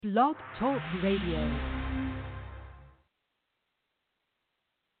Blog Talk Radio.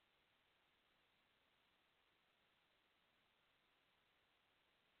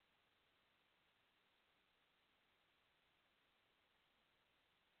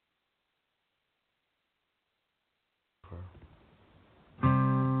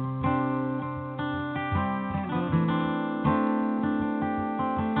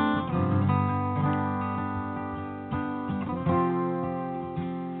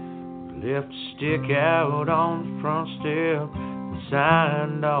 Left a stick out on the front step and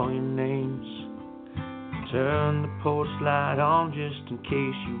signed all your names. Turned the porch light on just in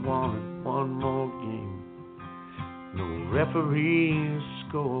case you wanted one more game. No referees,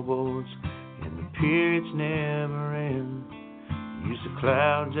 scoreboards, and the periods never end. Use the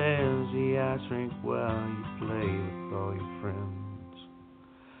clouds as the ice rink while you play with all your friends.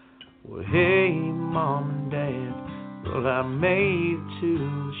 Well, hey, Mom and Dad, well, I made it to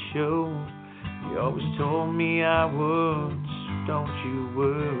the show. You always told me I would, so don't you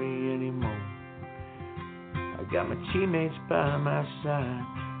worry anymore. I got my teammates by my side,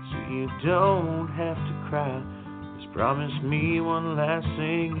 so you don't have to cry. Just promise me one last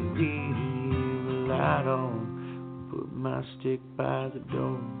thing, you leave the light on, put my stick by the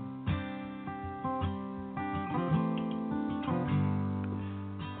door.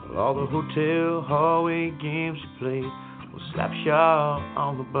 All the hotel hallway games you played was slapshot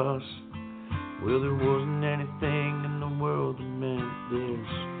on the bus. Well, there wasn't anything in the world that meant this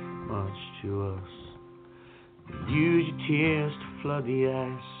much to us. You use your tears to flood the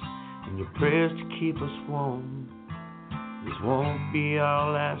ice and your prayers to keep us warm. This won't be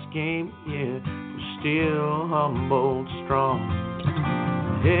our last game yet, we're still humbled strong.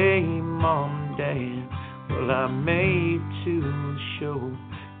 Hey, Mom and Dad, well, I made it to the show.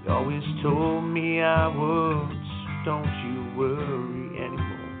 You always told me I would, so don't you worry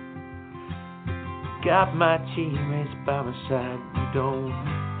anymore. Got my teammates by my side, you don't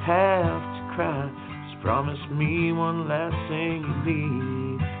have to cry. Just promise me one last thing, you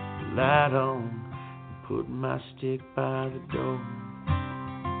leave the light on and put my stick by the door.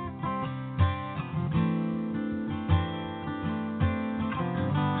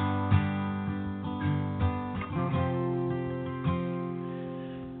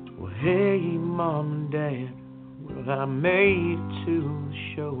 Hey, Mom and Dad, well, I made it to the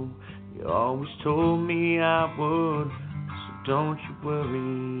show. You always told me I would, so don't you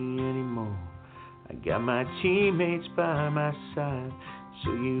worry anymore. I got my teammates by my side,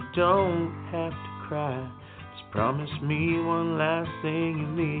 so you don't have to cry. Just promise me one last thing, you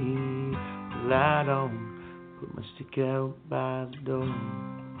leave the light on, put my stick out by the door.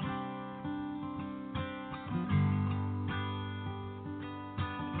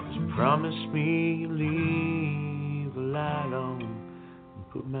 Promise me you'll leave the light on and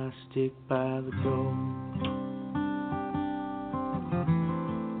put my stick by the door.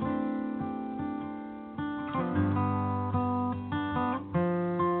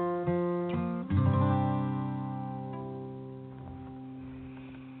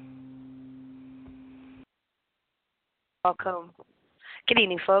 Welcome. Good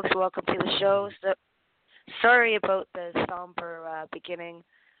evening, folks. Welcome to the show. Sorry about the somber beginning.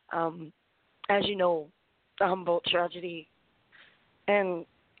 As you know, the Humboldt tragedy, and,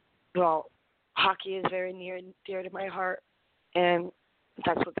 well, hockey is very near and dear to my heart, and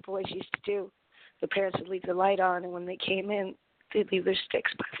that's what the boys used to do. The parents would leave the light on, and when they came in, they'd leave their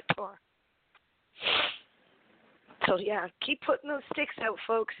sticks by the door. So, yeah, keep putting those sticks out,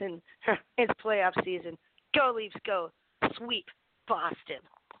 folks, and it's playoff season. Go, Leafs, go. Sweep Boston.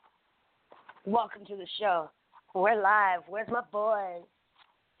 Welcome to the show. We're live. Where's my boys?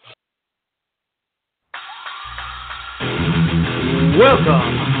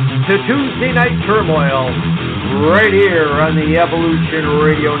 Welcome to Tuesday Night Turmoil, right here on the Evolution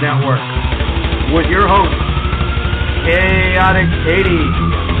Radio Network, with your host, Chaotic Katie,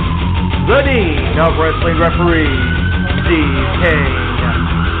 the Dean of Wrestling Referees, Steve Kane,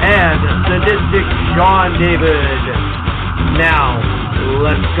 and Sadistic Sean David. Now,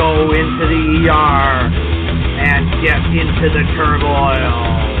 let's go into the ER and get into the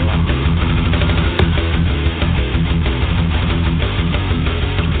turmoil.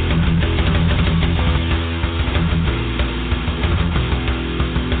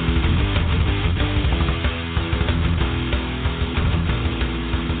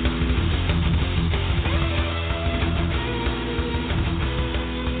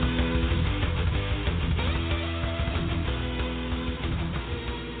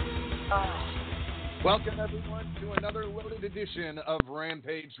 Welcome, everyone, to another loaded edition of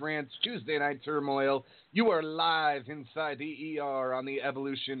Rampage Rants-Tuesday Night Turmoil. You are live inside the ER on the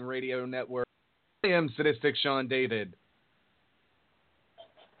Evolution Radio Network. I am Sadistic Sean David.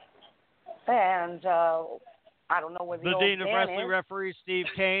 And I don't know where the Dean of man Wrestling is. Referee Steve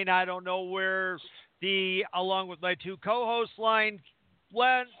Kane. I don't know where along with my two co-hosts line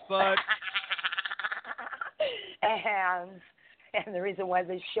went, but... And the reason why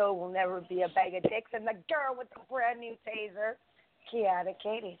this show will never be a bag of dicks, and the girl with the brand new taser, Kiana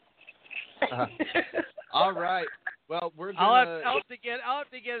Katie. All right. Well, we're gonna. I'll have to get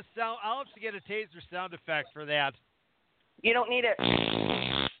a taser sound effect for that. You don't need it.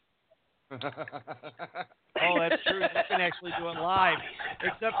 Oh, that's true. You can actually do it live.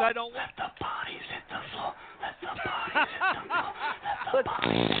 Except I don't want the bodies hit the floor. Let the bodies hit the floor.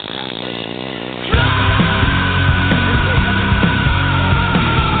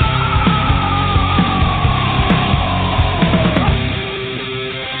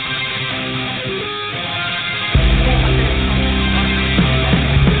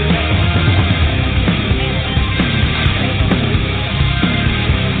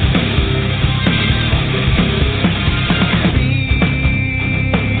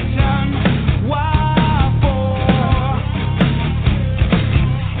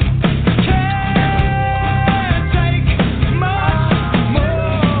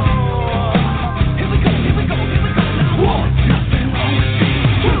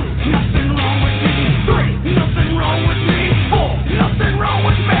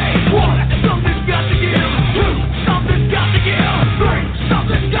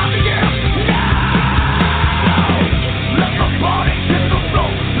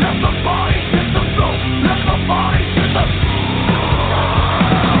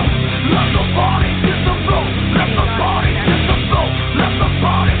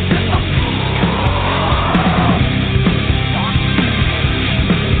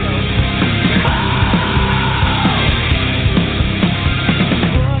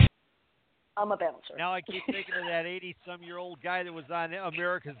 I'm a bouncer. Now I keep thinking of that 80-some-year-old guy that was on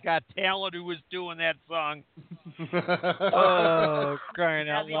America's Got Talent who was doing that song. Oh, crying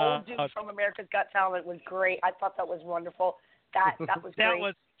out The loud. old dude from America's Got Talent was great. I thought that was wonderful. That was great. That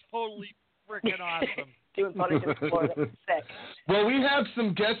was totally freaking awesome. Doing Punisher before that was sick. Well, we have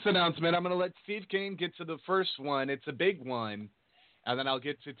some guest announcement. I'm going to let Steve Kane get to the first one. It's a big one. And then I'll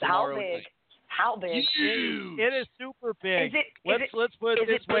get to tomorrow night. How big? Huge. It is super big. Let's put it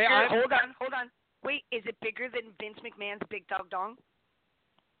this way. Hold on. Wait, is it bigger than Vince McMahon's Big Dog Dong?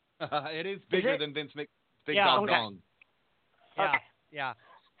 It is bigger than Vince McMahon's Big Yeah, Dog okay. Dong. Yeah, Okay. yeah.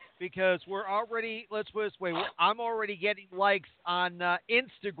 Because we're already, let's put it this way, I'm already getting likes on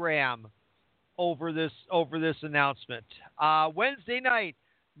Instagram over this announcement. Wednesday night,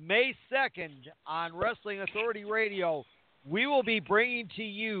 May 2nd, on Wrestling Authority Radio, we will be bringing to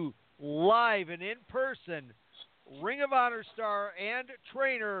you live and in person Ring of Honor star and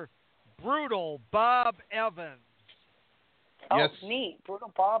trainer Brutal Bob Evans. Yes. Oh, neat.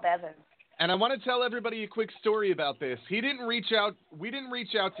 Brutal Bob Evans. And I want to tell everybody a quick story about this. He didn't reach out. We didn't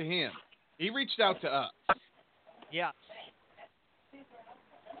reach out to him. He reached out to us. Yeah.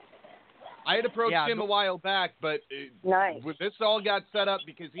 I had approached him a while back, but Nice. this all got set up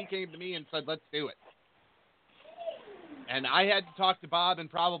because he came to me and said, let's do it. And I had to talk to Bob in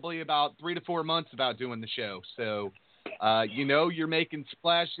probably about 3 to 4 months about doing the show. So, you're making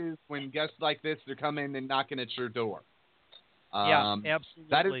splashes when guests like this, they're coming and knocking at your door. Yeah, absolutely.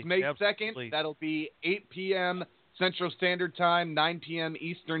 That is May 2nd. Absolutely. That'll be 8 p.m. Central Standard Time, 9 p.m.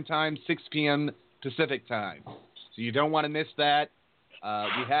 Eastern Time, 6 p.m. Pacific Time. So you don't want to miss that.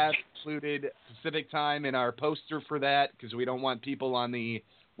 We have included Pacific Time in our poster for that because we don't want people on the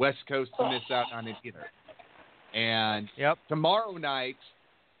West Coast to miss out on it either. And tomorrow night,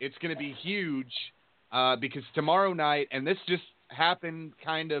 it's going to be huge because tomorrow night, and this just happened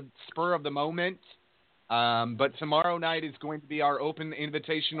kind of spur of the moment, but tomorrow night is going to be our open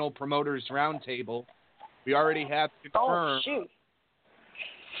invitational promoters roundtable. We already have confirmed. Oh, shoot.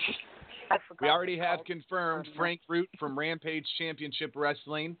 We already have confirmed Frank Root from Rampage Championship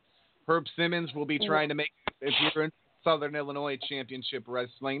Wrestling. Herb Simmons will be trying to make an appearance in Southern Illinois Championship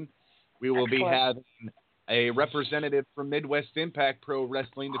Wrestling. We will be having a representative from Midwest Impact Pro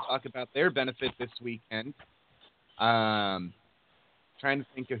Wrestling to talk about their benefit this weekend. Trying to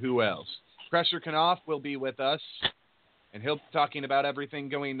think of who else. Pressure Knopf will be with us, and he'll be talking about everything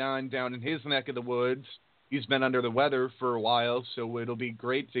going on down in his neck of the woods. He's been under the weather for a while, so it'll be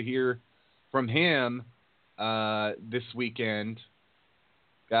great to hear from him this weekend.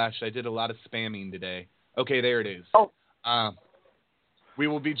 Gosh, I did a lot of spamming today. Okay, there it is. Oh. We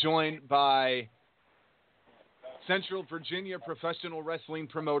will be joined by Central Virginia professional wrestling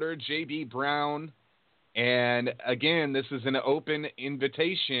promoter J.B. Brown. And again, this is an open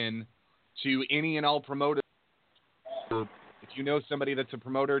invitation to any and all promoters. If you know somebody that's a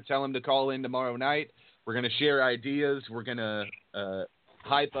promoter, tell them to call in tomorrow night. We're going to share ideas. We're going to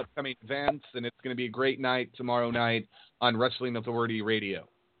hype upcoming events, and it's going to be a great night tomorrow night on Wrestling Authority Radio.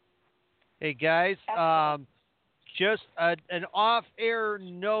 Hey, guys, just an off-air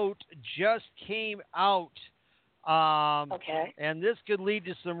note just came out. Okay. And this could lead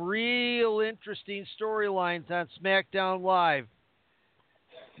to some real interesting storylines on SmackDown Live.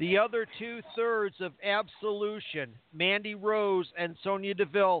 The other 2/3 of Absolution, Mandy Rose and Sonya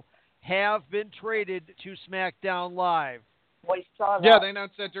Deville, have been traded to SmackDown Live. We saw that. Yeah, they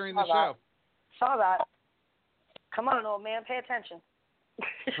announced that during the show. Saw that. Come on, old man, pay attention.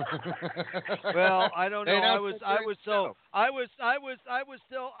 Well, I don't know. I was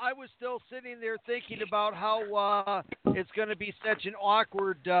still sitting there thinking about how it's going to be such an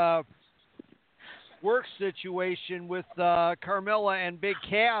awkward work situation with Carmella and Big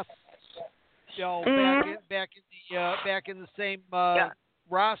Cass, you know, back in the same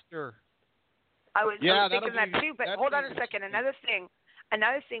roster. I was thinking that too, but hold on a second. Another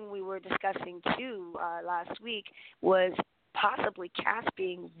thing we were discussing too last week was possibly Cass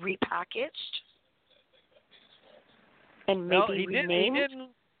being repackaged and maybe renamed.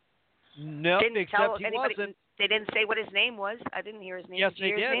 Didn't tell anybody. Wasn't. They didn't say what his name was. I didn't hear his name. Yes, did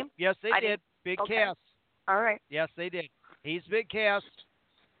you they hear did. His name? Yes, they did. Big Cass. All right. Yes, they did. He's Big Cass.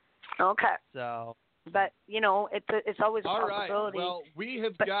 Okay. So. But you know, it's always a possibility. All right. Well, we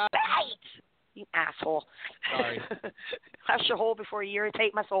have got. You asshole. Sorry. Flush your hole before you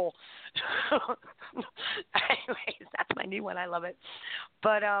irritate my soul. Anyways, that's my new one. I love it.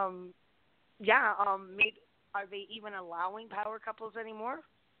 But maybe, are they even allowing power couples anymore?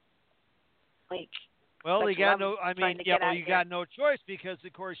 Well, you got no. I mean, you got no choice because,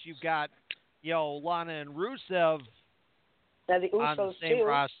 of course, you've got, Lana and Rusev the Usos on the same too.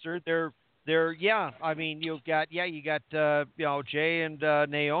 roster. They're I mean, you got Jay and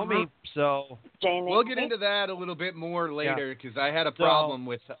Naomi. So we'll get into that a little bit more later because I had a problem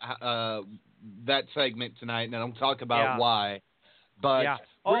with that segment tonight, and I'll talk about why. But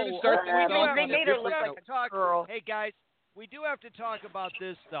we're going to start things off. They made her look like a girl. Hey guys, we do have to talk about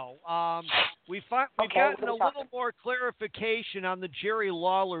this though. We've gotten a little more clarification on the Jerry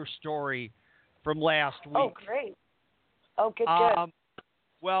Lawler story from last week. Oh, great. Oh, good.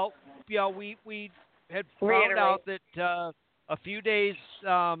 Well, we had found out that a few days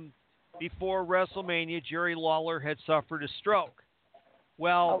before WrestleMania, Jerry Lawler had suffered a stroke.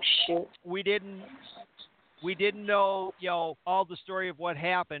 Well, we didn't know, all the story of what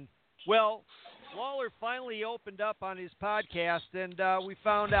happened. Well, Lawler finally opened up on his podcast, and we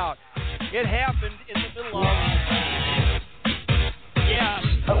found out it happened in the middle of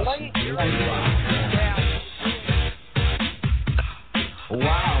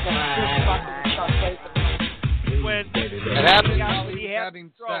when it happened while he was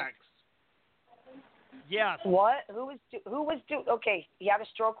having sex. Yes. What? Who was okay, he had a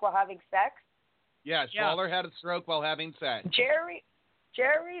stroke while having sex? Yes, Lawler had a stroke while having sex. Jerry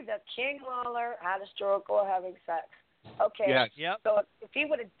the King Lawler had a stroke while having sex. Okay. Yes. Yep. So if he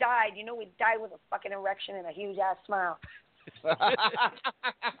would have died, he'd die with a fucking erection and a huge ass smile.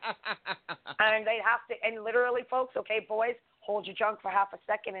 And they'd have to, and literally, folks, okay, boys, hold your junk for half a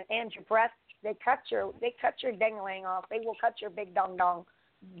second and your breath. They cut your ding-a-ling off. They will cut your big dong dong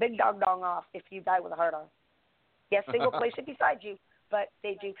off if you die with a heart on. Yes, they will place it beside you, but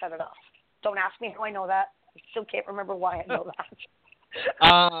they do cut it off. Don't ask me how I know that. I still can't remember why I know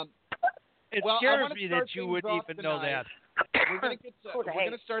that. It scares me that you would even know that. We're going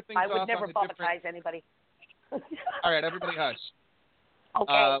to start things off. I would never apologize anybody. All right, everybody hush.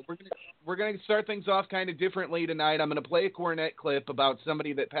 Okay. We're going to start things off kind of differently tonight. I'm going to play a Cornette clip about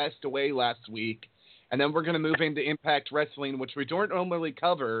somebody that passed away last week, and then we're going to move into Impact Wrestling, which we don't normally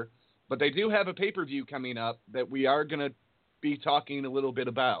cover, but they do have a pay-per-view coming up that we are going to be talking a little bit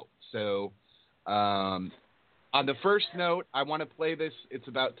about. So on the first note, I want to play this. It's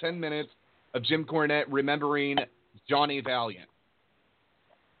about 10 minutes of Jim Cornette remembering Johnny Valiant.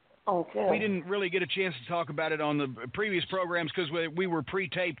 Okay. We didn't really get a chance to talk about it on the previous programs because we were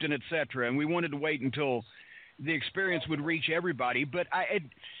pre-taped and et cetera, and we wanted to wait until the experience would reach everybody. But I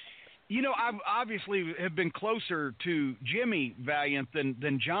obviously have been closer to Jimmy Valiant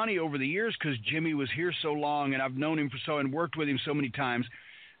than Johnny over the years because Jimmy was here so long, and I've known him and worked with him so many times.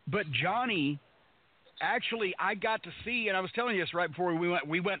 But Johnny, actually, I got to see, and I was telling you this right before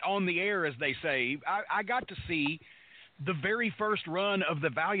we went on the air, as they say. I got to see the very first run of the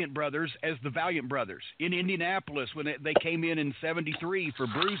Valiant Brothers as the Valiant Brothers in Indianapolis when they came in '73 for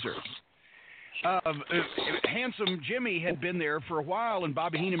Bruiser. Handsome Jimmy had been there for a while, and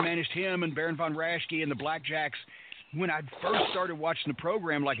Bobby Heenan managed him and Baron von Raschke and the Blackjacks when I first started watching the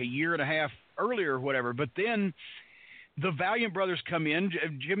program like a year and a half earlier or whatever. But then the Valiant Brothers come in.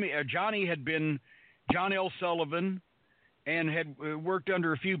 Johnny had been John L. Sullivan and had worked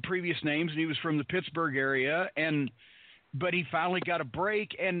under a few previous names, and he was from the Pittsburgh area, but he finally got a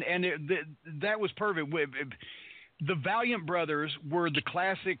break, and that was perfect. The Valiant Brothers were the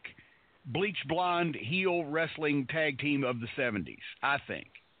classic bleach blonde heel wrestling tag team of the 70s, I think,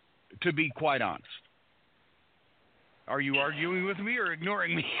 to be quite honest. Are you arguing with me or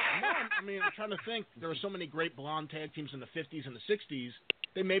ignoring me? No, I mean, I'm trying to think. There were so many great blonde tag teams in the 50s and the 60s.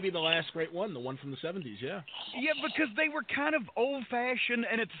 They may be the last great one, the one from the 70s, yeah. Yeah, because they were kind of old-fashioned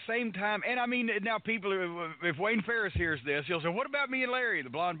and at the same time, and I mean, now people, if Wayne Ferris hears this, he'll say, what about me and Larry, the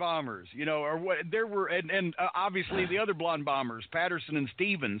Blonde Bombers? You know, or what, there were, and obviously the other Blonde Bombers, Patterson and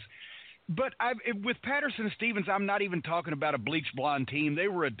Stevens. But with Patterson and Stevens, I'm not even talking about a bleach blonde team. They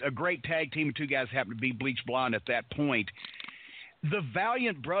were a great tag team. Two guys happened to be bleach blonde at that point. The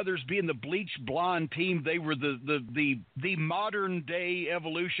Valiant Brothers being the bleach blonde team, they were the modern day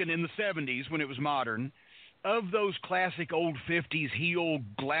evolution in the 70s when it was modern of those classic old 50s heel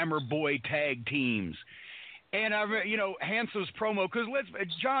glamour boy tag teams. And Handsome's promo, because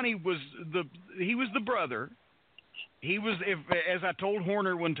Johnny was the brother. He was, as I told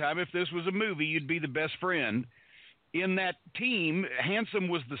Horner one time, if this was a movie, you'd be the best friend. In that team, Handsome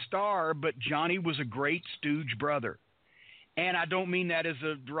was the star, but Johnny was a great stooge brother. And I don't mean that as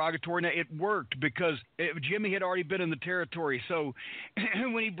a derogatory. It worked because Jimmy had already been in the territory. So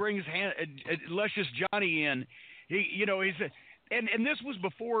when he brings Luscious Johnny in, and this was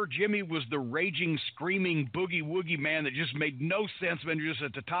before Jimmy was the raging, screaming boogie-woogie man that just made no sense, man, just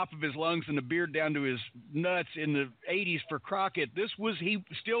at the top of his lungs and the beard down to his nuts in the 80s for Crockett. He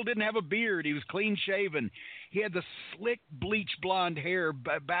still didn't have a beard. He was clean-shaven. He had the slick, bleach blonde hair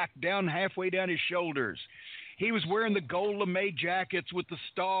back down halfway down his shoulders. He was wearing the gold lame jackets with the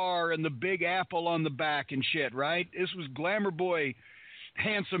star and the big apple on the back and shit, right? This was glamour boy,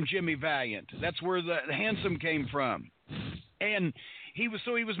 Handsome Jimmy Valiant. That's where the Handsome came from. And he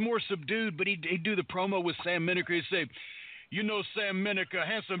was more subdued, but he'd do the promo with Sam Miniker. He'd say, Sam Miniker,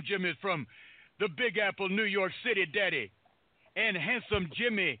 Handsome Jimmy is from the Big Apple, New York City, daddy. And Handsome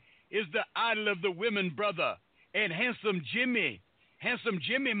Jimmy is the idol of the women, brother. And Handsome Jimmy,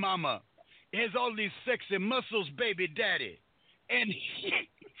 mama, has all these sexy muscles, baby daddy.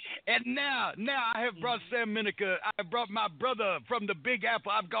 And now I have brought Sam Miniker. I brought my brother from the Big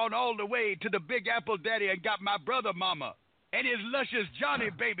Apple. I've gone all the way to the Big Apple daddy and got my brother mama. And his luscious Johnny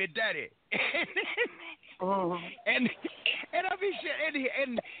baby daddy. And I mean,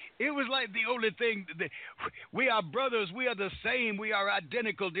 and it was like the only thing that we are brothers, we are the same, we are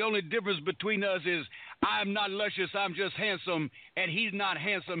identical. The only difference between us is I'm not luscious, I'm just handsome, and he's not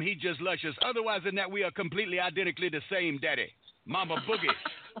handsome, he's just luscious. Otherwise than that, we are completely identically the same, daddy. Mama Boogie.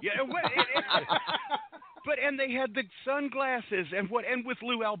 Yeah, and they had the sunglasses and with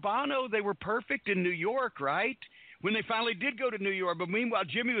Lou Albano, they were perfect in New York, right? When they finally did go to New York. But meanwhile,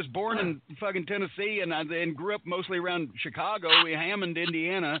 Jimmy was born in fucking Tennessee and grew up mostly around Chicago, Hammond,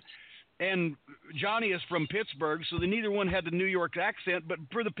 Indiana. And Johnny is from Pittsburgh, so neither one had the New York accent. But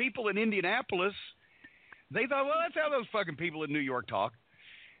for the people in Indianapolis, they thought, well, that's how those fucking people in New York talk.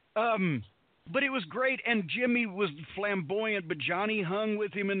 But it was great, and Jimmy was flamboyant, but Johnny hung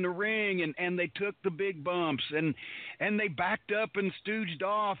with him in the ring, and they took the big bumps, and they backed up and stooged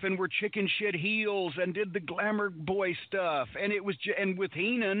off and were chicken shit heels and did the glamour boy stuff, and it was and with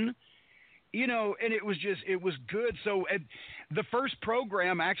Heenan, and it was good. So the first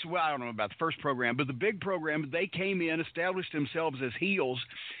program, actually, well, I don't know about the first program, but the big program, they came in, established themselves as heels.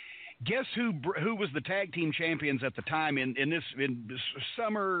 Guess who was the tag team champions at the time in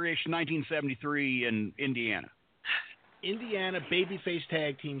summer-ish 1973 in Indiana? Indiana babyface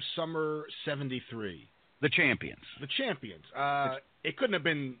tag team, summer 73. The champions. It couldn't have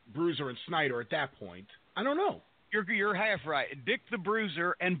been Bruiser and Snyder at that point. I don't know. You're half right. Dick the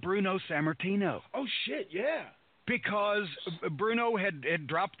Bruiser and Bruno Sammartino. Oh, shit, yeah. Because Bruno had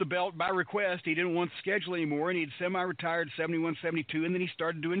dropped the belt by request. He didn't want to schedule anymore, and he'd semi-retired 71, 72, and then he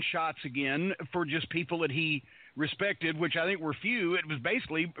started doing shots again for just people that he respected, which I think were few. It was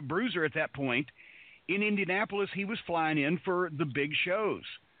basically Bruiser at that point. In Indianapolis, he was flying in for the big shows.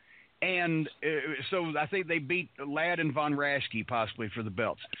 And so I think they beat Ladd and Von Raschke possibly for the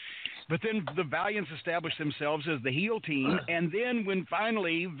belts. But then the Valiants established themselves as the heel team, and then when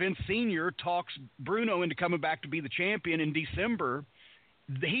finally Vince Sr. talks Bruno into coming back to be the champion in December,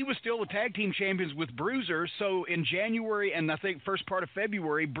 he was still the tag team champions with Bruiser. So in January and I think first part of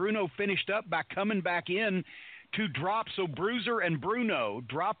February, Bruno finished up by coming back in to drop. So Bruiser and Bruno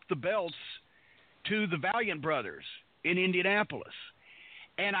dropped the belts to the Valiant brothers in Indianapolis.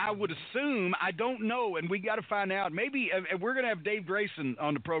 And I would assume, I don't know, and we got to find out. Maybe we're going to have Dave Grayson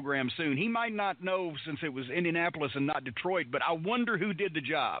on the program soon. He might not know since it was Indianapolis and not Detroit, but I wonder who did the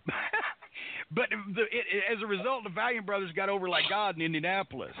job. But as a result, the Valiant brothers got over like God in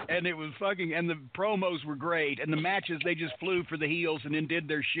Indianapolis, and it was and the promos were great, and the matches, they just flew for the heels and then did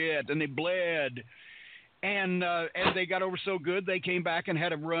their shit, and they bled. And they got over so good, they came back and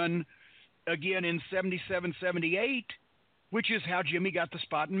had a run again in 77, 78, which is how Jimmy got the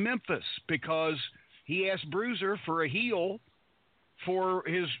spot in Memphis, because he asked Bruiser for a heel for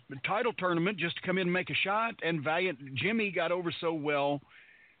his title tournament just to come in and make a shot, and Valiant Jimmy got over so well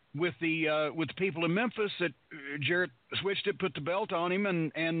with the people in Memphis that Jarrett switched it, put the belt on him,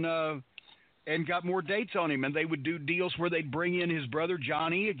 and got more dates on him, and they would do deals where they'd bring in his brother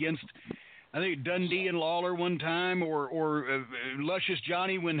Johnny against, I think, Dundee and Lawler one time, or Luscious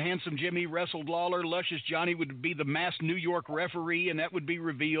Johnny when Handsome Jimmy wrestled Lawler. Luscious Johnny would be the masked New York referee, and that would be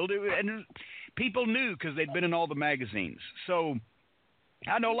revealed. And people knew because they'd been in all the magazines. So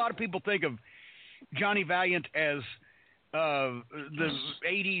I know a lot of people think of Johnny Valiant as the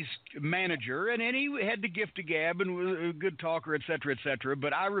 80s manager, and he had the gift of gab and was a good talker, et cetera,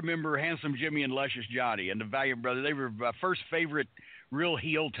 but I remember Handsome Jimmy and Luscious Johnny and the Valiant Brothers. They were my first favorite real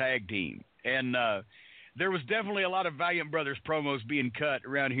heel tag team. And there was definitely a lot of Valiant Brothers promos being cut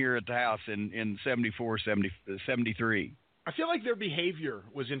around here at the house in 74, 73. I feel like their behavior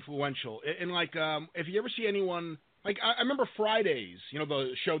was influential. And like, if you ever see anyone, like, I remember Fridays,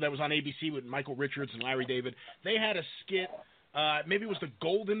 the show that was on ABC with Michael Richards and Larry David, they had a skit, maybe it was the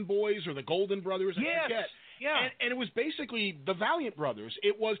Golden Boys or the Golden Brothers, I forget. Yeah. And it was basically the Valiant Brothers.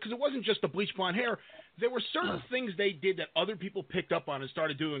 It was, because it wasn't just the bleach blonde hair. There were certain things they did that other people picked up on and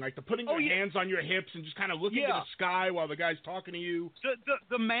started doing, like the putting your hands on your hips and just kind of looking to the sky while the guy's talking to you.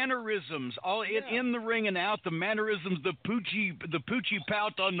 The mannerisms, all in the ring and out, the mannerisms, the poochie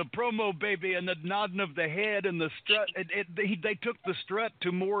pout on the promo baby, and the nodding of the head and the strut. They took the strut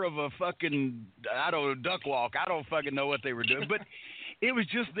to more of a fucking, duck walk. I don't fucking know what they were doing, but it was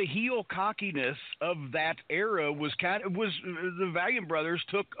just the heel cockiness of that era was the Valiant Brothers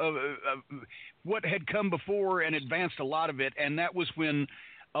took what had come before and advanced a lot of it, and that was when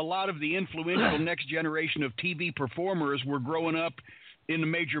a lot of the influential next generation of TV performers were growing up in the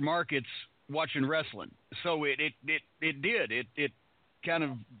major markets watching wrestling. So it kind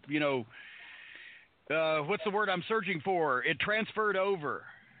of, what's the word I'm searching for? It transferred over.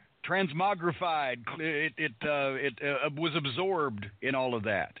 Transmogrified. It was absorbed in all of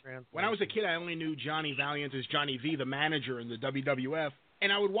that. When I was a kid, I only knew Johnny Valiant as Johnny V, the manager in the WWF,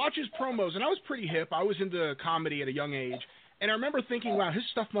 and I would watch his promos, and I was pretty hip. I was into comedy at a young age, and I remember thinking, wow, his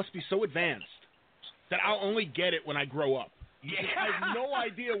stuff must be so advanced that I'll only get it when I grow up. Yeah. I have no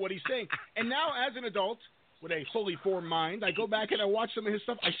idea what he's saying. And now, as an adult, with a fully formed mind, I go back and I watch some of his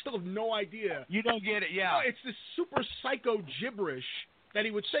stuff. I still have no idea. You don't get it, yeah. No, it's this super psycho gibberish that he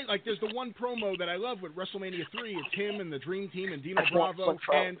would say. Like, there's the one promo that I love with WrestleMania 3. It's him and the Dream Team and Dino Bravo.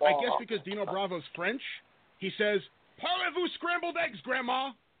 And I guess because Dino Bravo's French, he says, "Parlez-vous scrambled eggs,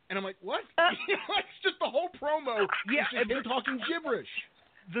 Grandma?" And I'm like, what? It's just the whole promo. Yeah, and they're talking gibberish.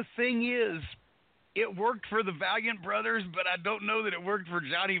 The thing is, it worked for the Valiant Brothers, but I don't know that it worked for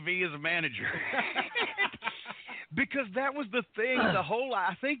Johnny V as a manager. Because that was the thing,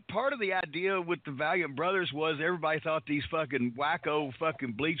 I think part of the idea with the Valiant Brothers was everybody thought these fucking wacko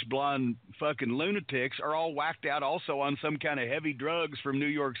fucking bleach blonde fucking lunatics are all whacked out also on some kind of heavy drugs from New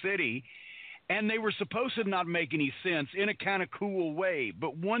York City. And they were supposed to not make any sense in a kind of cool way.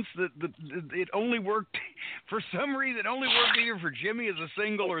 But once it only worked, for some reason, it only worked either for Jimmy as a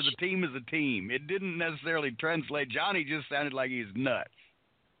single or the team as a team. It didn't necessarily translate. Johnny just sounded like he's nuts.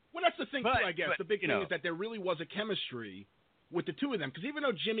 Well, that's the thing, too, I guess. The big thing is that there really was a chemistry with the two of them. Because even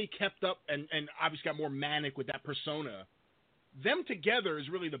though Jimmy kept up and obviously got more manic with that persona, them together is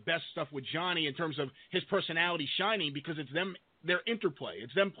really the best stuff with Johnny in terms of his personality shining, because it's them, their interplay.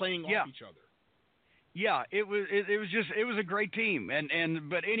 It's them playing off each other. Yeah, it was a great team.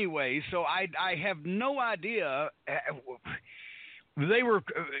 But anyway, so I have no idea. They were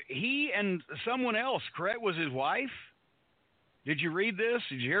he and someone else, correct? Was his wife? Did you read this?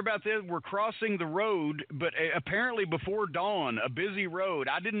 Did you hear about this? We're crossing the road, but apparently before dawn, a busy road.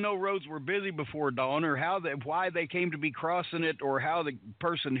 I didn't know roads were busy before dawn, or why they came to be crossing it, or how the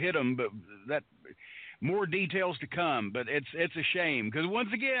person hit them. But that more details to come. But it's a shame because once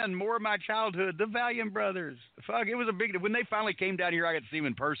again, more of my childhood, the Valiant Brothers. Fuck, it was a big when they finally came down here. I got to see them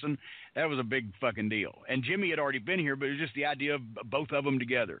in person. That was a big fucking deal. And Jimmy had already been here, but it was just the idea of both of them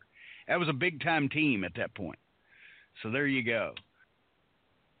together. That was a big time team at that point. So there you go.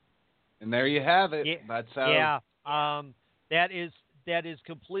 And there you have it. Yeah, That's how. yeah. That is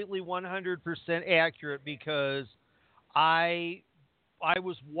completely 100% accurate because I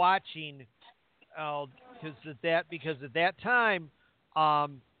was watching because at that time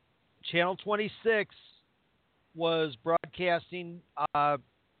Channel 26 was broadcasting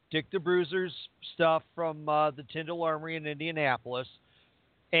Dick the Bruiser's stuff from the Tyndall Armory in Indianapolis,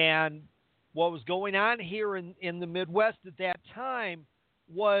 and what was going on here in the Midwest at that time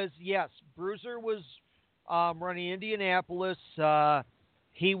was, yes, Bruiser was running Indianapolis.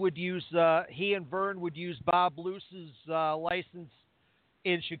 He and Vern would use Bob Luce's license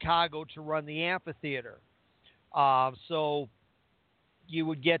in Chicago to run the amphitheater. So you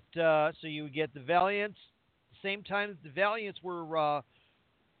would get the Valiants. At the same time that the Valiants were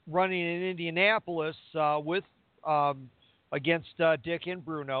running in Indianapolis with against Dick and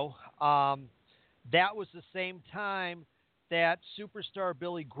Bruno. That was the same time that superstar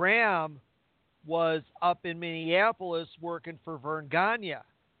Billy Graham was up in Minneapolis working for Vern Gagne.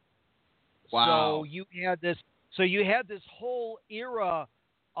 Wow. So you had this whole era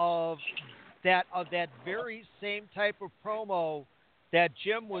of that very same type of promo that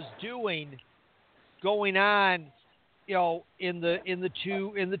Jim was doing going on, in the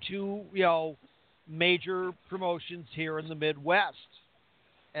two major promotions here in the Midwest.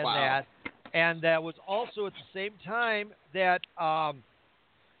 And wow. that was also at the same time that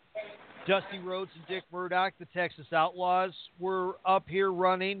Dusty Rhodes and Dick Murdoch, the Texas Outlaws, were up here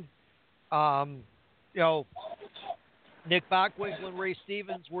running. Nick Bockwinkel and Ray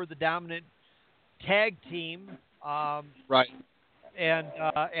Stevens were the dominant tag team. Right. And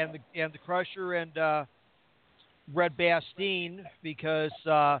the Crusher and Red Bastien because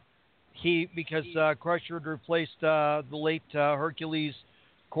Crusher had replaced the late Hercules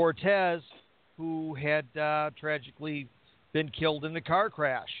Cortez, who had tragically been killed in a car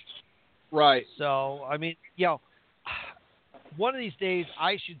crash. Right. So, I mean, one of these days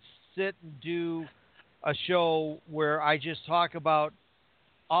I should sit and do a show where I just talk about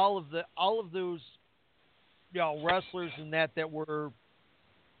all of those wrestlers and that were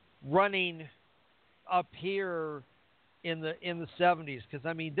running up here in the 70s, because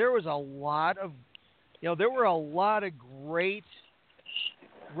I mean there was a lot of great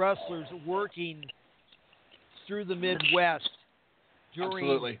wrestlers working through the Midwest during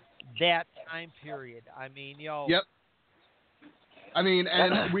Absolutely. that time period. I mean, Yep. I mean,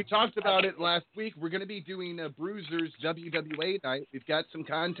 and we talked about it last week. We're going to be doing a Bruisers WWA night. We've got some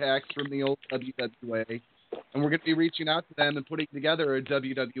contacts from the old WWA, and we're going to be reaching out to them and putting together a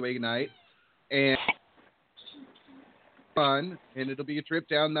WWA night. And fun, and it'll be a trip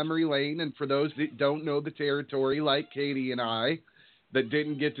down memory lane. And for those that don't know the territory, like Katie and I, that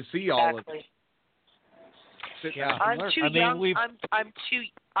didn't get to see all of it. Yeah. I'm too young. Mean, I'm too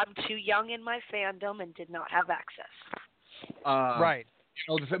young in my fandom and did not have access. Right.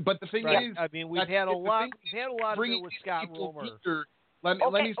 But the thing right. is, I mean, we've had a lot of it with Scott Romer. Let me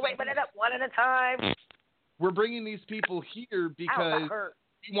wait, one at a time. We're bringing these people here because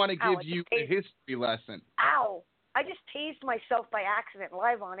we want to give you a history lesson. Ow! I just tased myself by accident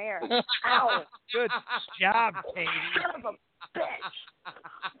live on air. Ow! Good job, Katie. Son of a bitch!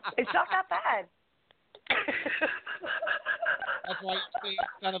 It's not that bad. That's why you say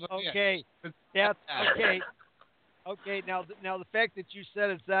son of a bitch. Okay. That's okay. Okay, now the fact that you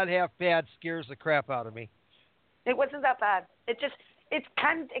said it's not half bad scares the crap out of me. It wasn't that bad. It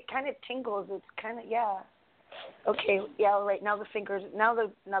kind of tingles. It's kind of Okay, all right. Now the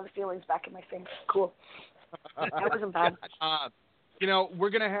feeling's back in my fingers. Cool. That wasn't bad. We're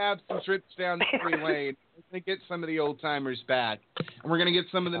gonna have some trips down memory lane. We're gonna get some of the old timers back, and we're gonna get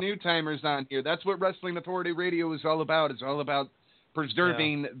some of the new timers on here. That's what Wrestling Authority Radio is all about. It's all about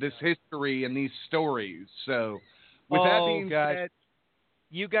preserving this history and these stories. So. With that being said,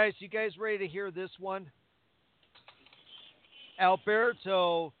 you guys ready to hear this one?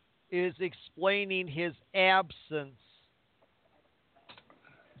 Alberto is explaining his absence.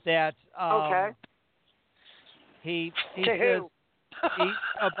 That he says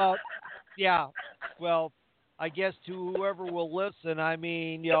about well, I guess to whoever will listen. I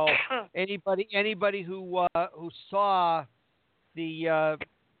mean, anybody who saw the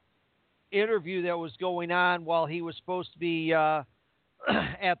interview that was going on while he was supposed to be at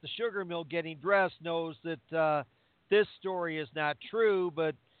the sugar mill getting dressed knows that this story is not true,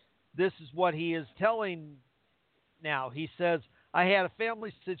 but this is what he is telling now. He says, I had a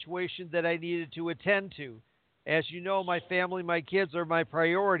family situation that I needed to attend to. As you know, my family, my kids are my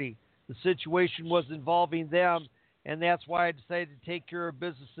priority. The situation was involving them, and that's why I decided to take care of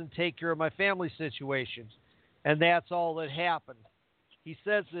business and take care of my family situation. And that's all that happened. He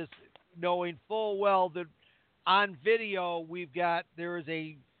says this knowing full well that on video there is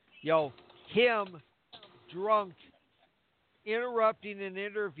him drunk interrupting an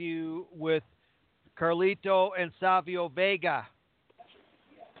interview with Carlito and Savio Vega.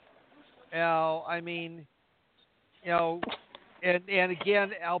 And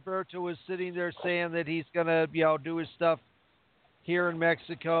again, Alberto is sitting there saying that he's going to, do his stuff here in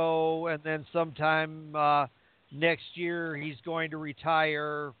Mexico, and then sometime next year he's going to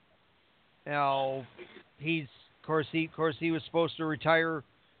retire. He was supposed to retire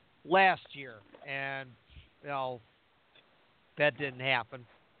last year, and that didn't happen.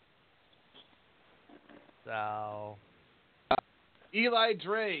 So Eli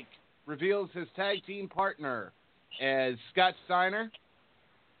Drake reveals his tag team partner as Scott Steiner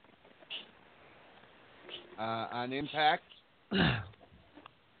on Impact.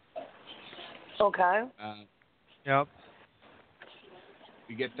 Okay. Yep.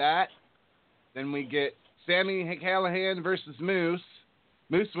 We get that. Then we get Sami Callihan versus Moose.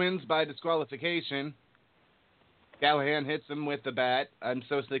 Moose wins by disqualification. Callahan hits him with the bat. I'm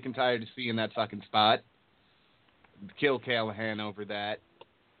so sick and tired of seeing that fucking spot. Kill Callahan over that.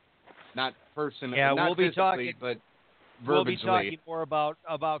 Not personally, yeah, not we'll be physically, talking, but verbally. We'll be talking more about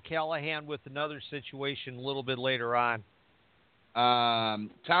Callahan with another situation a little bit later on.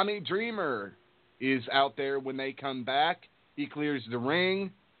 Tommy Dreamer is out there when they come back. He clears the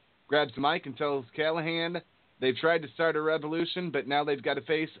ring, grabs the mic, and tells Callahan they've tried to start a revolution, but now they've got to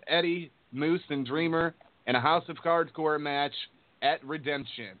face Eddie, Moose, and Dreamer in a House of Hardcore match at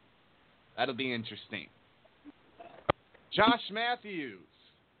Redemption. That'll be interesting. Josh Matthews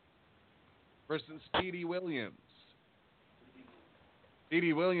versus Speedy Williams.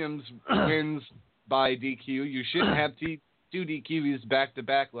 Speedy Williams wins by DQ. You shouldn't have two DQs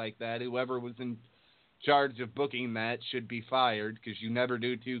back-to-back like that. Whoever was in charge of booking that should be fired because you never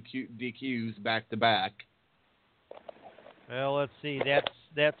do two DQs back-to-back. Well, let's see.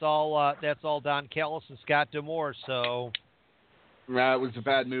 That's all Don Callis and Scott D'Amore. So it was a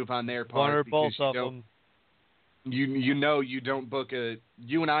bad move on their part. One or both of them. You know you don't book a.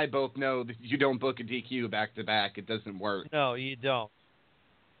 You and I both know that you don't book a DQ back-to-back. It doesn't work. No, you don't.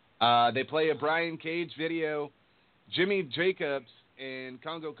 They play a Brian Cage video. Jimmy Jacobs and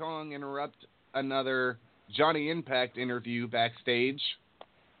Congo Kong interrupt another Johnny Impact interview backstage.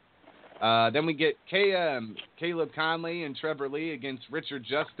 Then we get Caleb Conley and Trevor Lee against Richard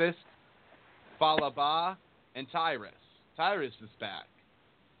Justice, Fallah Bah, and Tyrus. Tyrus is back.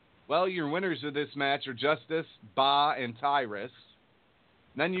 Well, your winners of this match are Justice, Bah, and Tyrus.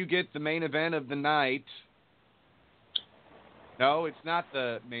 Then you get the main event of the night. No, it's not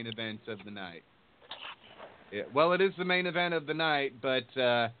the main event of the night. Well, it is the main event of the night, but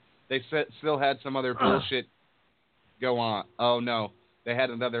they still had some other bullshit go on. Oh, no. They had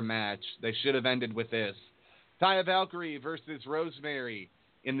another match. They should have ended with this. Taya Valkyrie versus Rosemary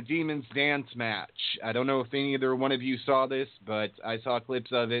in the Demon's Dance match. I don't know if either one of you saw this, but I saw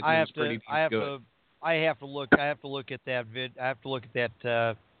clips of it. And it was pretty good. I have to look at that vid. I have to look at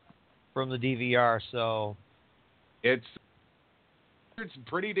that from the DVR. So it's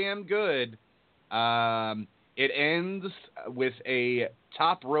pretty damn good. It ends with a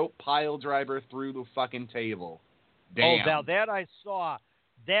top rope pile driver through the fucking table. Damn. Oh, now that I saw.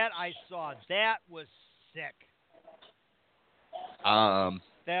 That was sick.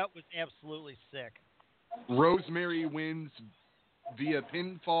 That was absolutely sick. Rosemary wins via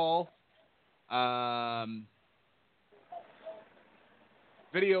pinfall.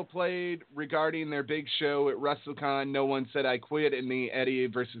 Video played regarding their big show at WrestleCon. No one said I quit in the Eddie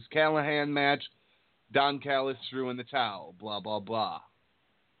versus Callahan match. Don Callis threw in the towel. Blah, blah, blah.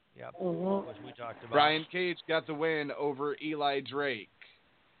 Yep, which we talked about. Brian Cage got the win over Eli Drake.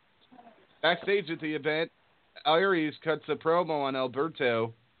 Backstage at the event, Aries cuts a promo on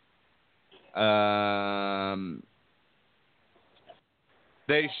Alberto.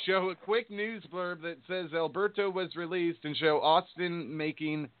 They show a quick news blurb that says Alberto was released and show Austin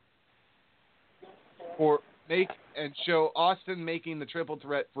making the triple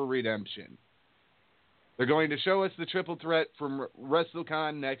threat for Redemption. They're going to show us the triple threat from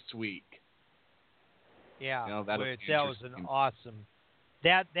WrestleCon next week. Yeah, that was an awesome.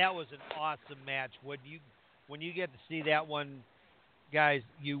 That was an awesome match. When you get to see that one, guys,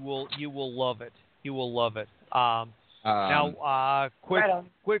 you will love it. You will love it. Now,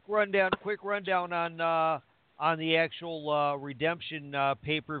 quick rundown on the actual Redemption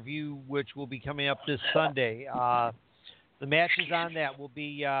pay-per-view, which will be coming up this Sunday. The matches on that will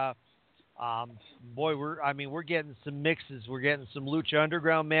be, we're getting some mixes. We're getting some Lucha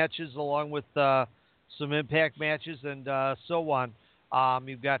Underground matches along with some Impact matches and so on.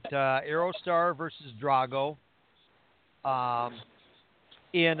 You've got Aerostar versus Drago.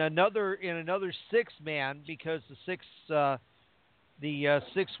 In another 6-man, because the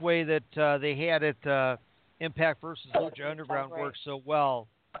 6-way that they had at Impact versus Lucha Underground worked so well.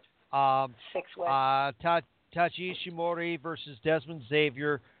 6-way. Tachi Ishimori versus Desmond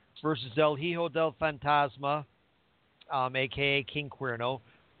Xavier versus El Hijo del Fantasma, a.k.a. King Cuerno,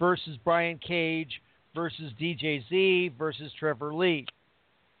 versus Brian Cage versus DJ Z versus Trevor Lee.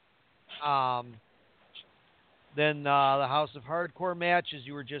 Then the House of Hardcore match, as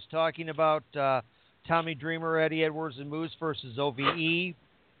you were just talking about, Tommy Dreamer, Eddie Edwards, and Moose versus OVE.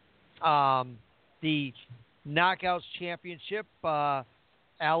 The Knockouts Championship,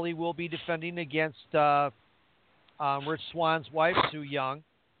 Ali will be defending against Rich Swann's wife, Sue Young.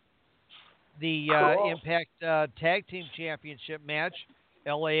 The Impact Tag Team Championship match,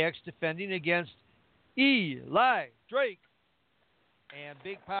 LAX defending against Eli Drake and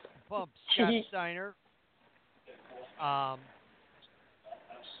Big Pop Pump Scott Steiner.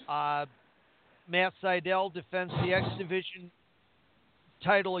 Matt Sydal defends the X Division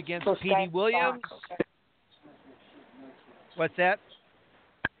title against Petey Williams. Okay. What's that?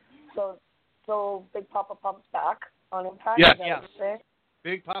 So Big Papa Pump's back on Impact? Yes.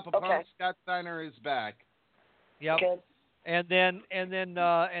 Big Papa Pump, Scott Steiner is back. Yep. Good. And then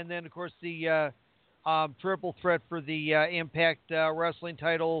of course the triple threat for the Impact Wrestling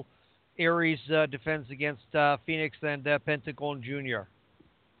title. Aries defends against Phoenix and Pentagon Jr.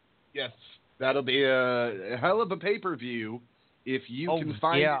 Yes, that'll be a hell of a pay-per-view. If you can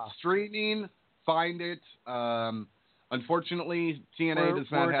find it streaming, find it. Unfortunately, TNA does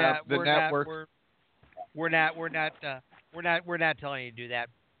not have the network. We're not telling you to do that.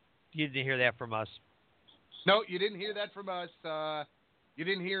 You didn't hear that from us. No, you didn't hear that from us. You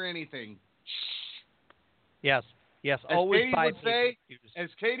didn't hear anything. Yes. As Always Katie would say, as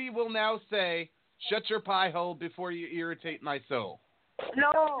Katie will now say, shut your pie hole before you irritate my soul.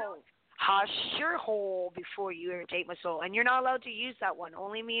 No. Hush your hole before you irritate my soul. And you're not allowed to use that one.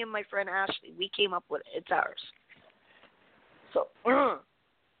 Only me and my friend Ashley. We came up with it. It's ours. So,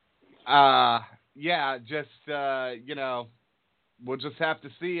 yeah, just, we'll just have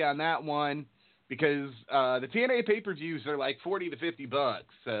to see on that one because the TNA pay-per-views are like $40 to $50.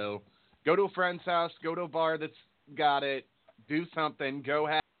 So go to a friend's house, go to a bar that's got it, do something, go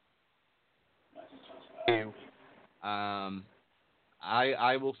have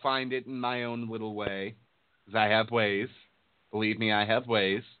I will find it in my own little way because I have ways. Believe me, I have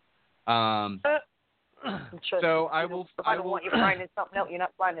ways. So I will. I don't want you finding something out. You're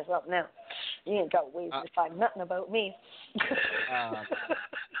not finding something out. You ain't got ways to find nothing about me.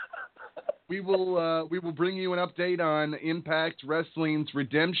 We will bring you an update on Impact Wrestling's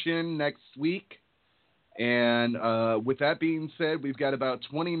Redemption next week. And with that being said, we've got about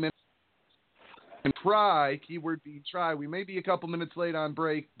 20 minutes. And keyword being try. We may be a couple minutes late on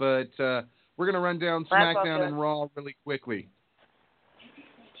break, but we're going to run down SmackDown and Raw really quickly.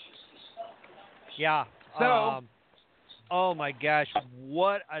 Yeah. So, oh my gosh,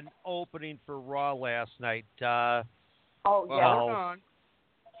 what an opening for Raw last night. Oh yeah. Hold on.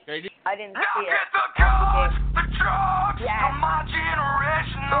 I didn't see it. Get the guns, the drugs, from my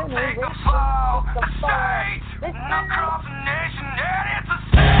generation, I'll take a fall, the state, across the nation, and it's a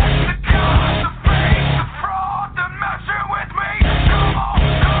sin, the guns, the fake, the fraud, the messing with me, come on,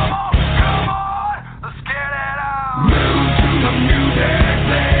 let's get it out. Move to the music,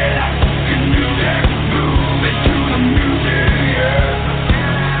 play that fucking music, move it to the music, yeah, let's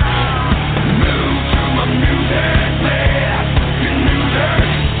get it out. Move to my music, play that fucking music.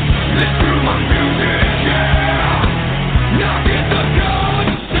 Let's through my music, yeah. Now get the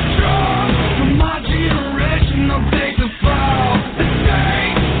guns, the drugs. From my generation, I'll take the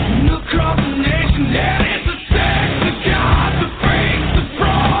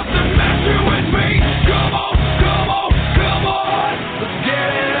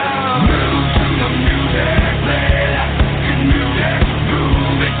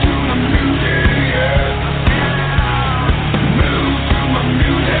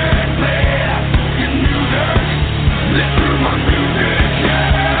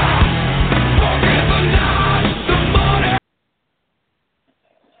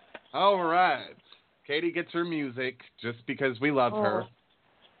All right. Katie gets her music just because we love her.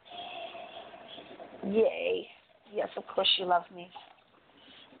 Yay. Yes, of course she loves me.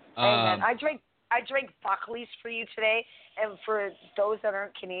 Amen. I drank Buckley's for you today, and for those that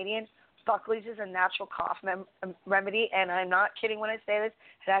aren't Canadian, Buckley's is a natural cough remedy, and I'm not kidding when I say this.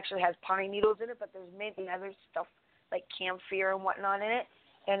 It actually has pine needles in it, but there's mint and other stuff like camphor and whatnot in it,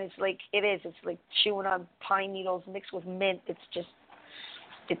 and it's like chewing on pine needles mixed with mint.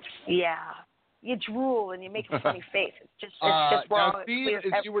 You drool and you make a funny face. It's just wrong. Now, Steve,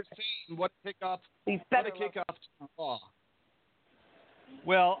 as you were saying, what a kickoff to Raw.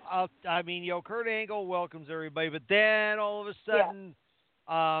 Well, Kurt Angle welcomes everybody, but then all of a sudden,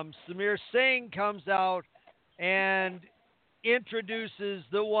 Samir Singh comes out and introduces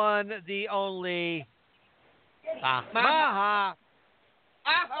the one, the only, Maha.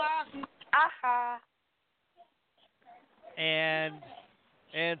 Aha.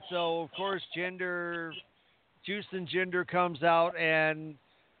 And so, of course, Juice and Jinder comes out and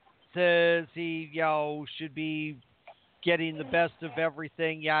says he, should be getting the best of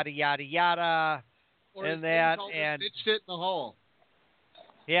everything, yada, yada, yada, or and that, and bitch shit in the hole.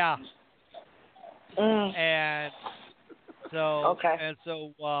 Yeah. And so,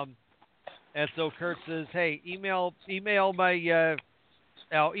 and so Kurt says, hey, email my,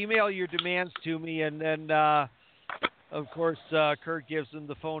 I'll email your demands to me, and then, of course, Kurt gives him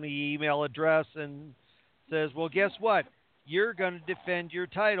the phony email address and says, well, guess what? You're going to defend your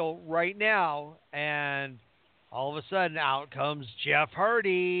title right now. And all of a sudden, out comes Jeff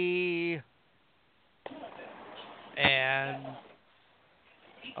Hardy. And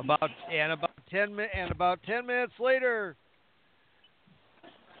about 10 minutes later,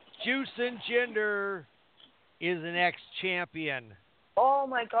 Juice and Jinder is an ex-champion. Oh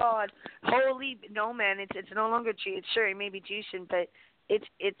my God! Holy no, man! It's no longer Juice. Sure, it may be juicing, but it's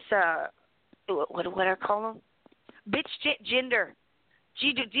what do I call him? Bitch Jinder. Do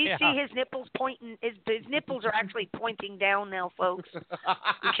you see his nipples pointing? His nipples are actually pointing down now, folks.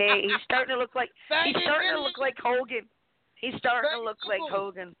 Okay, he's starting to look like Hogan. He's starting to look like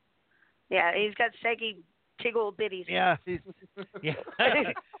Hogan. Yeah, he's got saggy tiggle bitties. Yeah,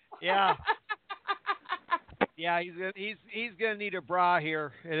 yeah. Yeah, he's gonna need a bra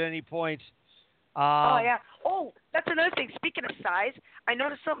here at any point. Oh yeah. Oh, that's another thing. Speaking of size, I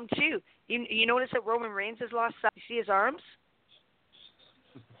noticed something too. You notice that Roman Reigns has lost size. You see his arms?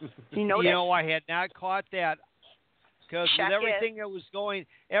 You notice? I had not caught that because with everything that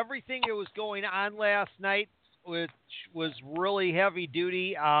was going on last night, which was really heavy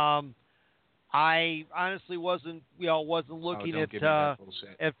duty. I honestly wasn't looking at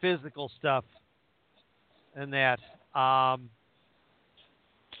physical stuff. And that,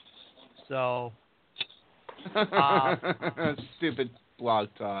 stupid blog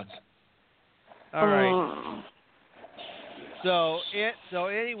talk. All right. So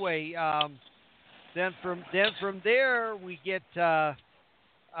anyway, then from there we get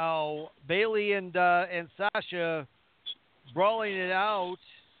Bayley and Sasha brawling it out,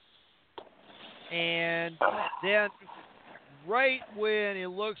 and then right when it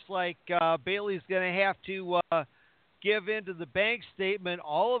looks like Bayley's going to have to give in to the bank statement,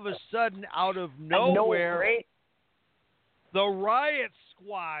 all of a sudden, out of nowhere, the Riot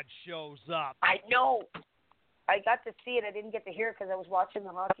Squad shows up. I know. I got to see it. I didn't get to hear it because I was watching the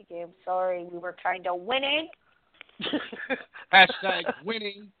hockey game. Sorry, we were kind of winning. Hashtag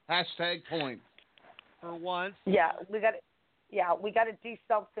winning. Hashtag points. For once. Yeah, we got to do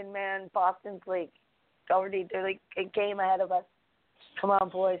something, man. Boston's they're like a game ahead of us. Come on,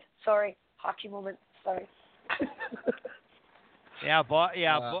 boys. Sorry, hockey moment. Sorry.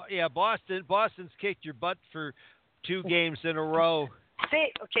 Boston's kicked your butt for 2 games in a row.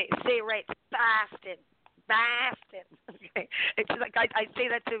 Say it right. Boston. Okay. It's like I say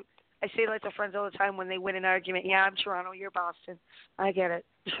that to friends all the time when they win an argument. Yeah, I'm Toronto. You're Boston. I get it.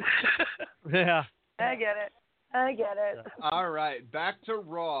 Yeah. I get it. All right, back to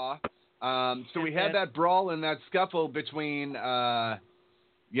Raw. So we had that brawl and that scuffle between,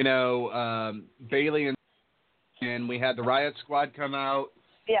 Bayley and we had the Riot Squad come out.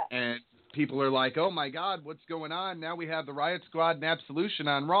 Yeah. And people are like, oh, my God, what's going on? Now we have the Riot Squad and Absolution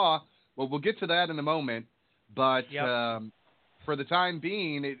on Raw. Well, we'll get to that in a moment. But for the time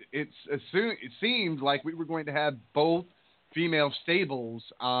being, it seemed like we were going to have both female stables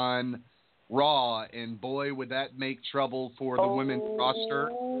on Raw, and boy, would that make trouble for the women's roster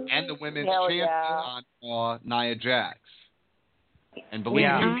and the women's champion on Raw, Nia Jax. And believe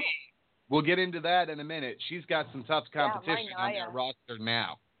you me, we'll get into that in a minute. She's got some tough competition on that roster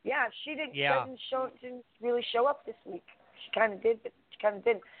now. Yeah, she didn't really show up this week. She kind of did, but kind of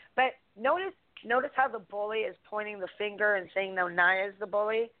didn't. But notice how the bully is pointing the finger and saying no, Nia's the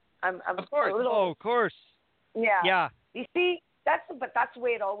bully. I'm of course. a little. Oh, of course. Yeah. Yeah. You see, that's the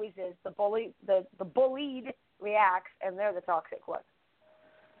way it always is. The bullied reacts, and they're the toxic one.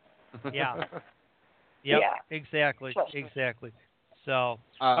 Yeah. Yep. Yeah. Exactly. Trust me. Exactly. So,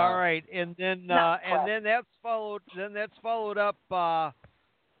 all right, and then that's followed up by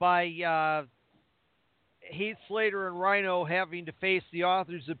Heath Slater and Rhino having to face the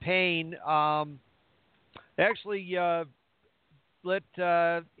Authors of Pain. Actually, let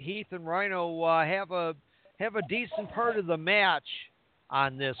Heath and Rhino have a decent part of the match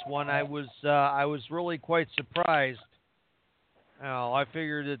on this one. I was really quite surprised. I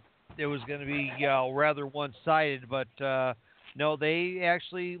figured that it was going to be rather one-sided, but no, they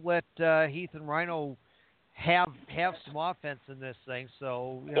actually let Heath and Rhino have some offense in this thing.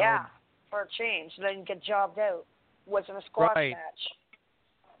 So yeah, for a change, they didn't get jobbed out. Wasn't a squash right. match.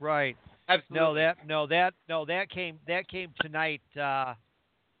 Right. Absolutely. That came tonight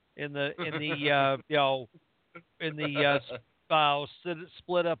in the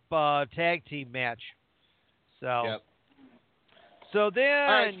split up tag team match. So. Yep. So then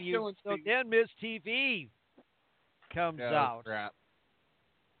right, then Miz TV comes out. Crap.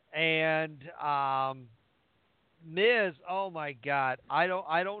 And Miz, oh my God, I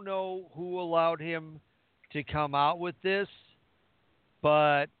don't know who allowed him to come out with this,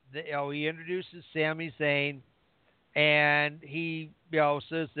 but he introduces Sami Zayn, and he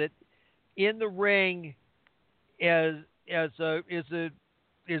says that in the ring is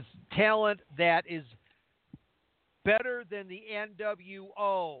talent that is better than the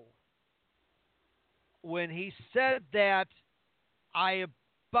NWO. When he said that, I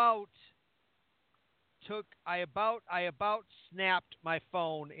about snapped my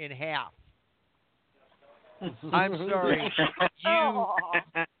phone in half. I'm sorry.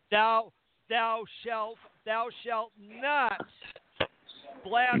 Thou shalt not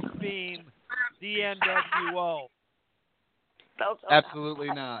blaspheme the NWO. Absolutely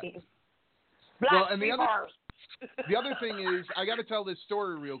not. Well, and the other thing is, I got to tell this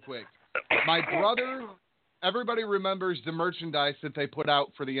story real quick. My brother, everybody remembers the merchandise that they put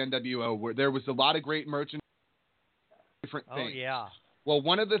out for the NWO, where there was a lot of great merchandise, different things. Oh, yeah. Well,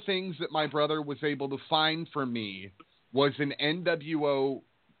 one of the things that my brother was able to find for me was an NWO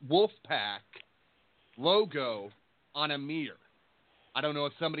Wolfpack logo on a mirror. I don't know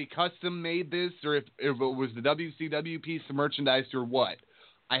if somebody custom made this or if it was the WCW piece of merchandise or what.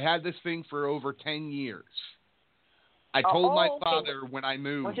 I had this thing for over 10 years. I told my father when I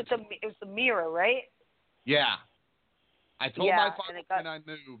moved. It was the mirror, right? Yeah. I told my father when I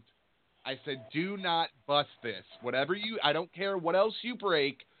moved, I said, do not bust this. I don't care what else you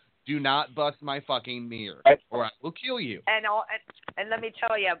break, do not bust my fucking mirror, or I will kill you. And let me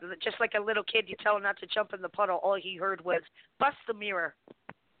tell you, just like a little kid, you tell him not to jump in the puddle, all he heard was, bust the mirror.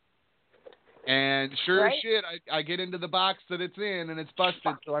 And sure as shit, I get into the box that it's in, and it's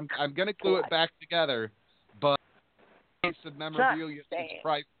busted, so I'm going to glue it back together. But the piece of memorabilia is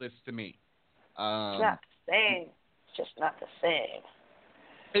priceless to me. It's not the same. It's just not the same.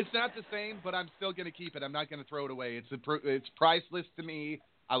 It's not the same, but I'm still going to keep it. I'm not going to throw it away. It's priceless to me.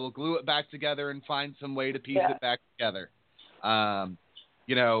 I will glue it back together and find some way to piece it back together. That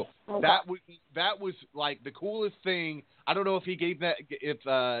was like the coolest thing. I don't know if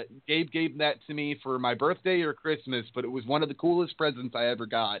Gabe gave that to me for my birthday or Christmas, but it was one of the coolest presents I ever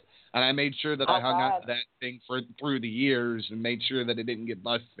got. And I made sure that I hung on to that thing through the years and made sure that it didn't get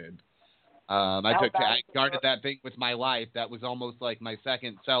busted. I guarded that thing with my life. That was almost like my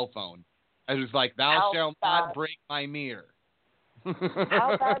second cell phone. I was like, thou shalt not break my mirror.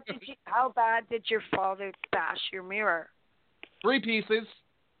 How bad did your father bash your mirror? 3 pieces.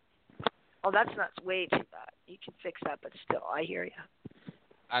 Oh, that's not way too bad. You can fix that, but still, I hear you.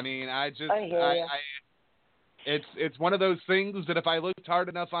 I mean, it's one of those things that if I looked hard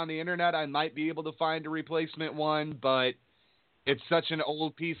enough on the internet, I might be able to find a replacement one, but it's such an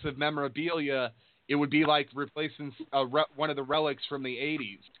old piece of memorabilia, it would be like replacing one of the relics from the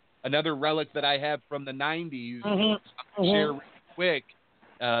 80s. Another relic that I have from the 90s, I'll share real quick,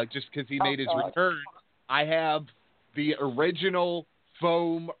 just because he made his return. I have the original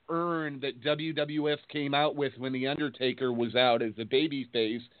foam urn that WWF came out with when The Undertaker was out as a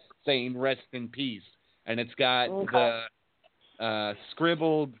babyface saying rest in peace. And it's got the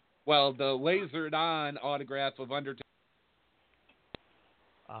scribbled, the lasered on autograph of Undertaker.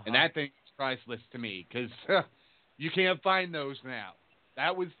 And that thing is priceless to me because you can't find those now.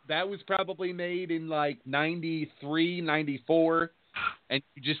 That was probably made in like 93, 94, and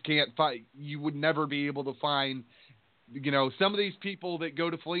you just can't find. You would never be able to find some of these people that go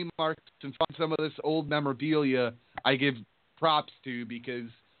to flea markets and find some of this old memorabilia, I give props to because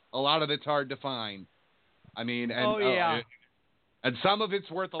a lot of it's hard to find. I mean, and and some of it's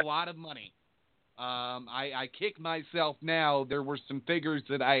worth a lot of money. I kick myself now. There were some figures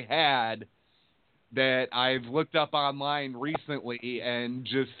that I had that I've looked up online recently and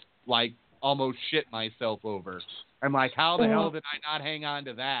just like almost shit myself over. I'm like, how the hell did I not hang on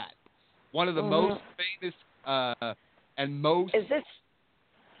to that? One of the most famous and most. Is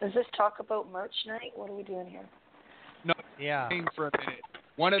this talk about merch night? What are we doing here? No. Yeah. For a minute.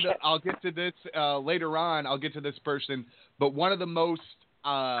 I'll get to this later on. I'll get to this person, but one of the most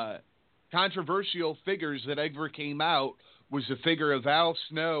controversial figures that ever came out was a figure of Al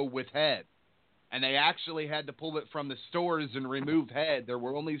Snow with head. And they actually had to pull it from the stores and remove head. There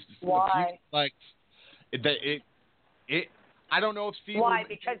were only a few like I don't know if Steve why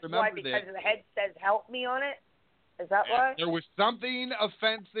because the head says "help me" on it. Is that why? There was something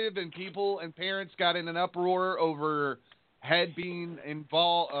offensive, and people and parents got in an uproar over head being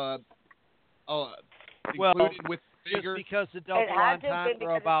involved, included with the figure. Just because the double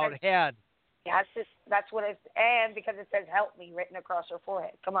entendre about head. Yeah, that's what it's, and because it says "help me" written across her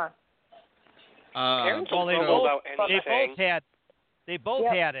forehead. Come on. Well, they both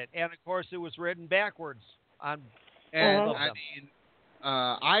had it, and of course it was written backwards on. And I mean,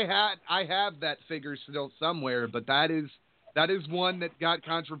 I have that figure still somewhere, but that is one that got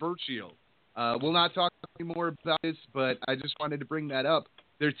controversial. We'll not talk anymore about this, but I just wanted to bring that up.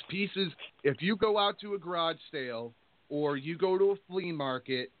 There's pieces. If you go out to a garage sale or you go to a flea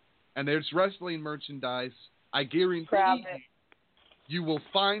market and there's wrestling merchandise, I guarantee you will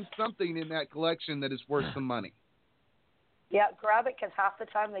find something in that collection that is worth some money. Yeah, grab it because half the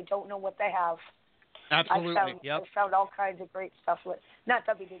time they don't know what they have. Absolutely. I found all kinds of great stuff with, not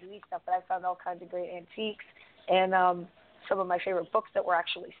WWE stuff, but I found all kinds of great antiques and some of my favorite books that were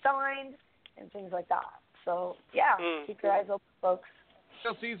actually signed and things like that. So, yeah, keep your eyes open, folks.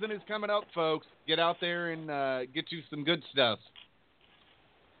 Sale season is coming up, folks. Get out there and get you some good stuff.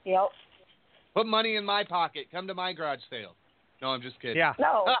 Yep. Put money in my pocket. Come to my garage sale. No, I'm just kidding. Yeah.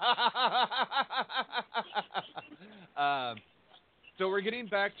 No. So we're getting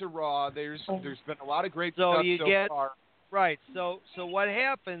back to Raw. There's been a lot of great stuff so far. Right. So what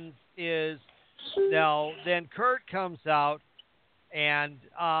happens is now then Kurt comes out and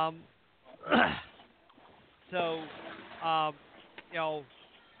so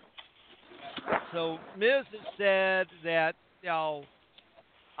Miz has said that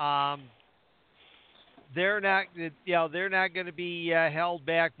they're not going to be held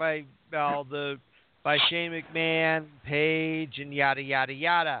back by by Shane McMahon, Paige, and yada yada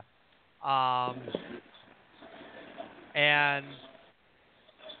yada. And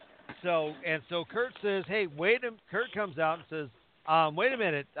so Kurt says, "Hey, Kurt comes out and says, "Wait a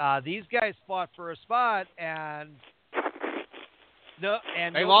minute. These guys fought for a spot and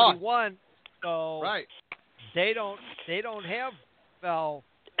nobody won. So they don't have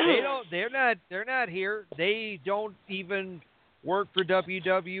they're not here. They don't even work for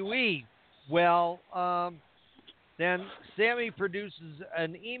WWE." Well, then Sammy produces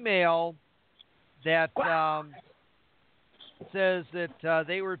an email that says that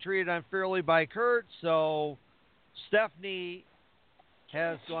they were treated unfairly by Kurt, so Stephanie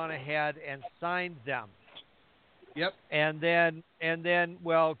has gone ahead and signed them. Yep. And then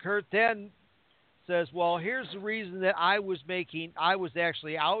Kurt then says, well, here's the reason that I was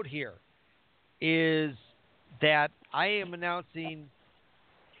actually out here is that I am announcing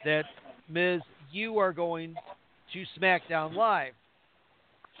that Miz, you are going to SmackDown Live.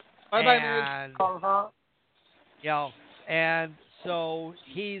 Bye-bye, Miz. And so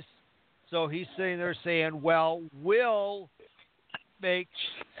he's sitting there saying, well, we'll make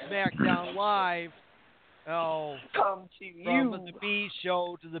SmackDown Live come to you from the B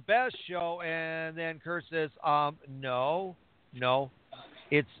show to the best show. And then Kurt says, no,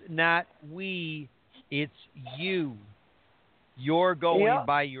 it's not we, it's you. You're going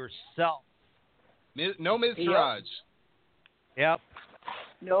by yourself. No Miz Taraj. Yep.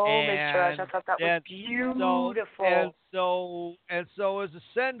 No Miz Taraj. I thought that was beautiful. And so as a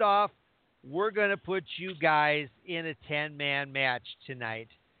send-off, we're going to put you guys in a 10-man match tonight.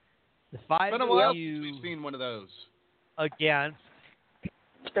 The five of you. We've seen one of those. Against.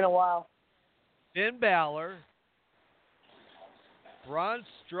 It's been a while. Finn Balor, Braun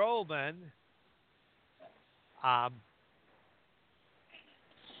Strowman, I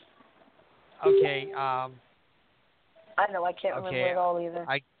know, I can't remember it all either.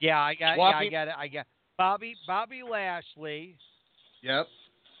 I got it. Bobby Lashley. Yep.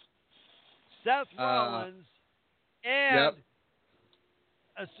 Seth Rollins And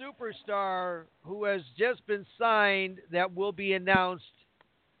a superstar who has just been signed that will be announced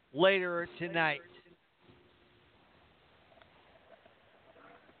later tonight.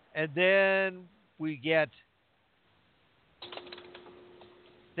 And then we get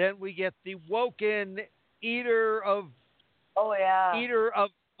the Woken eater of planets.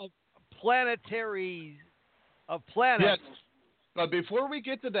 Yes. But before we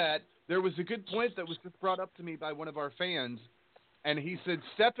get to that, there was a good point that was just brought up to me by one of our fans, and he said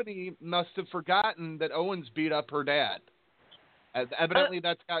Stephanie must have forgotten that Owens beat up her dad. As evidently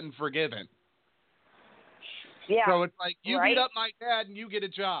that's gotten forgiven. Yeah. So it's like, you right? beat up my dad and you get a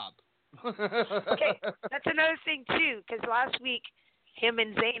job. Okay, that's another thing too, because last week him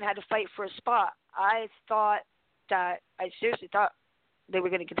and Zayn had to fight for a spot. I seriously thought they were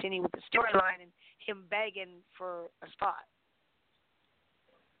going to continue with the storyline and him begging for a spot.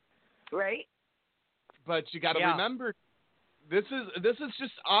 Right? But you got to remember, this is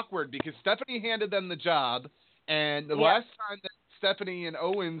just awkward because Stephanie handed them the job, and the last time that Stephanie and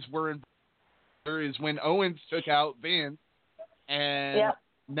Owens were in is when Owens took out Vince, and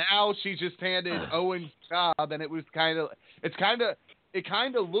now she just handed Owens the job, and it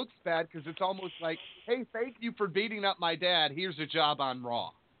kind of looks bad because it's almost like, hey, thank you for beating up my dad. Here's a job on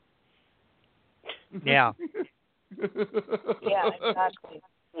Raw. Yeah. Yeah, exactly.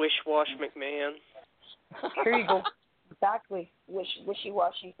 Wish-wash McMahon. Here you go. Exactly.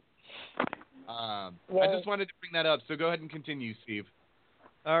 Wishy-washy. I just wanted to bring that up, so go ahead and continue, Steve.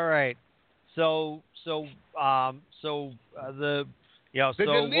 All right. So Woken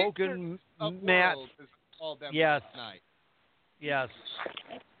Matt. Yes. Yes.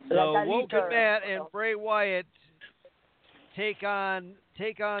 So Woken Matt and Bray Wyatt take on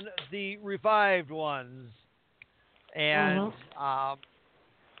the revived ones, and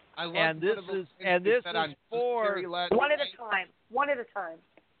this is for one at a time. One at a time.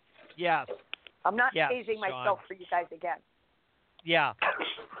 Yes. I'm not phasing myself for you guys again. Yeah.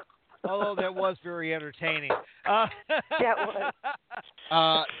 Although that was very entertaining. Yeah, it was.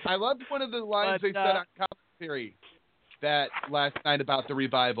 I loved one of the lines they said on commentary that last night about the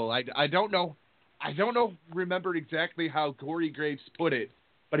revival. I don't know remember exactly how Corey Graves put it,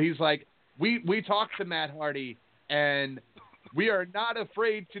 but he's like, we talked to Matt Hardy, and we are not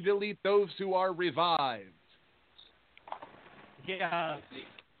afraid to delete those who are revived. Yeah.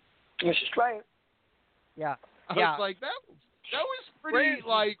 You're just right. Yeah. I was like, that was pretty,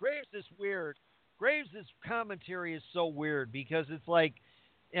 Graves is weird. Graves' commentary is so weird because it's like,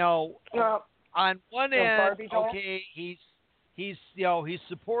 on one end, okay, he's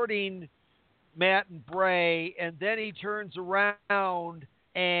supporting Matt and Bray, and then he turns around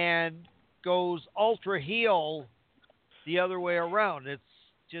and goes ultra heel the other way around. It's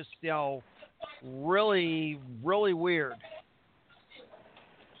just, really, really weird.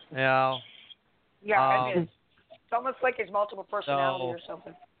 Yeah, it is. It's almost like he's multiple personality or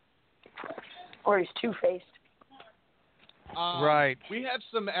something. Or he's two-faced. Right. We have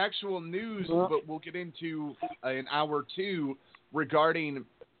some actual news, but we'll get into in hour 2 regarding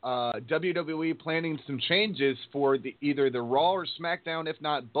WWE planning some changes for either the Raw or SmackDown, if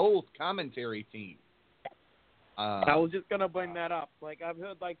not both, commentary team. I was just gonna bring that up. Like, I've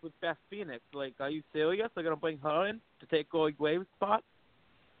heard, like, with Beth Phoenix, like, are you serious? They're gonna bring her in to take Corey Graves' spot?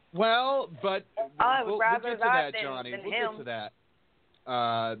 Well, but we'll get to that, Johnny. Than we'll him. get to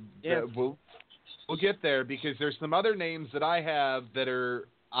that. We'll get there because there's some other names that I have that are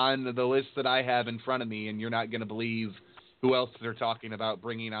on the list that I have in front of me, and you're not going to believe who else they're talking about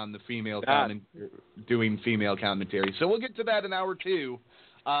bringing on the female doing female commentary. So we'll get to that in hour 2.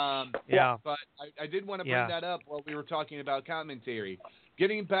 But I did want to bring that up while we were talking about commentary.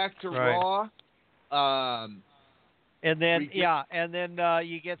 Getting back to Raw. And then you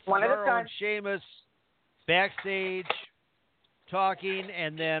get Cesaro and Sheamus backstage talking,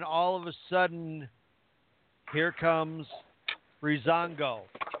 and then all of a sudden, here comes Breezango.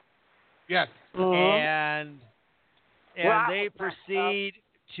 Yes. And they proceed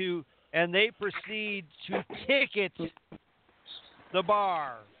to ticket the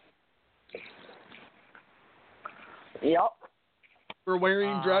bar. Yep. For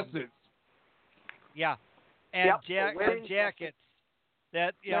wearing dresses. Yeah. And jackets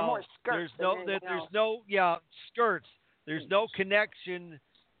that there's no skirts. There's no connection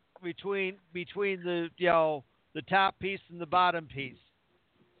between the the top piece and the bottom piece.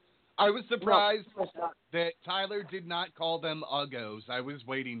 I was surprised that Tyler did not call them Uggos. I was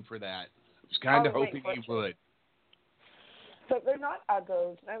waiting for that. I was kind of hoping he would. But they're not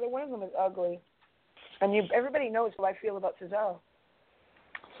Uggos. Neither one of them is ugly. And everybody knows how I feel about Cesaro.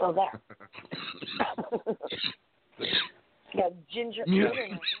 So that. Yeah, ginger. Yeah.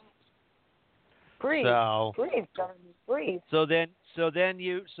 Breathe. So, Breathe, Johnny. Breathe. so then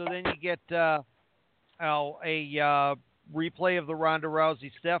you get a replay of the Ronda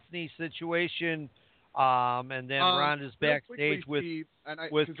Rousey Stephanie situation, and then Ronda's real backstage quickly, Steve,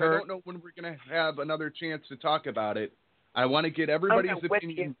 with because Kurt. I don't know when we're going to have another chance to talk about it. I want to get everybody's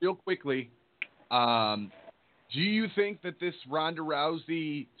opinion real quickly. Do you think that this Ronda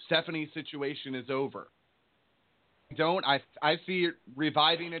Rousey Stephanie situation is over? I see it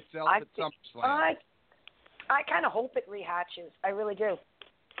reviving itself at SummerSlam. I kind of hope it rehatches. I really do.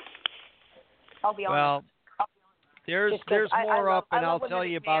 I'll be honest. Well, there's more up, and I'll tell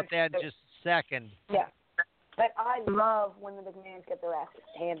you about that in just a second. Yeah. But I love when the McMahons get their asses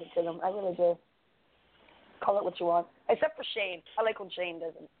handed to them. I really do. Call it what you want. Except for Shane. I like when Shane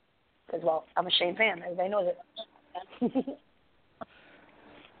doesn't. Because, well, I'm a Shane fan. Everybody knows it.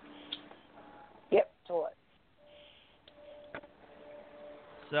 Yep, so what?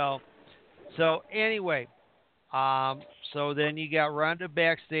 So anyway, so then you got Ronda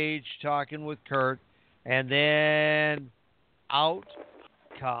backstage talking with Kurt, and then out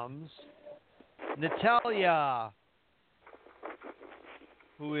comes Natalya,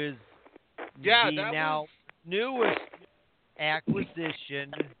 who is the now newest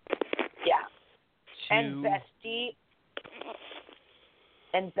acquisition. Yeah. And bestie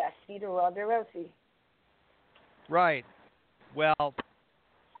to Ronda Rousey. Right. Well,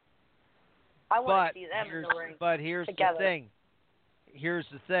 I want to see them in the ring. But here's together. the thing. Here's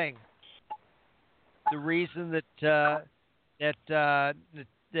the thing. The reason that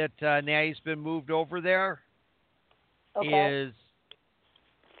Natty's been moved over there is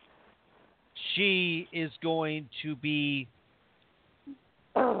she is going to be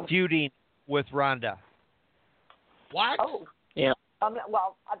feuding with Ronda. What? Oh. Yeah.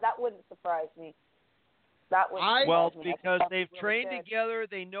 Well, that wouldn't surprise me. Because they've trained together,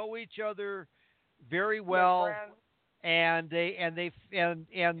 they know each other very well, and they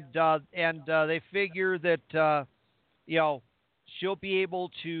figure that she'll be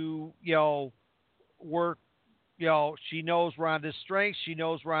able to work. She knows Ronda's strengths, she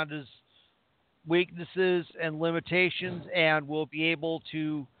knows Ronda's weaknesses and limitations, and will be able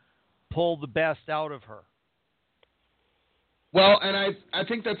to pull the best out of her. Well, and I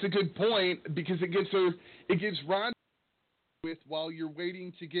think that's a good point because it gives Ronda with while you're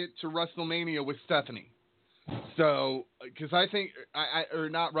waiting to get to WrestleMania with Stephanie. So, because I think or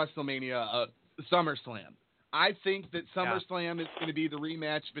not WrestleMania, SummerSlam. I think that SummerSlam is going to be the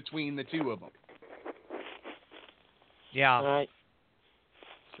rematch between the two of them. Yeah. All right.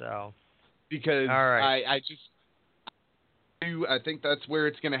 So. Because all right. I think that's where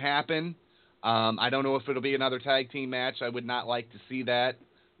it's going to happen. I don't know if it'll be another tag team match. I would not like to see that.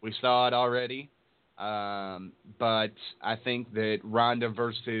 We saw it already. But I think that Ronda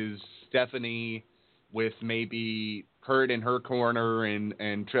versus Stephanie with maybe Kurt in her corner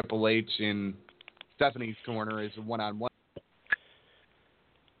and Triple H in Stephanie's corner is a one-on-one.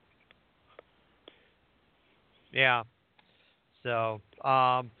 Yeah. So,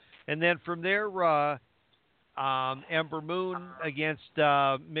 and then from there, Ember Moon against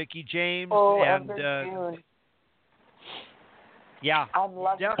Mickie James. Oh, and Ember Moon. Yeah, I'm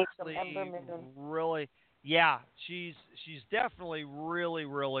loving definitely some Ember Moon. really. Yeah, she's definitely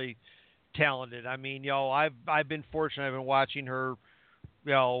really talented. I mean, I've been fortunate. I've been watching her,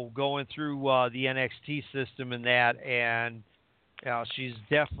 going through the NXT system and that, and she's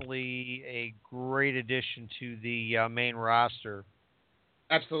definitely a great addition to the main roster.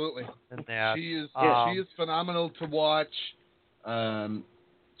 Absolutely. And that, she is phenomenal to watch. The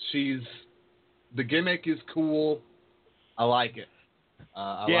gimmick is cool. I like it.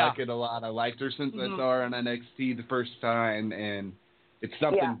 I like it a lot. I liked her since I saw her on NXT the first time, and it's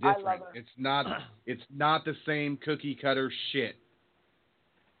something different. I love her. It's not the same cookie cutter shit.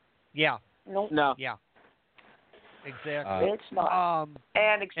 No. Yeah. Exactly. It's not.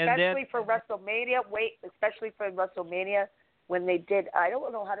 And especially for WrestleMania. Especially for WrestleMania when they did. I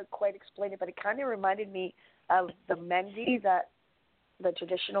don't know how to quite explain it, but it kind of reminded me of the Mendy the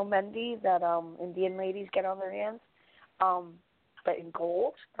traditional Mendy that Indian ladies get on their hands. But in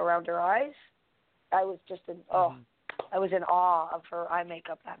gold around her eyes. I was just I was in awe of her eye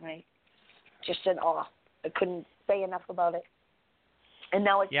makeup that night. Just in awe. I couldn't say enough about it. And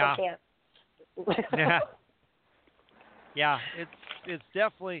now I still can't. Yeah, it's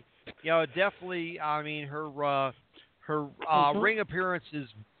definitely I mean her ring appearance is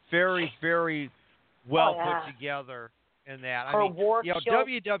very well put together in that. I mean,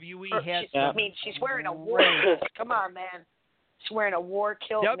 WWE has she's wearing a war kilt. Come on, man. She's wearing a war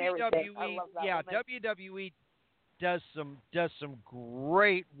kilt and everything. I love that woman. WWE does some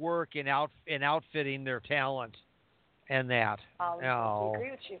great work in outfitting their talent and that. I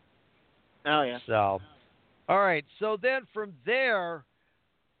agree with you. Oh yeah. So, all right. So then from there,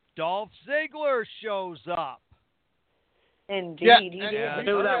 Dolph Ziggler shows up. Indeed, Yeah, he did. and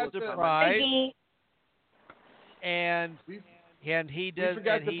knew that was surprise. Biggie. And he does. We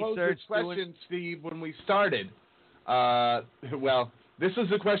forgot and to he pose starts this question, Steve, when we started. Well, this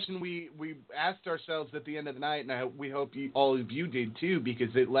is a question we asked ourselves at the end of the night, and we hope all of you did too,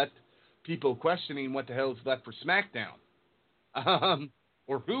 because it left people questioning what the hell is left for SmackDown,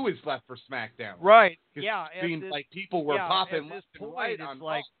 or who is left for SmackDown. Right. 'Cause Yeah. it seemed like people were popping at this left and point, right it's on.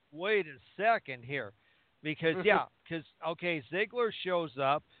 like, wait a second here, because Ziggler shows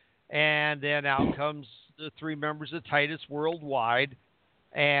up, and then out comes the three members of Titus Worldwide,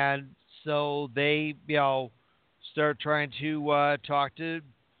 and so they start trying to talk to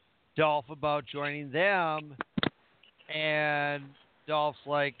Dolph about joining them, and Dolph's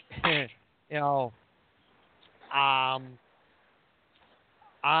like,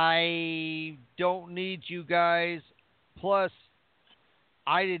 I don't need you guys. Plus,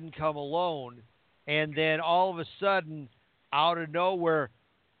 I didn't come alone. And then all of a sudden, out of nowhere,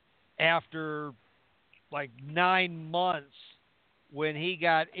 after like 9 months, when he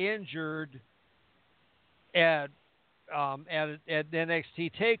got injured at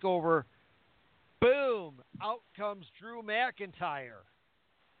NXT Takeover, boom! Out comes Drew McIntyre.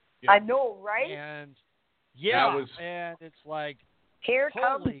 I know, right? And and it's like, here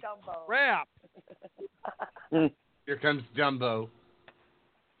comes holy Dumbo. crap! Here comes Dumbo.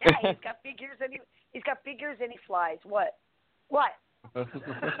 Yeah, he's got figures and he flies. What?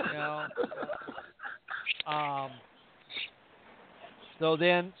 So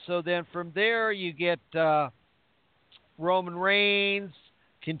then from there you get Roman Reigns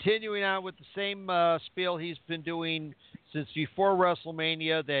continuing on with the same spiel he's been doing since before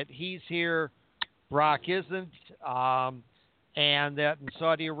WrestleMania, that he's here, Brock isn't, and that in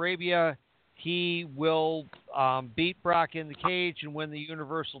Saudi Arabia he will beat Brock in the cage and win the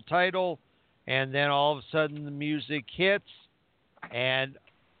Universal title. And then all of a sudden the music hits, and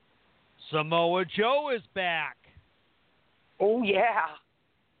Samoa Joe is back. Oh yeah.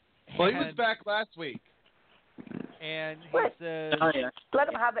 Well, he was back last week. And he says, "Let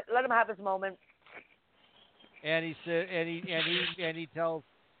him have it. Let him have his moment." And he said, and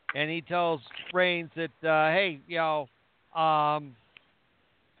he tells Reigns that, hey,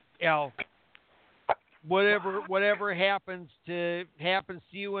 whatever happens to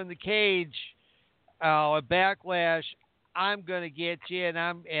you in the cage, a Backlash, I'm gonna get you, and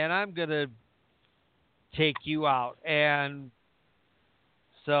I'm gonna take you out. And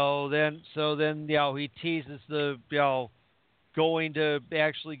so then he teases the going to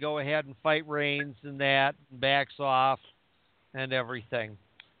actually go ahead and fight Reigns and that, and backs off and everything.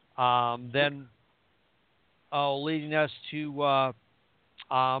 Then leading us to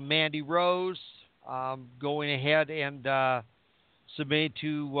Mandy Rose going ahead and submitting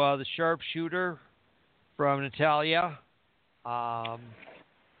to the sharpshooter from Natalia.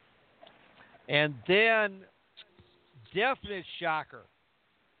 And then definite shocker.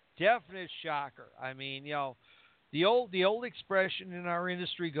 I mean, the old expression in our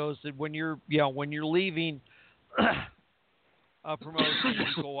industry goes that when you're leaving a promotion,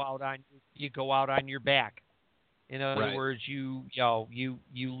 you go out on your back. In other words, you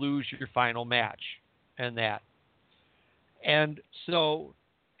lose your final match, and that. And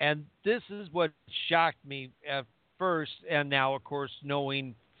this is what shocked me at first, and now of course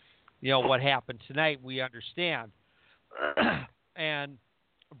knowing what happened tonight, we understand. And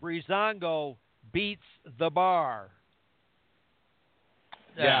Breezango beats the Bar.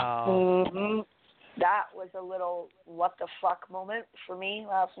 Yeah. That was a little what the fuck moment for me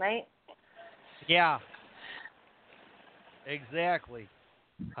last night. Yeah. Exactly.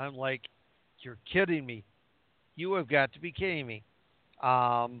 I'm like, you're kidding me. You have got to be kidding me.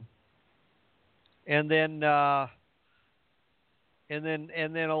 And then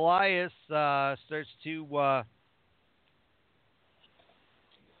Elias starts to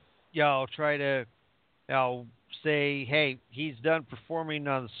try to say, hey, he's done performing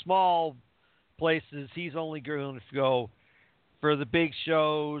on the small places. He's only going to go for the big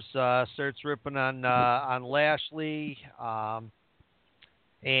shows. Starts ripping on Lashley,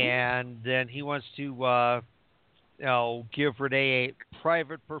 and then he wants to give Renee a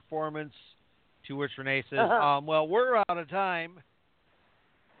private performance. To which Renee says, "Well, we're out of time."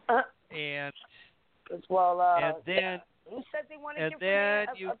 And then who said they wanted to give Renee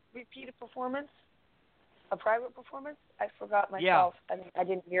a repeated performance, a private performance? I forgot myself. Yeah. I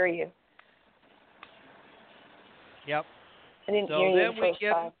didn't hear you. Yep. I didn't So hear you then the we first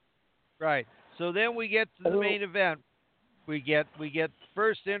get time. right. So then we get to the main event. We get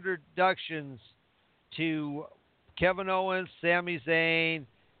first introductions to Kevin Owens, Sami Zayn,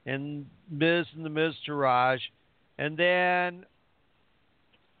 and Miz and the Miztourage, and then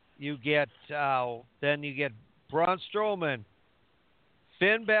you get Braun Strowman,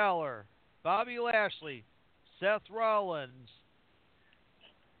 Finn Balor, Bobby Lashley, Seth Rollins,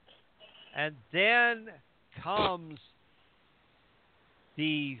 and then comes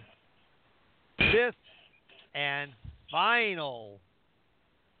the fifth and final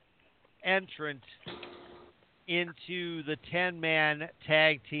entrant into the 10-man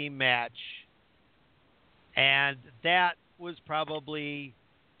tag team match. And that was probably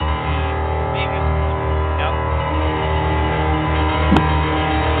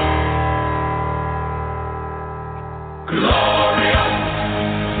Glorious.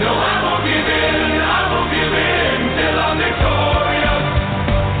 No, I won't give in till I'm victorious.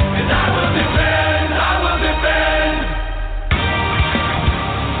 And I will defend.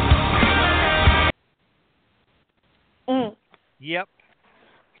 Yep.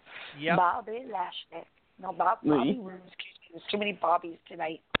 Bobby Lashley. No, Bobby Roode. There's too many Bobbies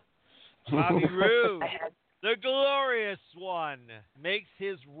tonight. Bobby Roode, the glorious one, makes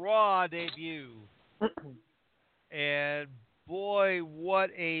his Raw debut. And boy,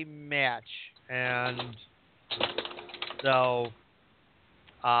 what a match! And so,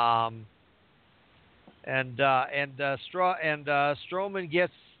 Strowman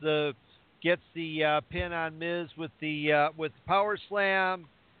gets the pin on Miz with the power slam,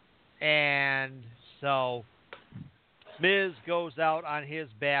 and so Miz goes out on his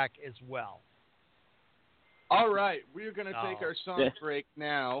back as well. All right, we're going to take our song break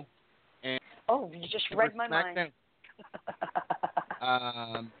now. And you just read my mind.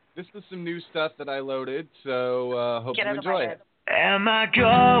 This is some new stuff that I loaded, so hope you enjoy it. Am I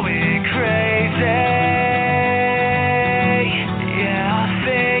going crazy? Yeah, I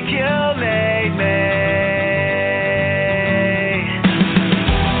think you made me.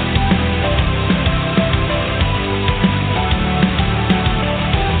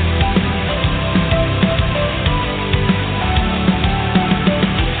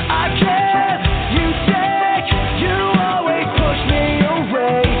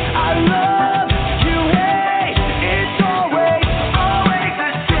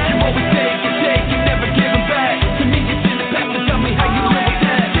 Never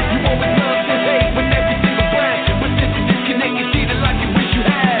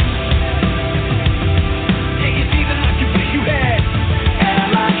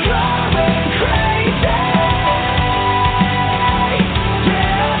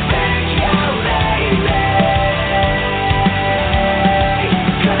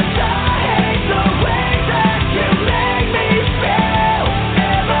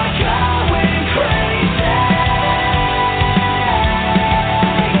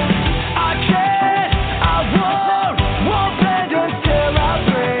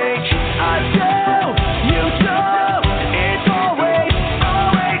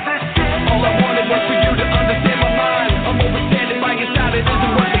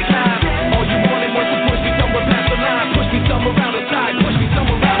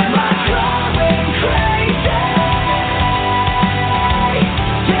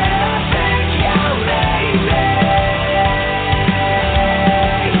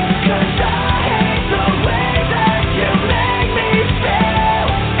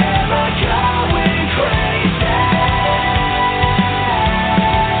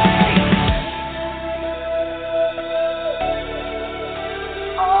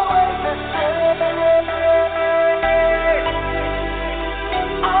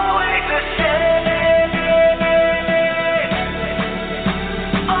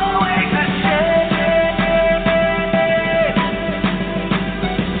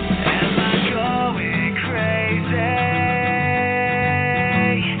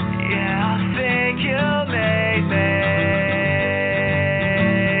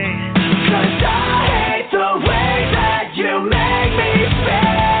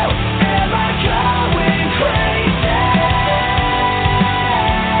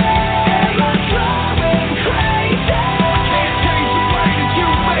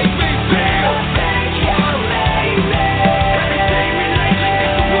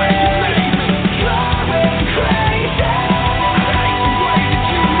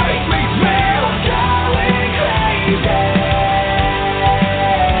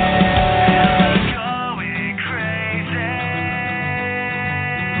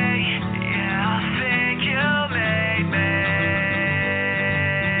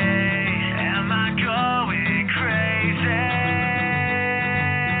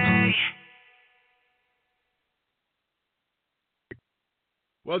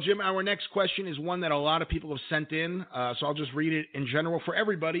Well, Jim, our next question is one that a lot of people have sent in, so I'll just read it in general for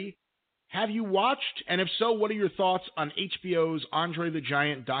everybody. Have you watched, and if so, what are your thoughts on HBO's Andre the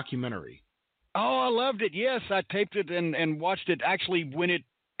Giant documentary? Oh, I loved it. Yes, I taped it and watched it actually when it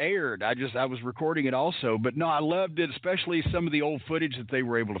aired. I was recording it also, but no, I loved it, especially some of the old footage that they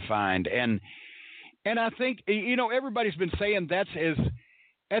were able to find. And I think, everybody's been saying that's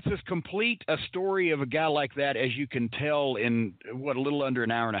as complete a story of a guy like that as you can tell in a little under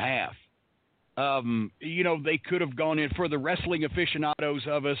an hour and a half. They could have gone in for the wrestling aficionados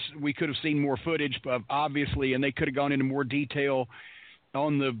of us. We could have seen more footage, obviously, and they could have gone into more detail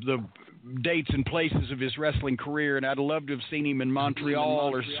on the dates and places of his wrestling career. And I'd love to have seen him in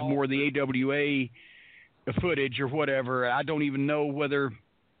Montreal or some more of the AWA footage or whatever. I don't even know whether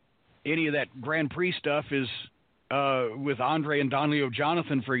any of that Grand Prix stuff is with Andre and Don Leo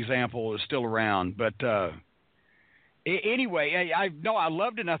Jonathan, for example, is still around. But anyway, I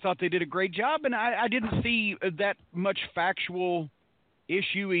loved it, and I thought they did a great job, and I didn't see that much factual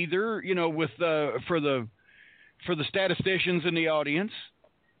issue either, with for the statisticians in the audience.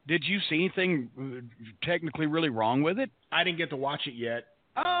 Did you see anything technically really wrong with it? I didn't get to watch it yet.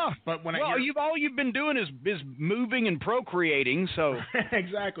 But when all you've been doing is moving and procreating, so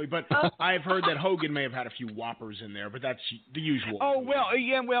exactly. But I've heard that Hogan may have had a few whoppers in there, but that's the usual. Oh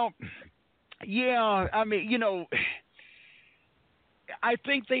yeah. I mean, I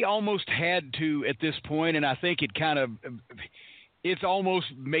think they almost had to at this point, and I think it's almost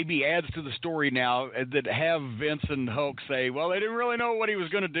maybe adds to the story now that have Vince and Hulk say, well, they didn't really know what he was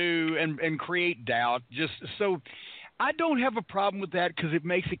going to do and create doubt. Just so I don't have a problem with that because it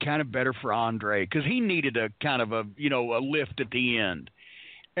makes it kind of better for Andre because he needed a kind of a lift at the end.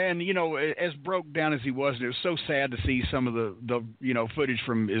 And, as broke down as he was, and it was so sad to see some of the footage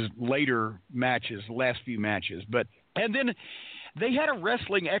from his later matches, the last few matches. And then they had a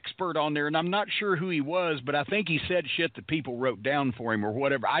wrestling expert on there, and I'm not sure who he was, but I think he said shit that people wrote down for him or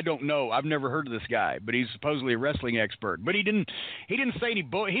whatever. I don't know. I've never heard of this guy, but he's supposedly a wrestling expert. But he didn't say he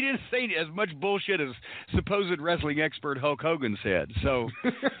didn't say as much bullshit as supposed wrestling expert Hulk Hogan said. So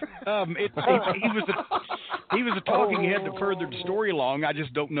he was a talking head that furthered the story along. I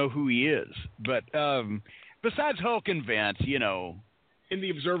just don't know who he is. But besides Hulk and Vince, In the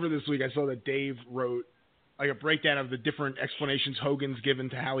Observer this week, I saw that Dave wrote a breakdown of the different explanations Hogan's given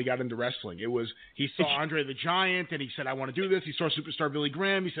to how he got into wrestling. It was, he saw Andre the Giant, and he said, I want to do this. He saw Superstar Billy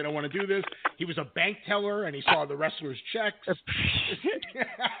Graham. He said, I want to do this. He was a bank teller, and he saw the wrestlers' checks.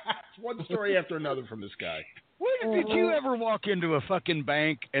 One story after another from this guy. Did you ever walk into a fucking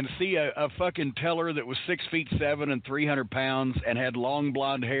bank and see a fucking teller that was 6'7" and 300 pounds and had long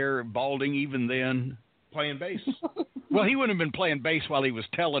blonde hair, balding even then? Playing bass. Well, he wouldn't have been playing bass while he was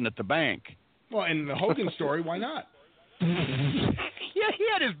telling at the bank. Well, in the Hogan story, why not? Yeah, he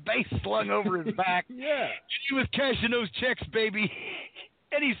had his bass slung over his back. Yeah. He was cashing those checks, baby.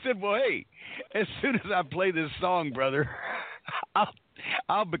 And he said, well, hey, as soon as I play this song, brother,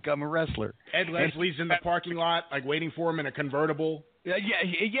 I'll become a wrestler. Ed Leslie's in the parking lot, waiting for him in a convertible. Yeah,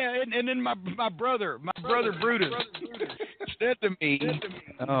 and then my brother Brutus said to me,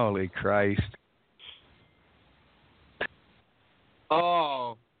 holy Christ.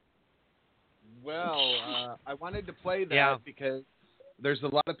 Oh. Well, I wanted to play that because there's a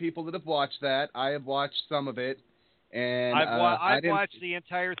lot of people that have watched that. I have watched some of it, and I've watched the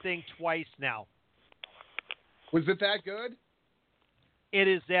entire thing twice now. Was it that good? It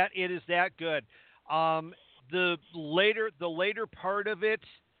is that good. The later part of it,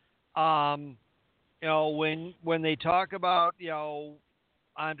 when they talk about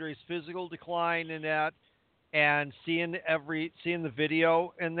Andre's physical decline and that. And seeing the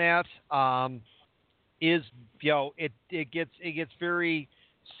video in that is it gets very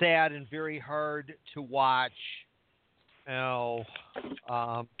sad and very hard to watch. It's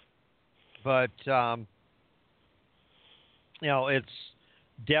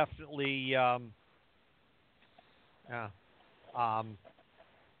definitely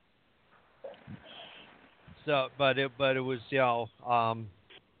but it was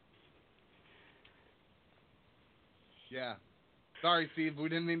Yeah. Sorry, Steve. We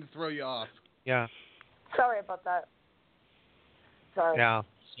didn't mean to throw you off. Yeah. Sorry about that. Sorry. Yeah.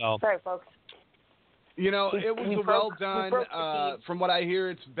 So. Sorry, folks. It was well done. From what I hear,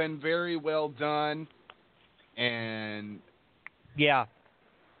 it's been very well done. And. Yeah.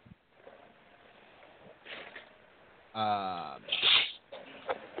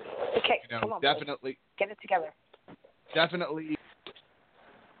 Okay. Come on, definitely. Get it together. Definitely.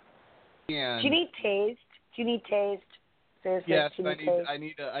 And do you need tased? Seriously, yes,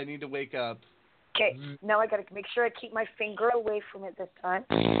 I need to wake up. Okay, now I got to make sure I keep my finger away from it this time.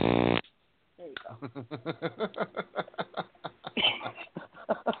 There you go.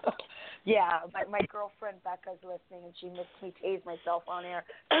 Yeah, my girlfriend Becca's listening, and she makes me tase myself on air.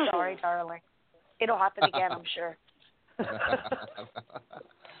 Sorry, darling. It'll happen again, I'm sure.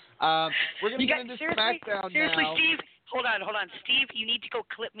 We're going to get into SmackDown seriously, now. Steve, hold on. Steve, you need to go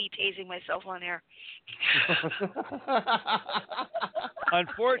clip me tasing myself on air.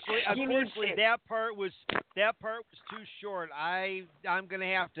 Unfortunately, that part was too short. I'm gonna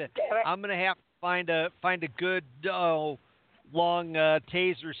have to find a good long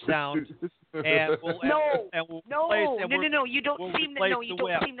taser sound, and we'll no. You don't seem to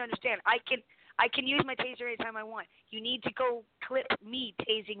understand. I can use my taser anytime I want. You need to go clip me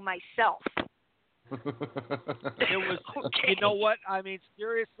tasing myself. It was, okay. You know what? I mean,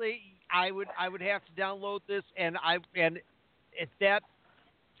 seriously, I would have to download this, and if that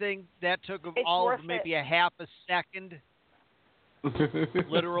thing that took of maybe a half a second,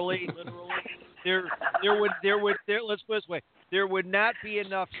 literally, let's put it this way, there would not be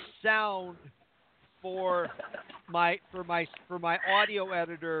enough sound for my audio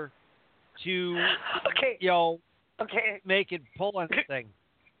editor to make it pull anything.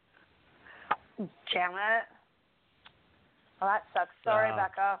 Damn it. Well, that sucks. Sorry,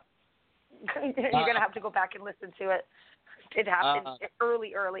 Becca. You're going to have to go back and listen to it. It happened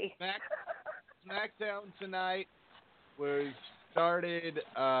early. SmackDown tonight was started,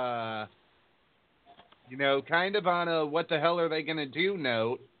 kind of on a what the hell are they going to do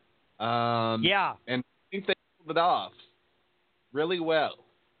note. And I think they pulled it off really well.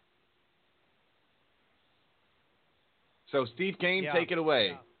 So, Steve Kane, take it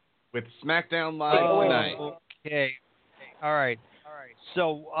away with SmackDown Live tonight. Okay. All right.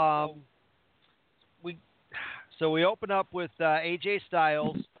 So, we open up with AJ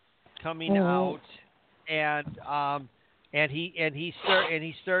Styles coming out, and he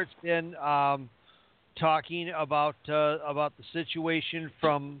starts in talking about the situation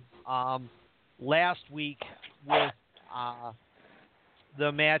from last week with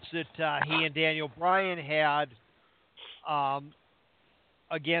the match that he and Daniel Bryan had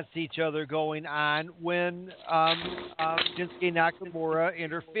against each other going on when Shinsuke Nakamura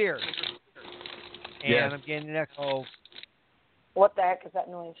interfered. And I'm getting an echo. What the heck is that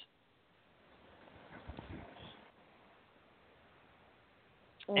noise?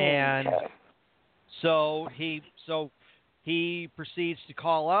 And so he proceeds to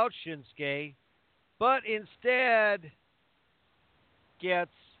call out Shinsuke, but instead gets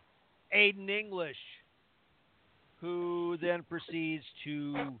Aiden English, who then proceeds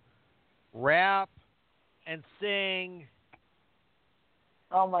to rap and sing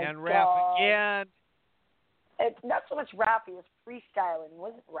and rap again. It's not so much rapping, it's freestyling. It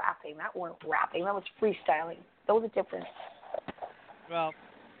wasn't rapping. That wasn't rapping. That was freestyling. Those are different. Well,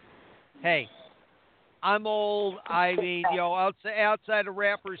 hey, I'm old. I mean, outside of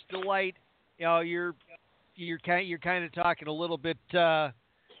Rapper's Delight, you're kind of talking a little bit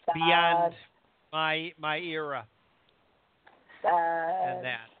beyond my era. And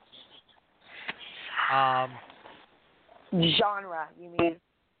that. Genre, you mean?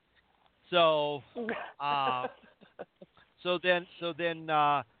 So then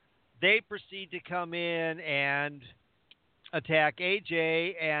they proceed to come in and attack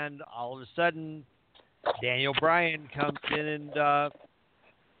AJ, and all of a sudden Daniel Bryan comes in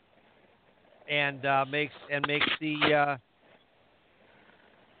and makes the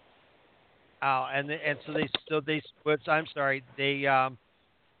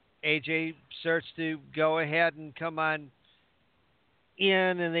AJ starts to go ahead and come on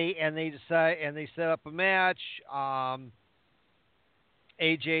in, and they decide and they set up a match.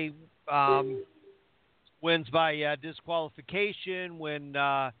 AJ wins by disqualification when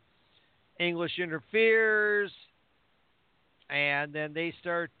English interferes, and then they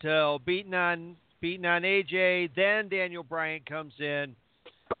start beating on AJ. Then Daniel Bryan comes in,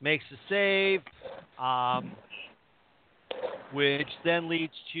 makes a save, which then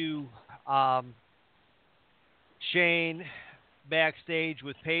leads to Shane backstage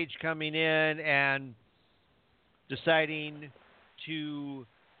with Paige coming in and deciding to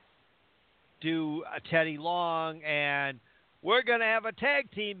do a Teddy Long, and we're going to have a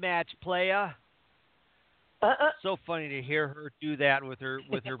tag team match, playa. So funny to hear her do that with her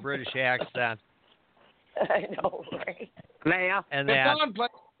British accent. I know, right? Playa. And that. Come on, playa.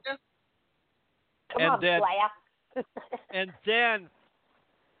 And then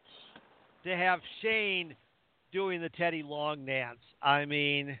to have Shane doing the Teddy Long dance. I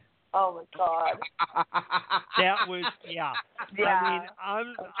mean, Oh my God. That was yeah. Yeah. I mean,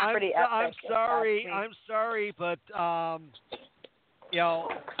 I'm pretty I'm epic, if sorry. that's me. I'm sorry, but you know,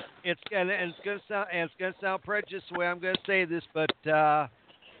 it's gonna sound prejudiced the way I'm gonna say this, but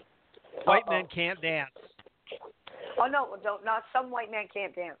white men can't dance. Oh no, don't. Not some white man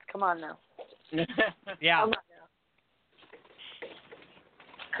can't dance. Come on now. Yeah.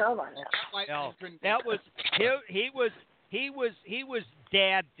 Come on now. No, that was he was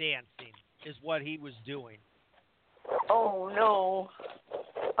dad dancing is what he was doing. Oh no.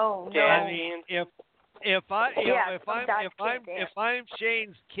 Oh no. I mean, if I'm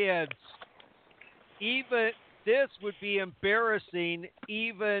Shane's kids, even this would be embarrassing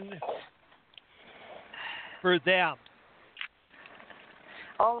even for them.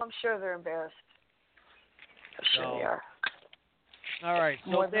 Oh, I'm sure they're embarrassed. I'm sure they are. All right.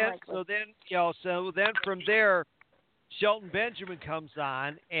 So then from there, Shelton Benjamin comes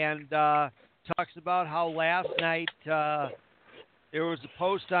on and talks about how last night there was a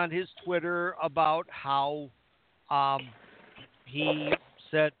post on his Twitter about how he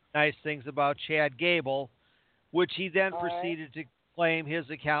said nice things about Chad Gable, which he then proceeded to claim his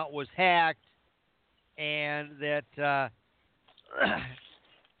account was hacked and that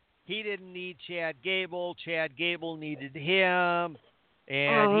he didn't need Chad Gable. Chad Gable needed him,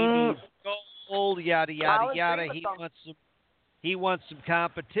 and he needs gold. Yada yada yada. He wants some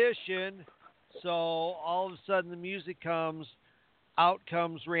competition. So all of a sudden, the music comes. Out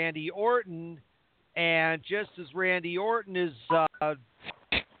comes Randy Orton, and just as Randy Orton is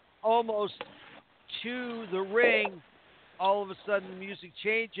almost to the ring, all of a sudden the music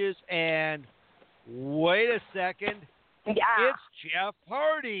changes, and wait a second, it's Jeff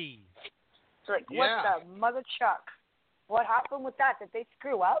Hardy. It's like, what the mother chuck? What happened with that? Did they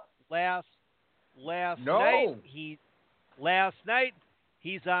screw up? Last night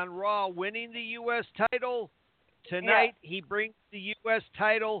he's on Raw winning the U.S. title. Tonight he brings the U.S.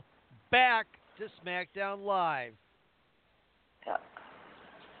 title back to SmackDown Live. Yeah.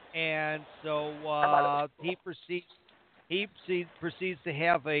 And so he proceeds to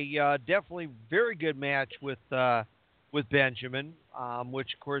have a definitely very good match with Benjamin,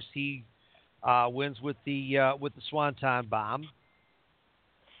 which of course he wins with the Swanton Bomb.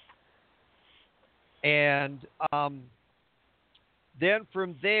 And then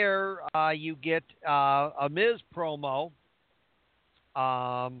from there you get a Miz promo.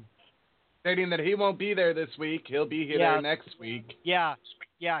 Stating that he won't be there this week. He'll be here next week. Yeah.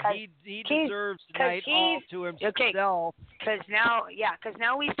 He deserves the night all to himself. Okay. Because now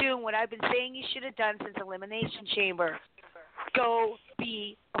he's doing what I've been saying he should have done since Elimination Chamber. Go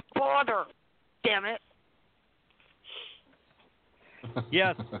be a father, damn it.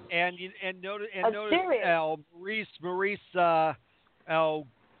 Yes, and notice Maurice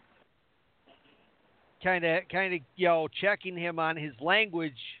kind of checking him on his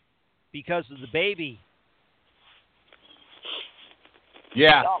language because of the baby.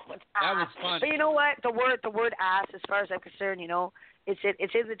 Yeah, that was fun. But you know what? The word ass, as far as I'm concerned, it's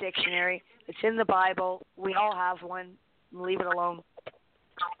in the dictionary. It's in the Bible. We all have one. Leave it alone.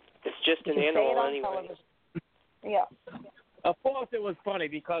 It's just an animal anyway. Yeah. Of course, it was funny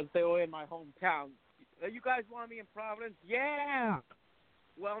because they were in my hometown. You guys want me in Providence? Yeah.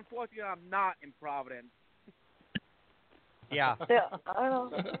 Well, unfortunately, I'm not in Providence. Yeah. Yeah. I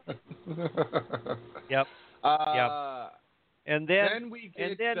know. Yep. And then we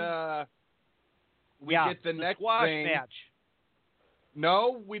get get the next squash thing. match.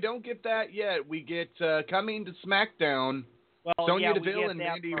 No, we don't get that yet. We get coming to SmackDown. Sonya Deville and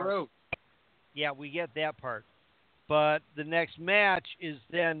Mandy Rose. Yeah, we get that part. But the next match is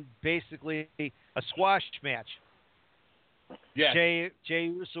then basically a squash match. Yes. Jey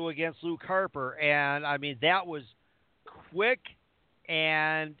Uso against Luke Harper, and I mean that was quick,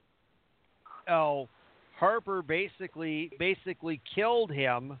 and Harper basically killed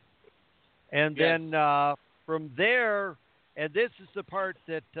him, and then from there, and this is the part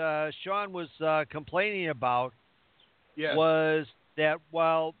that Sean was complaining about, was that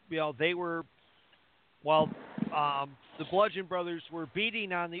while the Bludgeon Brothers were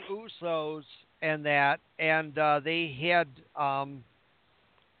beating on the Usos and they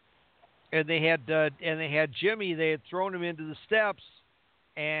had Jimmy. They had thrown him into the steps,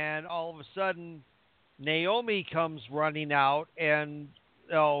 and all of a sudden, Naomi comes running out and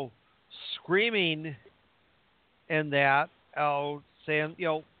screaming, and saying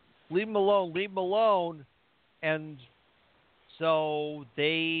leave him alone, and so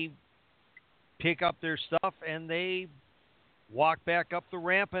they pick up their stuff and they walk back up the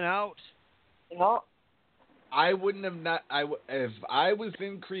ramp and out. Well, I wouldn't have not. If I was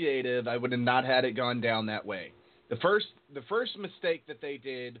in creative, I would have not had it gone down that way. The first mistake that they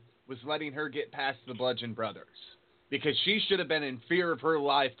did was letting her get past the Bludgeon Brothers, because she should have been in fear of her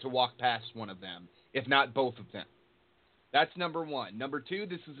life to walk past one of them, if not both of them. That's number one. Number two,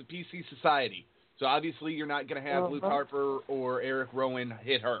 this is a PC society, so obviously you're not going to have Luke Harper or Eric Rowan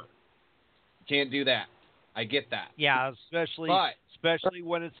hit her. Can't do that. I get that. Yeah, especially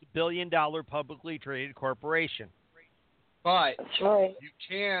when it's a billion-dollar publicly traded corporation. But That's right. you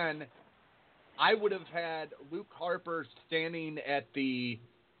can. I would have had Luke Harper standing at the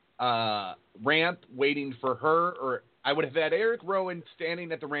ramp waiting for her, or I would have had Eric Rowan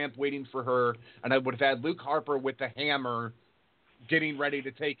standing at the ramp waiting for her, and I would have had Luke Harper with the hammer getting ready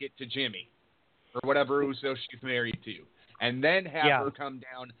to take it to Jimmy or whatever Uso she's married to, and then have her come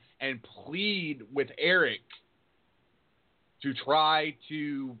down and plead with Eric to try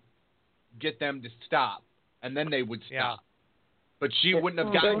to get them to stop, and then they would stop. Yeah. But she wouldn't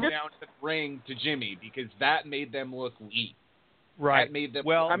have gotten down to the ring to Jimmy, because that made them look weak. Right. That made them.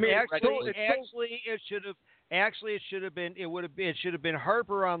 Well, I mean, it should have been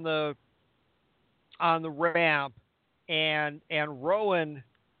Harper on the ramp, and Rowan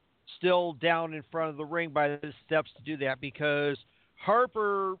still down in front of the ring by the steps to do that, because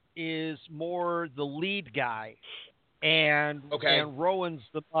Harper is more the lead guy, and Rowan's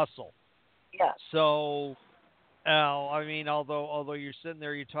the muscle. Yeah. So, I mean, although you're sitting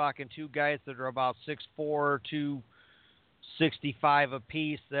there, you're talking two guys that are about 6'4", 265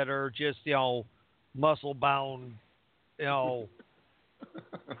 apiece, that are just, muscle bound,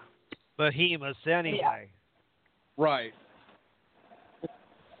 behemoths anyway. Yeah. Right.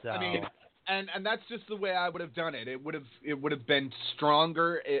 So. I mean, and that's just the way I would have done it. It would have been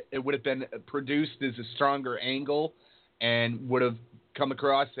stronger. It would have been produced as a stronger angle, and would have come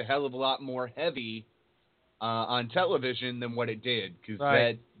across a hell of a lot more heavy on television than what it did. Because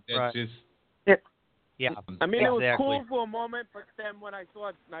that just. Yeah. I mean, exactly. It was cool for a moment, but then when I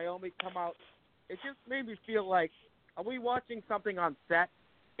saw Naomi come out, it just made me feel like, are we watching something on set?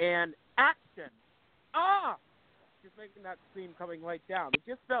 And action! Just making that scene coming right down. It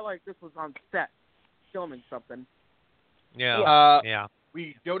just felt like this was on set, filming something. Yeah.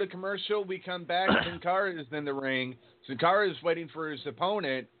 We go to commercial, we come back, Sin Cara is in the ring. Sin Cara is waiting for his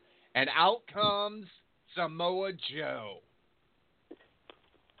opponent, and out comes Samoa Joe.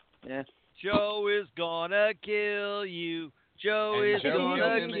 Yeah. Joe is gonna kill you. Joe is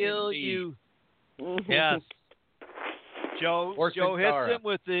gonna kill you. Yes. Joe hits him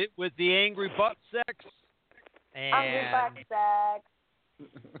with the angry butt sex. And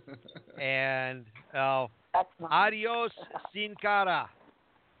and adios, Sin Cara.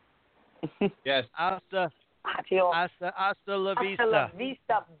 Yes. Adios. Hasta la vista. Hasta la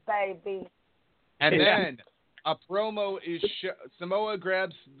vista, baby. And then a promo is Samoa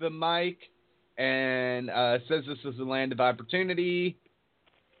grabs the mic and says this is the land of opportunity.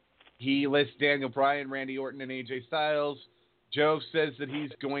 He lists Daniel Bryan, Randy Orton, and AJ Styles. Joe says that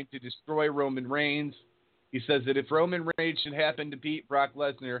he's going to destroy Roman Reigns. He says that if Roman Reigns should happen to beat Brock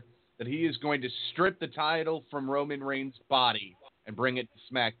Lesnar, that he is going to strip the title from Roman Reigns' body and bring it to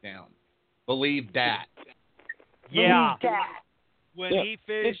SmackDown. Believe that. Yeah. When he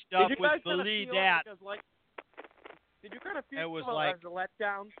finished up with Believe That. Did you kind of feel it as a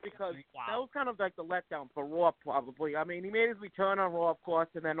letdown? Because that was kind of like the letdown for Raw, probably. I mean, he made his return on Raw, of course,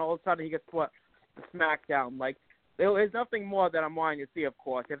 and then all of a sudden he gets put to SmackDown. Like, there's nothing more that I'm wanting to see, of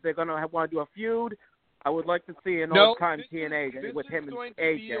course. If they're going to want to do a feud, I would like to see an old-time TNA with him and AJ. This is going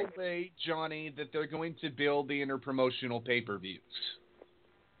to be a way, Johnny, that they're going to build the interpromotional pay-per-views,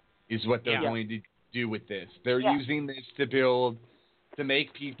 is what they're going to do with this. They're using this to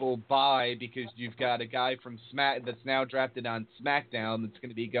make people buy, because you've got a guy from that's now drafted on SmackDown that's going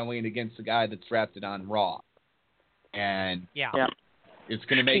to be going against a guy that's drafted on Raw. And it's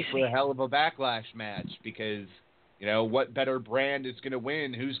going to make for a hell of a backlash match, because, what better brand is going to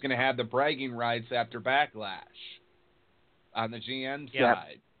win? Who's going to have the bragging rights after Backlash on the GM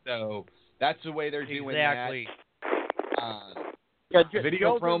side? So that's the way they're doing that. A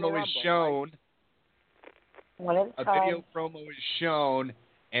video promo is shown. Video promo is shown,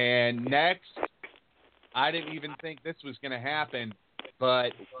 and next, I didn't even think this was going to happen,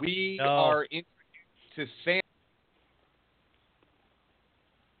 but we are introduced to Sam.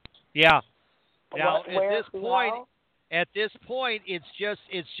 Yeah. Now at this point, it's just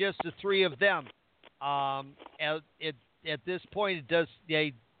the three of them. At this point,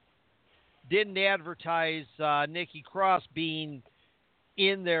 they didn't advertise Nikki Cross being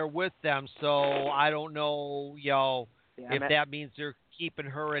in there with them, so I don't know, if that means they're keeping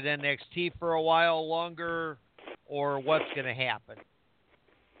her at NXT for a while longer, or what's going to happen.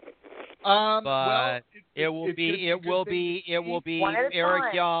 But it will be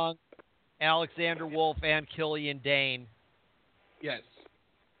Eric Young, Alexander Wolf, and Killian Dane. Yes.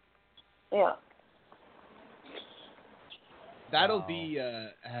 Yeah. That'll be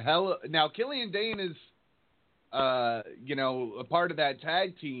hell. Now, Killian Dane is, a part of that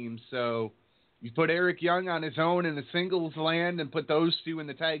tag team. So you put Eric Young on his own in the singles land and put those two in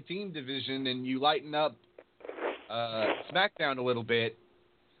the tag team division, and you lighten up SmackDown a little bit.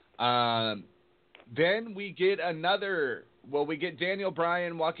 Then we get we get Daniel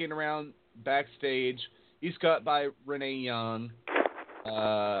Bryan walking around backstage. He's cut by Renee Young.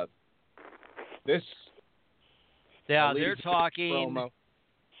 They're talking, promo.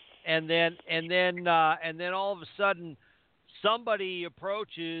 and then all of a sudden somebody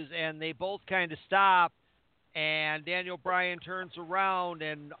approaches and they both kind of stop, and Daniel Bryan turns around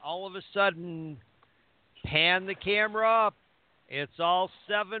and all of a sudden pan the camera up. It's all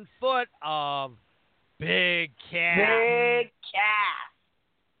 7 foot of Big Cat. Big Cat.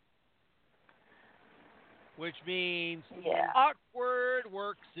 Which means awkward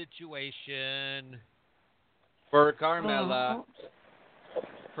work situation. For Carmella. Mm-hmm.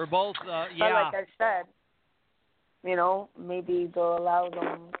 For both, But like I said, maybe they'll allow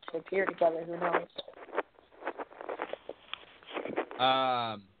them to appear together. Who knows?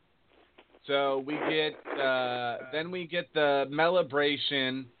 So we get the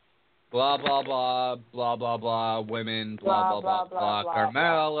Mellebration, blah blah blah blah blah blah, women, blah blah blah blah,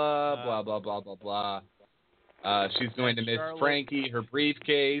 Carmella, blah blah blah blah blah. She's going to miss Charlotte. Frankie, her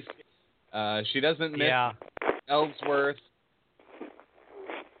briefcase. She doesn't miss Ellsworth.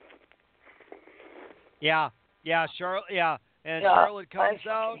 Charlotte. Charlotte comes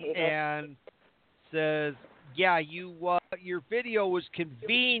out and says, your video was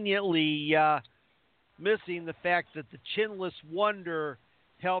conveniently missing the fact that the Chinless Wonder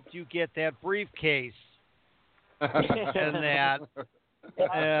helped you get that briefcase. and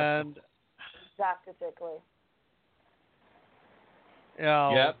Exactly.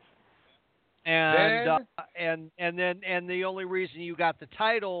 Yep. And the only reason you got the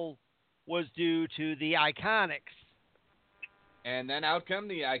title was due to the Iconics. And then out come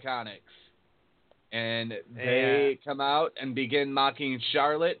the Iconics. And they come out and begin mocking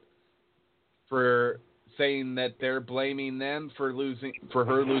Charlotte for saying that they're blaming them for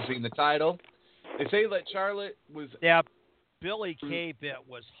her losing the title. They say that Charlotte was... Yeah, Billy Kay bit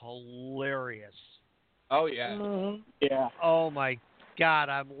was hilarious. Oh, yeah. Mm-hmm. Yeah. Oh, my God,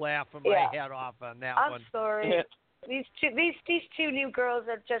 I'm laughing my head off on that one. I'm sorry. These two new girls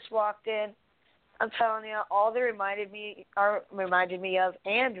that just walked in, I'm telling you, all they reminded me of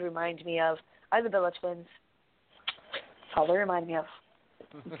are the Bella Twins. That's all they remind me of.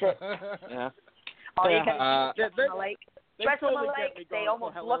 That's it. Yeah. All you can They dress them totally alike. get me They going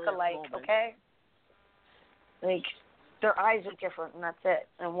almost for look hilarious alike, moments. okay? Like, their eyes are different, and that's it.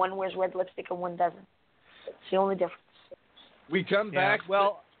 And one wears red lipstick and one doesn't. It's the only difference. We come back.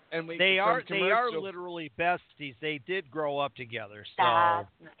 And they are literally besties. They did grow up together. So nice.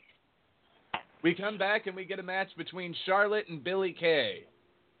 We come back and we get a match between Charlotte and Billy Kay.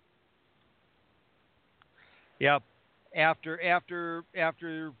 Yep. After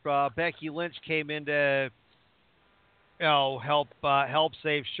Becky Lynch came in to help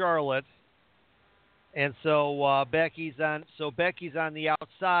save Charlotte, and so Becky's on the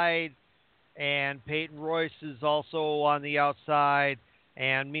outside, and Peyton Royce is also on the outside,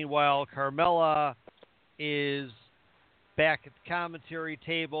 and meanwhile Carmella is back at the commentary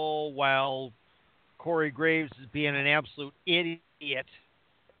table while Corey Graves is being an absolute idiot.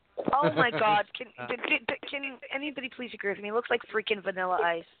 Oh my God! Can anybody please agree with me? It looks like freaking Vanilla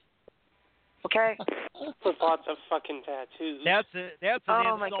Ice. Okay. With lots of fucking tattoos. That's an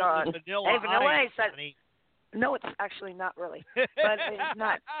oh my God! Vanilla Ice. No, it's actually not really. But it is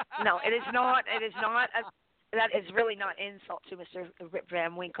not. No, it is not. It is not. That is really not an insult to Mr. Rip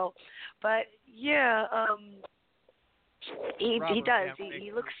Van Winkle. But yeah, he does.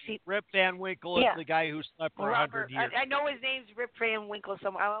 He looks. Rip Van Winkle is the guy who slept for 100 years. I know his name's Rip Van Winkle.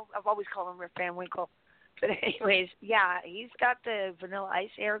 So I've always called him Rip Van Winkle. But anyways, yeah, he's got the Vanilla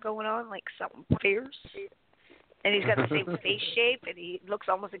Ice hair going on, like something fierce. And he's got the same face shape, and he looks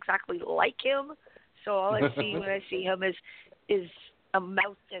almost exactly like him. So all I see when I see him is a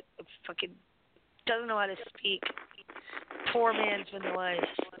mouth that fucking doesn't know how to speak. Poor man's Vanilla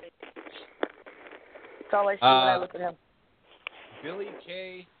Ice. That's all I see when I look at him. Billy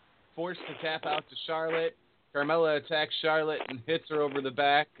Kay forced to tap out to Charlotte. Carmella attacks Charlotte and hits her over the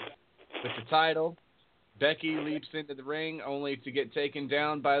back with the title. Becky leaps into the ring only to get taken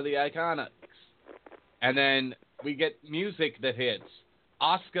down by the Iconics. And then we get music that hits.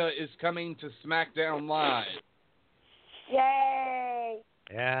 Asuka is coming to SmackDown Live. Yay!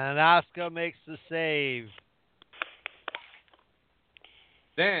 And Asuka makes the save.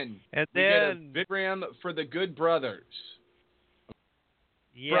 Then we get a Vigram for the Good Brothers.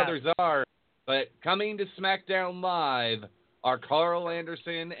 Yes. Brothers are, but coming to SmackDown Live are Carl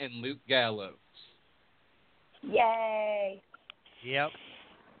Anderson and Luke Gallows. Yay! Yep.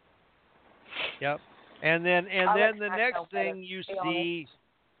 And then the next thing you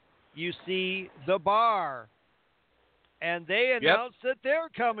see the Bar, and they announce that they're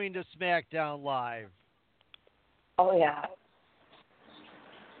coming to SmackDown Live. Oh yeah.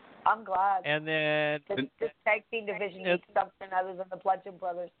 I'm glad. And then this tag team division needs something other than the Bludgeon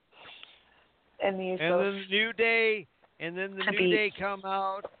Brothers and the Usos. And then the New Day come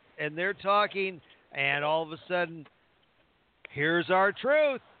out, and they're talking, and all of a sudden, here's our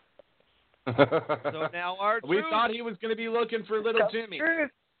truth. So now our truth. We thought he was going to be looking for little Jimmy.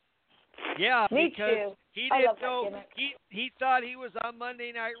 Truth. Yeah, Me because too. he didn't know. He thought he was on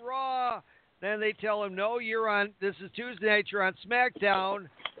Monday Night Raw. Then they tell him, no, this is Tuesday night, you're on SmackDown.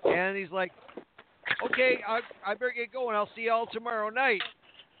 And he's like, okay, I better get going. I'll see y'all tomorrow night.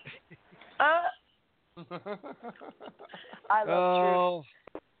 I love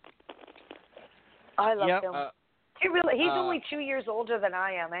Truth. I love him. He's only 2 years older than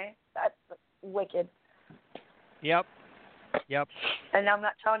I am, eh? That's wicked. Yep. And I'm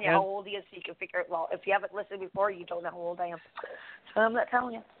not telling you how old he is, so you can figure it. Well, if you haven't listened before, you don't know how old I am. So I'm not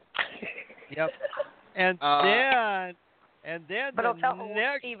telling you. Yep. And then but the I'll tell how old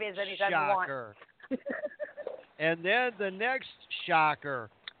next Steve is anytime shocker. you want. And then the next shocker.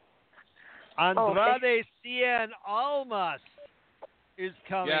 Andrade Cien Almas is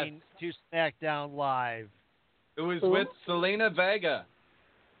coming to SmackDown Live. It was with Selena Vega.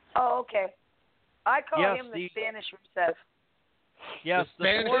 Oh, okay. I call him the Spanish Rusev. Yes, the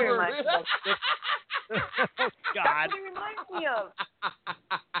Spanish Rusev. Oh, God. That's what he reminds me of.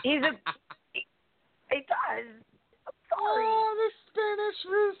 He does. I'm sorry. Oh, the Spanish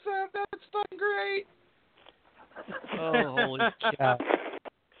Rusev. That's fucking great. Oh, holy cow.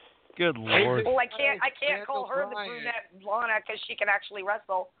 Good Lord. Well, I can't call her the brunette Lana because she can actually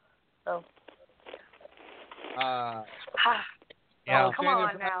wrestle. So. Yeah. Oh, come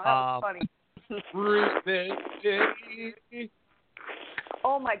on now. That was funny.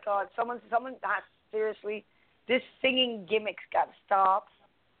 Oh my God! Someone! Seriously, this singing gimmick's got to stop.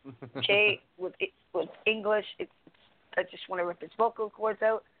 Okay, with English, I just want to rip his vocal cords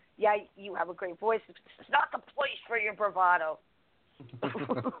out. Yeah, you have a great voice. It's not the place for your bravado.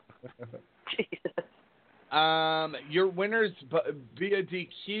 Jesus. Your winners via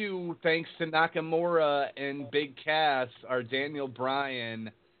DQ, thanks to Nakamura and Big Cass, are Daniel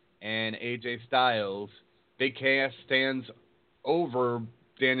Bryan and AJ Styles. Big Cass stands over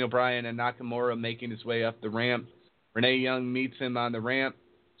Daniel Bryan and Nakamura, making his way up the ramp. Renee Young meets him on the ramp.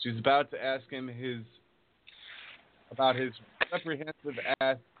 She's about to ask him about his reprehensive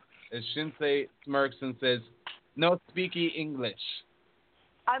ass as Shinsei smirks and says, "No speaky English."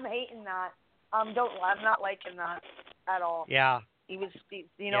 I'm hating that. I'm not liking that at all. Yeah. He was, me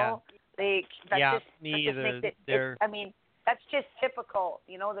either. I mean, that's just typical.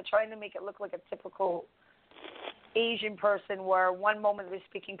 They're trying to make it look like a typical Asian person where one moment they're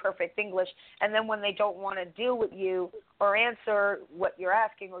speaking perfect English, and then when they don't want to deal with you or answer what you're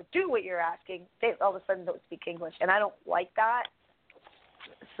asking or do what you're asking, they all of a sudden don't speak English. And I don't like that.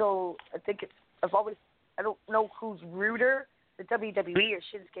 So I think I don't know who's ruder, the WWE or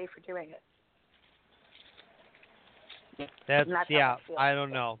Shinsuke for doing it. I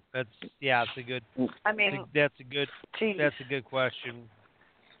don't know. It's a good. That's a good question.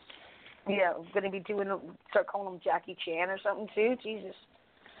 Yeah, I'm gonna be start calling him Jackie Chan or something too. Jesus.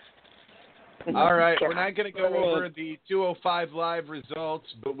 All right, we're not going to go over the 205 Live results,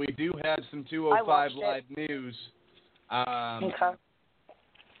 but we do have some 205 Live news. Okay.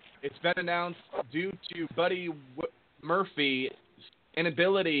 It's been announced due to Buddy Murphy's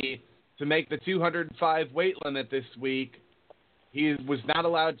inability to make the 205 weight limit this week, he was not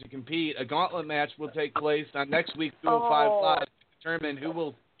allowed to compete. A gauntlet match will take place on next week's 205 Live to determine who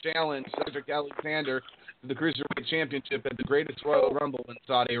will challenge Cedric Alexander to the Cruiserweight Championship at the Greatest Royal Rumble in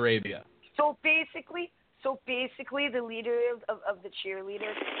Saudi Arabia. So basically, the leader of the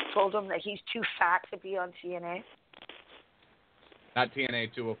cheerleaders told him that he's too fat to be on TNA. Not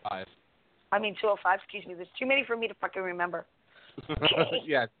TNA 205. I mean 205. Excuse me. There's too many for me to fucking remember.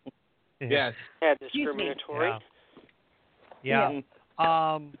 Yes. Yes. Yeah, discriminatory. Yeah.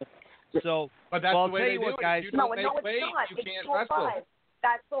 So, but that's well, the way I'll tell they you do what, it. guys. You No, don't it's make weight, not. you It's can't 205. wrestle.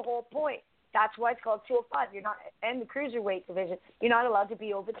 That's the whole point. That's why it's called 205. You're not, and the cruiserweight division, you're not allowed to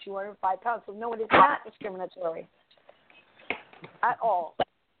be over 205 pounds. So no, it is not discriminatory at all.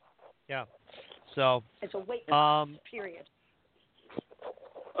 Yeah. So. It's a weight period.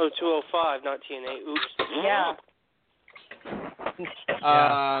 Oh, 205, not TNA. Oops. Yeah.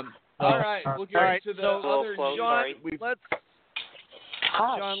 All right, we'll get to the other Sean,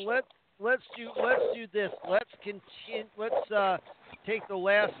 John. Let's do this. Let's continue. Let's take the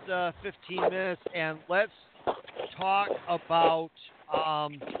last 15 minutes and let's talk about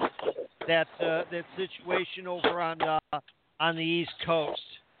that situation over on the East Coast,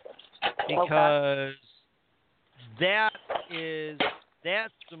 because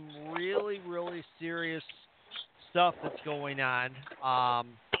that's some really, really serious stuff that's going on.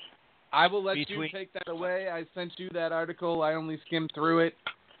 I will let you take that away. I sent you that article. I only skimmed through it.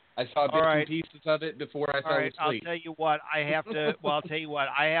 I saw bits and pieces of it before I fell asleep. I'll tell you what. I have to. Well, I'll tell you what.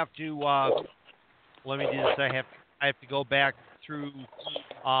 I have to. Let me do this. I have to go back through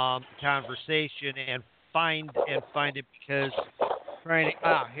the conversation and find it, because trying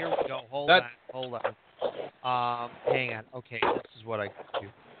to. Here we go. Hold on. Hang on. Okay, this is what I do.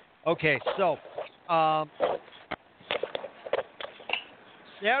 Okay, so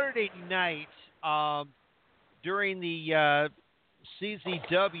Saturday night, during the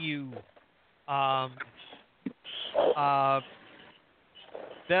CZW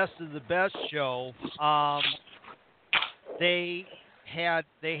Best of the Best show, they had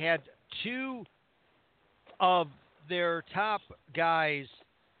two of their top guys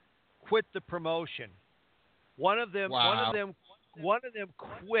quit the promotion. One of them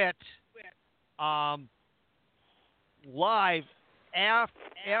quit live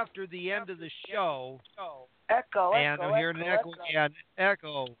after the end of the show. Echo. And I'm hearing an echo. Yeah,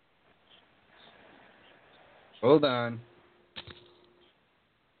 echo. Hold on.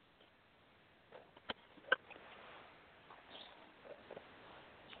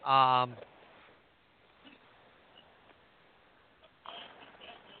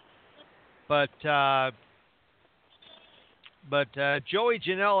 But Joey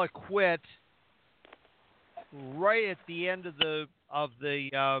Janela quit right at the end of the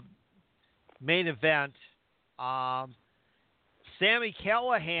main event. Sami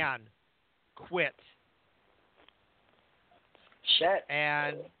Callihan quit. Shit.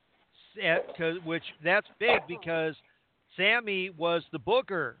 And which that's big, because Sammy was the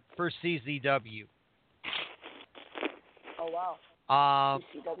booker for CZW. Oh wow.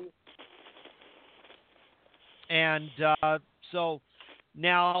 CZW. And so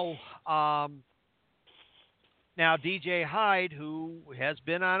now DJ Hyde, who has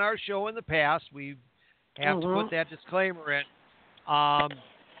been on our show in the past, we have to put that disclaimer in,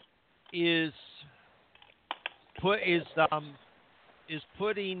 is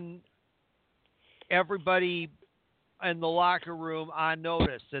putting everybody in the locker room on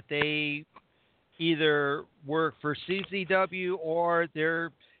notice that they either work for CZW or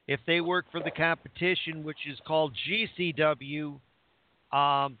if they work for the competition, which is called GCW,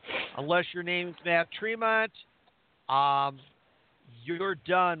 unless your name is Matt Tremont, you're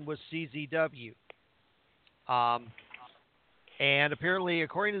done with CZW. And apparently,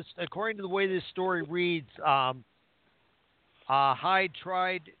 according to the way this story reads, Hyde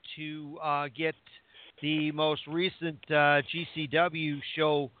tried to get the most recent GCW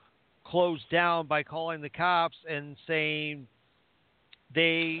show closed down by calling the cops and saying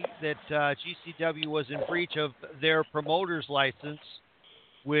that GCW was in breach of their promoter's license,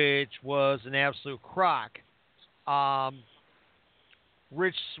 which was an absolute crock.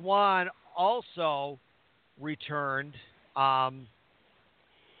 Rich Swann also returned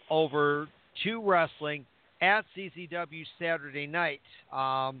over to wrestling at CZW Saturday night,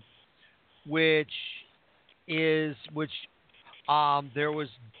 there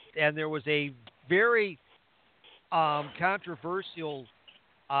was a very controversial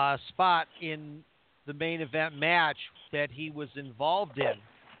spot in the main event match that he was involved in,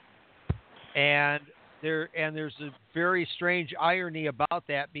 and there's a very strange irony about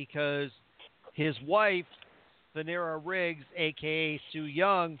that, because his wife, Vanera Riggs, aka Sue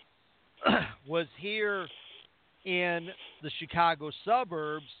Young, was here in the Chicago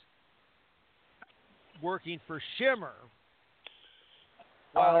suburbs working for Shimmer,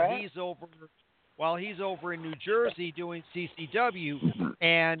 while he's over in New Jersey doing CCW,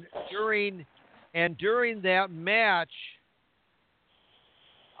 and during that match,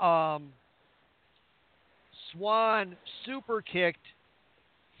 Swann super kicked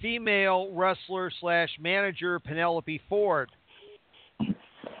female wrestler / manager Penelope Ford.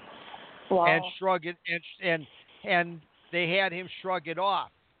 and shrug it and they had him shrug it off.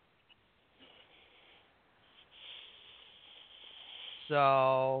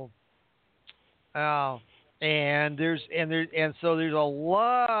 So, and there's a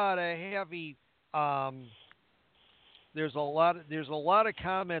lot of heavy. There's a lot of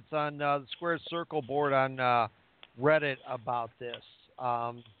comments on the Square Circle board on Reddit about this.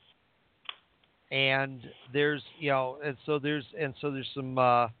 And there's there's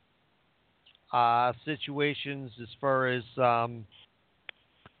some situations as far as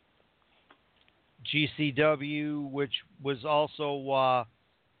GCW, which was also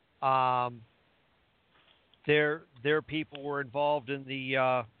their people were involved in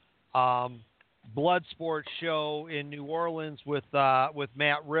the Bloodsport show in New Orleans with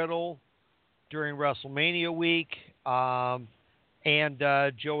Matt Riddle during WrestleMania week, and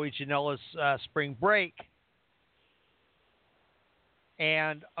Joey Janela's Spring Break.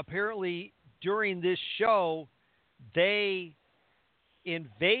 And apparently during this show, GCW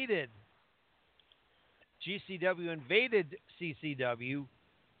invaded CCW.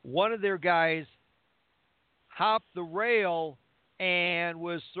 One of their guys hopped the rail and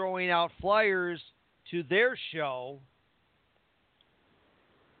was throwing out flyers to their show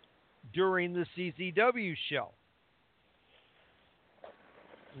during the CCW show.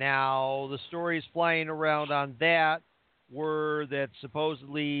 Now, the stories flying around on that were that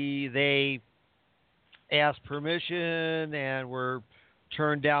supposedly they asked permission and were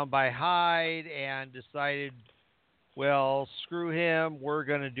turned down by Hyde and decided, well, screw him, we're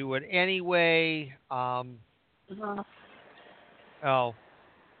going to do it anyway. And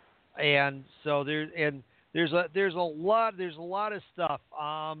so there's a lot of stuff.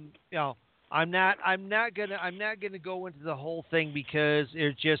 I'm not gonna go into the whole thing because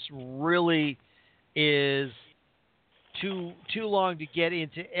it just really is too long to get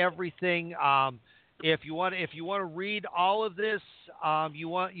into everything. If you want to read all of this,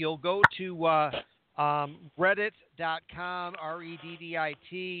 you'll go to reddit.com,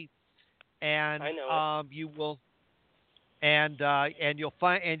 REDDIT, and you will and you'll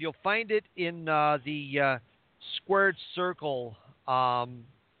find it in the Squared Circle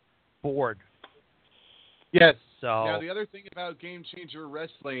board. Yes. So now the other thing about Game Changer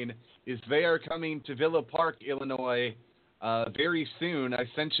Wrestling is they are coming to Villa Park, Illinois, very soon. I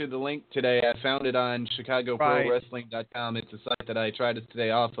sent you the link today. I found it on ChicagoProWrestling.com. It's a site that I try to stay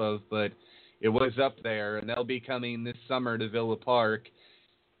off of, but it was up there, and they'll be coming this summer to Villa Park.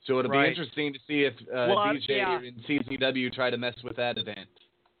 So it'll be interesting to see if DJ and CZW try to mess with that event.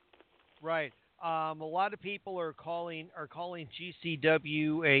 Right. A lot of people are calling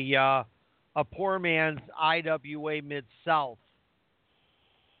GCW a poor man's IWA Mid-South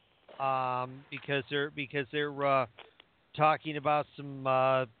because they're talking about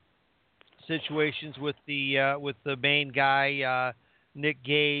some situations with the main guy Nick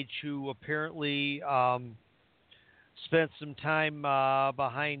Gage, who apparently spent some time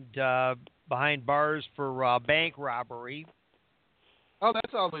behind bars for bank robbery. Oh,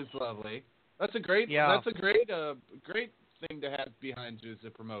 that's always lovely. That's a great great thing to have behind you as a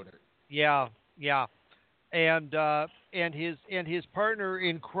promoter. Yeah. And his partner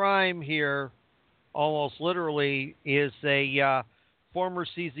in crime here, almost literally, is a former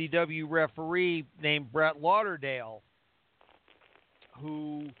CZW referee named Brett Lauderdale,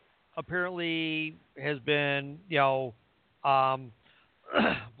 who apparently has been,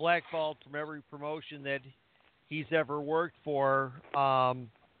 blackballed from every promotion that he's ever worked for,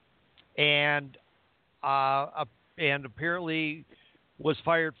 and apparently was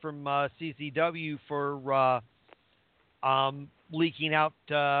fired from CZW for leaking out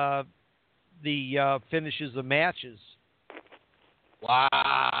the finishes of matches.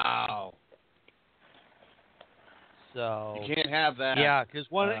 Wow. So you can't have that. Yeah, because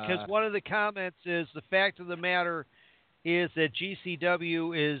one of the comments is the fact of the matter is that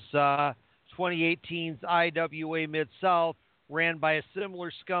GCW is 2018's IWA Mid-South, ran by a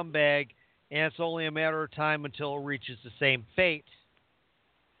similar scumbag, and it's only a matter of time until it reaches the same fate.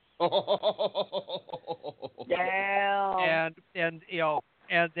 Damn. And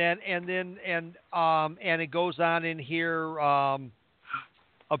it goes on in here.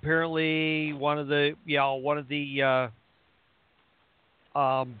 Apparently, one of the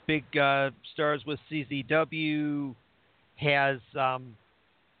big stars with CZW has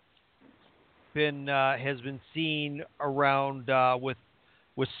been seen around with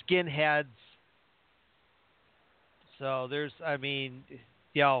skinheads. So there's a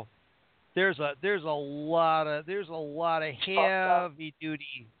lot of heavy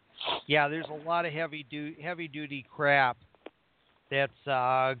duty. Yeah, there's a lot of heavy duty crap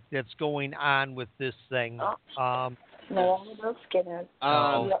that's going on with this thing. No, those skinheads.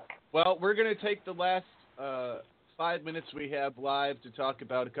 Well, we're going to take the last 5 minutes we have live to talk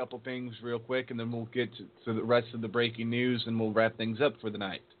about a couple things real quick, and then we'll get to the rest of the breaking news, and we'll wrap things up for the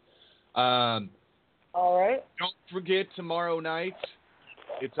night. All right. Don't forget, tomorrow night,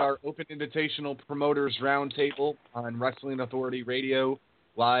 it's our Open Invitational Promoters Roundtable on Wrestling Authority Radio,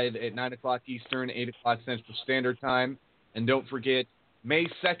 live at 9 o'clock Eastern, 8 o'clock Central Standard Time. And don't forget, May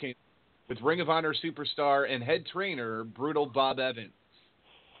 2nd, with Ring of Honor superstar and head trainer, Brutal Bob Evans.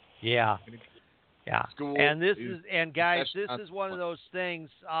 Yeah. School And this is one of those things.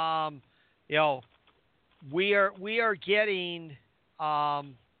 We are getting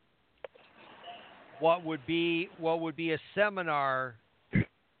what would be a seminar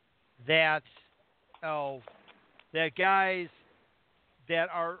that guys that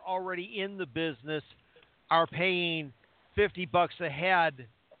are already in the business are paying $50 a head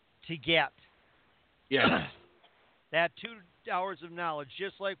to get. Yeah. That 2 hours of knowledge,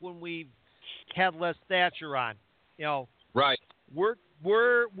 just like when we had Les Thatcher on. Right.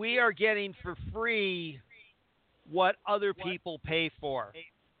 We are getting for free what other people pay for.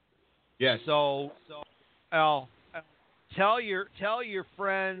 Yes. So tell your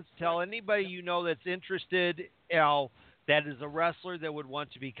friends, tell anybody you know that's interested, that is a wrestler that would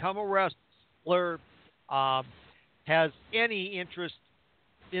want to become a wrestler, has any interest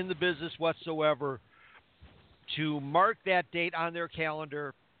in the business whatsoever, to mark that date on their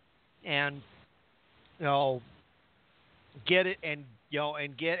calendar and get it and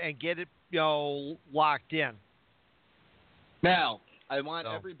get it locked in. Now, I want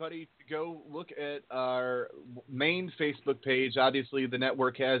everybody to go look at our main Facebook page. Obviously, the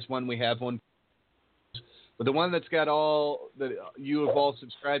network has one. We have one. But the one that's got all that you have all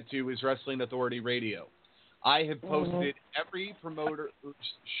subscribed to is Wrestling Authority Radio. I have posted every promoter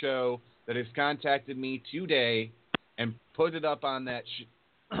show that has contacted me today and put it up on that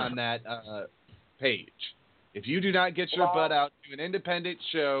page. If you do not get your butt out to an independent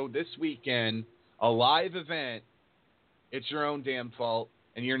show this weekend, a live event, it's your own damn fault,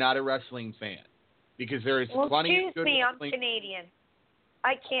 and you're not a wrestling fan. Because there is plenty of good wrestling. I'm Canadian.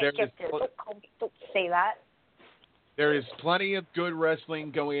 I can't get there. Don't say that. There is plenty of good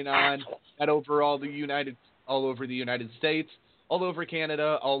wrestling going on all over the United States, all over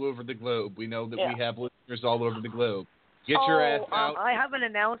Canada, all over the globe. We know that we have listeners all over the globe. Get your ass out. I have an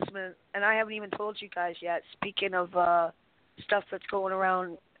announcement, and I haven't even told you guys yet. Speaking of stuff that's going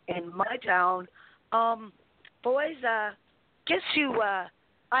around in my town, boys, guess who I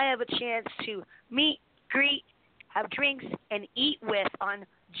have a chance to meet, greet, have drinks, and eat with on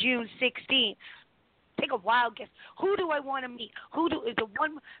June 16th. Take a wild guess. Who do I want to meet? Is the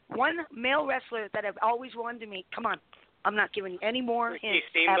one male wrestler that I've always wanted to meet? Come on, I'm not giving you any more hints.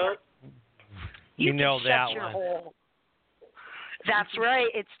 Steamboat? You know that shut your one. hole. That's right.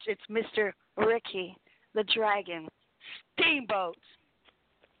 It's Mr. Ricky, the Dragon, Steamboat.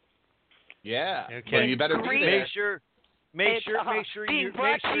 Yeah. Okay. Well, you better be there. Make sure you.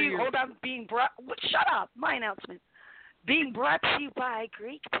 Hold on. Shut up. My announcement. Being brought to you by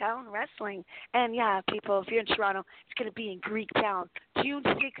Greek Town Wrestling. And yeah, people, if you're in Toronto, it's going to be in Greek Town. June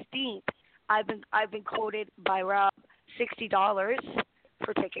 16th. I've been quoted by Rob $60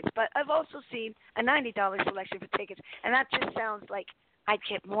 for tickets, but I've also seen a $90 selection for tickets, and that just sounds like I'd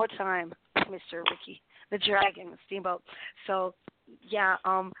get more time with Mr. Ricky, the Dragon, Steamboat. So yeah,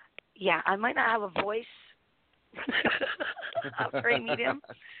 I might not have a voice after I meet him.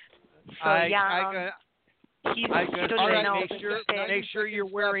 So he's make sure you're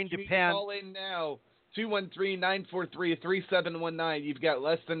wearing Depend. Call in now. 213-943-3719. You've got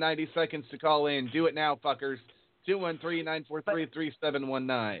less than 90 seconds to call in. Do it now, fuckers.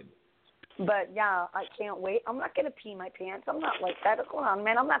 213-943-3719. But yeah, I can't wait. I'm not gonna pee my pants. I'm not like that. Come on,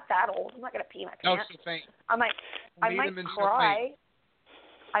 man. I'm not that old. I'm not gonna pee my pants. No, so faint. I might cry.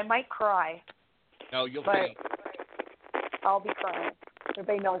 I might cry. No, you'll faint. I'll be crying.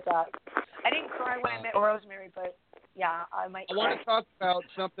 Everybody knows that. I didn't cry when I met Rosemary, but yeah, I might cry. I want to talk about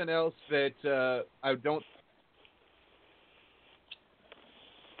something else that I don't.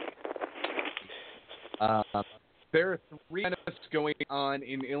 There are 3 events going on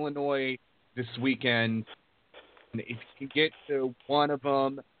in Illinois this weekend. And if you can get to one of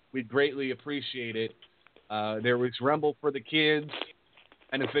them, we'd greatly appreciate it. There was Rumble for the Kids,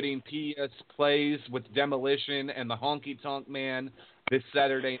 benefiting PS Plays with Demolition and the Honky Tonk Man this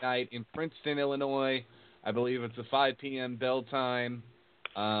Saturday night in Princeton, Illinois. I believe it's a 5 p.m. bell time.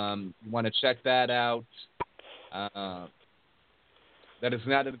 You want to check that out. That is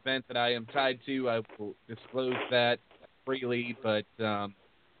not an event that I am tied to. I will disclose that freely, but I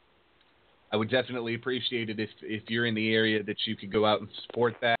would definitely appreciate it if you're in the area that you could go out and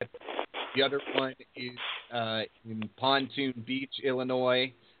support that. The other one is in Pontoon Beach,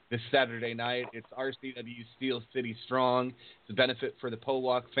 Illinois, this Saturday night. It's RCW Steel City Strong. It's a benefit for the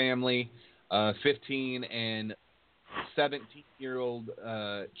Pollock family, 15 and 17-year-old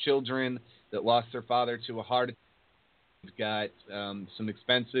children that lost their father to a heart attack. They've got some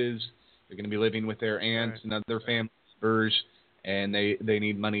expenses. They're going to be living with their aunts and other family members, and they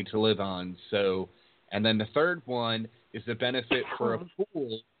need money to live on. So, and then the third one is the benefit for a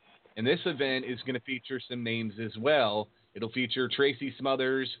pool. And this event is going to feature some names as well. It'll feature Tracy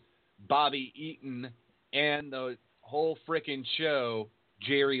Smothers, Bobby Eaton, and the whole frickin' show,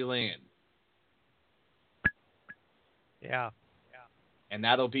 Jerry Lynn. Yeah. And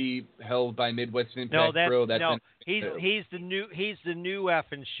that'll be held by Midwest Impact Pro. He's the new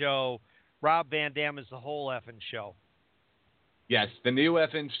effing show. Rob Van Dam is the whole effing show. Yes, the new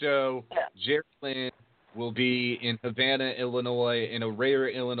effing show. Jerry Lynn will be in Havana, Illinois, in a rare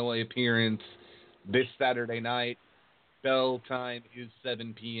Illinois appearance this Saturday night. Bell time is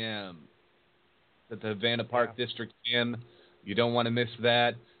 7 p.m. at the Havana Park District Gym. You don't want to miss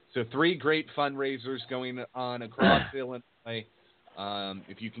that. So 3 great fundraisers going on across Illinois.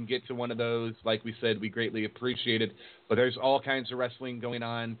 If you can get to one of those, like we said, we greatly appreciate it. But there's all kinds of wrestling going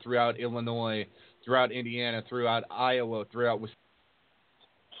on throughout Illinois, throughout Indiana, throughout Iowa, throughout Wisconsin.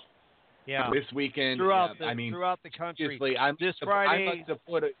 Yeah. This weekend, throughout the country. This Friday, I must have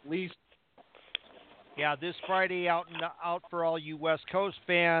put at least. Yeah, this Friday out for all you West Coast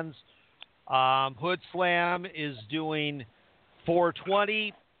fans. Hood Slam is doing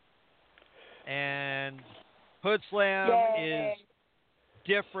 420, and Hood Slam is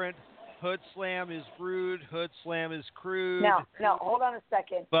different. Hood Slam is rude. Hood Slam is crude. No, hold on a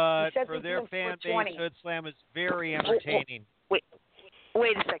second. But for their fan base, Hood Slam is very entertaining.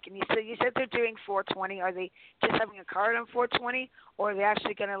 Wait a second. You said they're doing 420. Are they just having a card on 420, or are they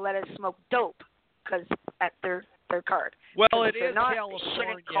actually going to let us smoke dope? Because at their card. Well, it is California. They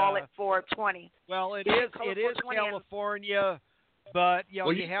shouldn't call it 420. Well, it is California, but you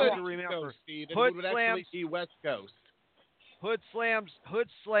have to remember Hood Slam's West Coast. Hood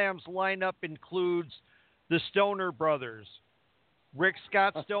Slam's lineup includes the Stoner brothers, Rick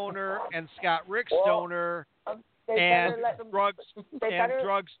Scott Stoner and Scott Rick Stoner. And Drugs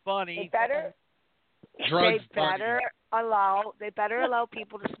Bunny. They better allow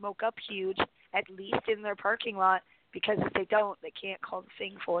people to smoke up huge, at least in their parking lot, because if they don't, they can't call the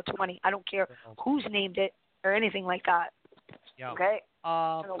thing 420. I don't care who's named it or anything like that. Yeah. Okay.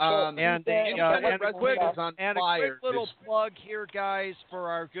 And a quick little plug here, guys, for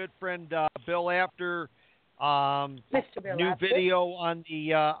our good friend Bill After. New video on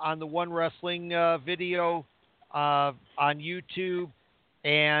the One Wrestling video. On YouTube,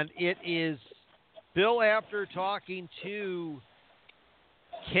 and it is Bill After talking to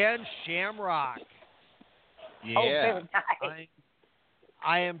Ken Shamrock. Yeah. Oh, very nice.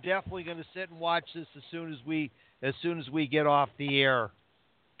 I am definitely going to sit and watch this as soon as we get off the air.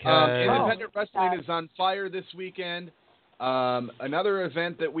 Independent Wrestling is on fire this weekend. Another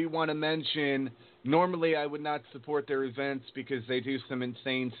event that we want to mention. Normally, I would not support their events because they do some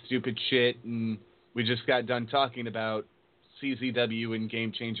insane, stupid shit, and we just got done talking about CZW and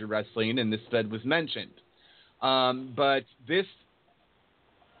Game Changer Wrestling, and this bed was mentioned. But this,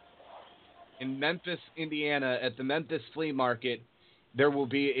 in Memphis, Indiana, at the Memphis Flea Market, there will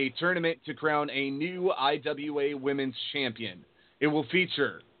be a tournament to crown a new IWA Women's Champion. It will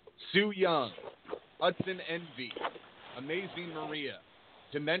feature Sue Young, Hudson Envy, Amazing Maria,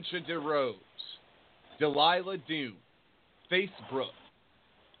 Dementia DeRose, Delilah Doom, Facebrook,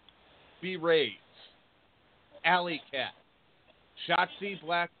 B. Rays, Alley Cat, Shotzi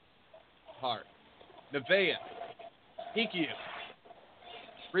Blackheart, Nevaeh, Hikio,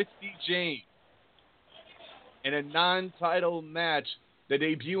 Christy James. In a non-title match, the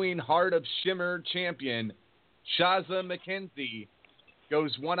debuting Heart of Shimmer champion, Shaza McKenzie,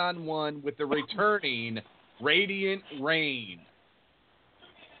 goes one-on-one with the returning Radiant Rain.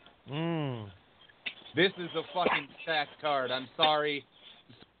 This is a fucking stacked card. I'm sorry.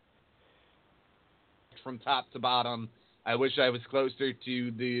 From top to bottom. I wish I was closer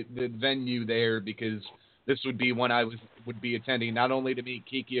to the venue there, because this would be one I would be attending, not only to meet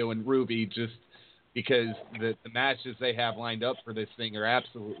Kikyo and Ruby, just because the matches they have lined up for this thing are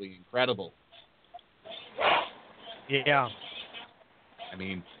absolutely incredible. Yeah. I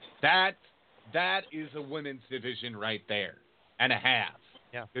mean, that is a women's division right there and a half.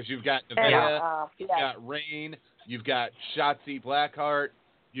 Yeah. Because you've got Nevaeh, you've got Rain, you've got Shotzi Blackheart,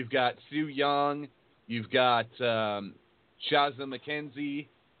 you've got Sue Young, you've got Shazza McKenzie.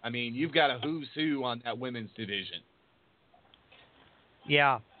 I mean, you've got a who's who on that women's division.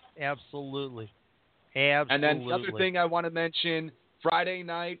 Yeah, absolutely. Absolutely. And then the other thing I want to mention, Friday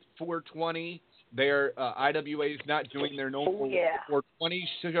night, 420, IWA is not doing their normal 420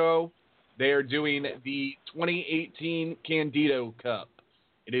 show. They are doing the 2018 Candido Cup.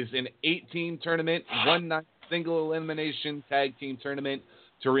 It is an 8-team tournament, one-night single elimination tag team tournament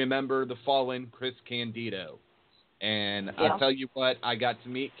to remember the fallen Chris Candido. And I'll tell you what, I got to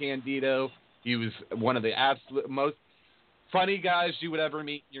meet Candido. He was one of the absolute most funny guys you would ever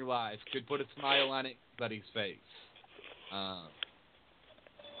meet in your life. Could put a smile on anybody's face.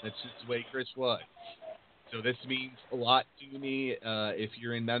 That's just the way Chris was. So this means a lot to me. If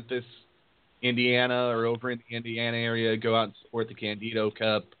you're in Memphis, Indiana, or over in the Indiana area, go out and support the Candido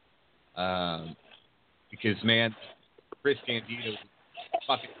Cup. Because, man, Chris Candido is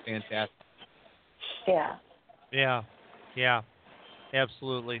fucking fantastic. Yeah. Yeah.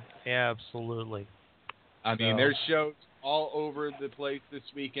 Absolutely. I mean, there's shows all over the place this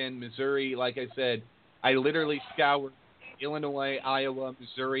weekend. Missouri, like I said, I literally scoured Illinois, Iowa,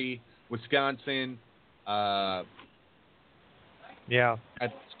 Missouri, Wisconsin. That's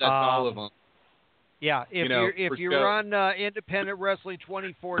all of them. Yeah, if you're on Independent Wrestling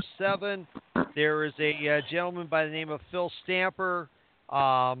 24/7, there is a gentleman by the name of Phil Stamper.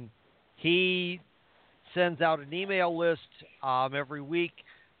 He sends out an email list every week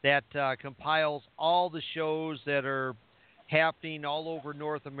that compiles all the shows that are happening all over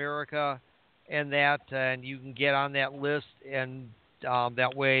North America, and you can get on that list, and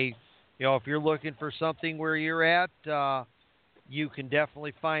that way, if you're looking for something where you're at, you can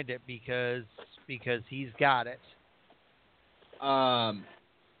definitely find it because he's got it. The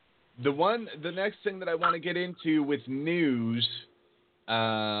next thing that I want to get into with news,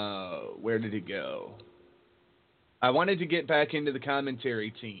 where did it go? I wanted to get back into the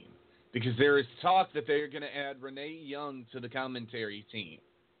commentary team because there is talk that they're going to add Renee Young to the commentary team.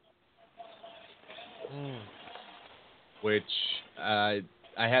 Which I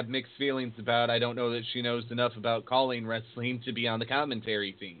have mixed feelings about. I don't know that she knows enough about calling wrestling to be on the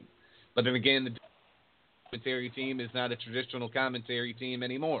commentary team. But then again, the commentary team is not a traditional commentary team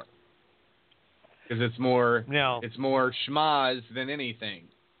anymore. Because it's more schmaz than anything.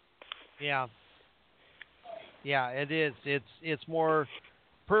 Yeah, it is. It's more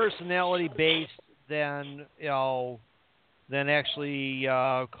personality based than actually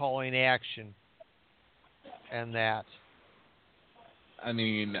calling action and that. I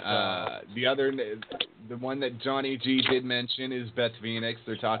mean, the one that Johnny G did mention is Beth Phoenix.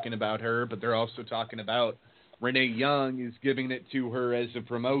 They're talking about her, but they're also talking about Renee Young is giving it to her as a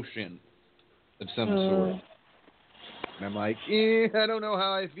promotion of some sort. And I'm like, I don't know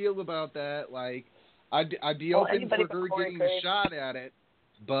how I feel about that. Like, I'd be open for her getting a shot at it,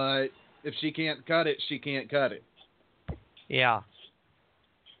 but if she can't cut it, she can't cut it. Yeah.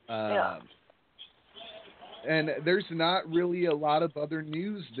 And there's not really a lot of other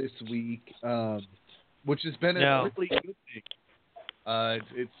news this week, which has been a really good thing.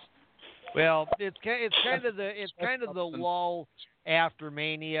 It's kind of the lull after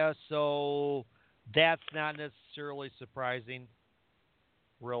Mania, so that's not necessarily surprising,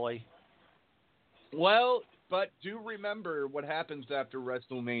 really. Well, but do remember what happens after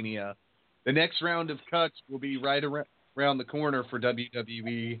WrestleMania. The next round of cuts will be right around the corner for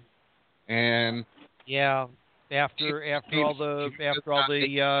WWE, and after all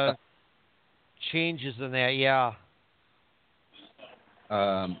the changes in that,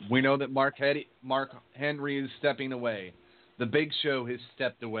 we know that Mark Henry is stepping away. The Big Show has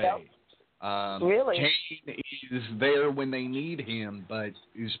stepped away. Really? Kane is there when they need him, but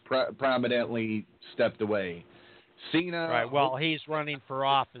he's prominently stepped away. Cena. Right. Well, he's running for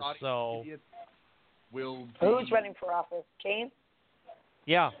office, so. Who's running for office? Kane?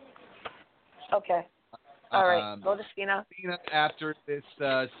 Yeah. Okay. All right. Go to Cena. Cena, after this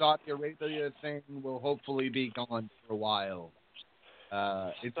Saudi Arabia thing, will hopefully be gone for a while.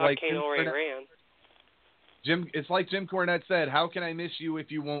 It's like Kane already ran. It's like Jim Cornette said, how can I miss you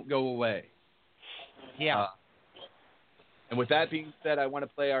if you won't go away? Yeah. And with that being said, I want to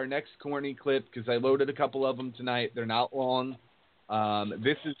play our next corny clip because I loaded a couple of them tonight. They're not long.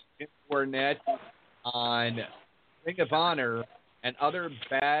 This is Jim Cornette on Ring of Honor and other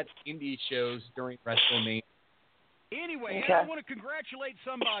bad indie shows during WrestleMania. Anyway, I want to congratulate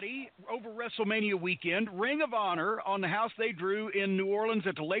somebody over WrestleMania weekend. Ring of Honor on the house they drew in New Orleans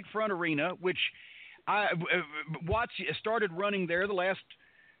at the Lakefront Arena, which I started running there the last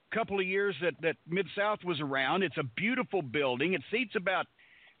couple of years that Mid-South was around. It's a beautiful building. It seats about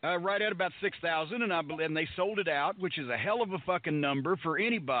right at about 6,000, and they sold it out, which is a hell of a fucking number for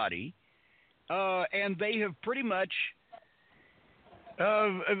anybody. And they have pretty much,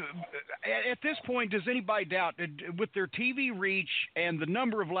 at this point, does anybody doubt, with their TV reach and the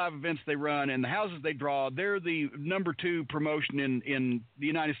number of live events they run and the houses they draw, they're the number 2 promotion in the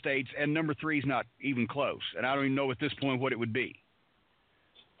United States, and number 3 is not even close. And I don't even know at this point what it would be.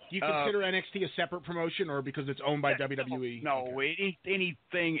 Do you consider NXT a separate promotion, or because it's owned by WWE? No, okay.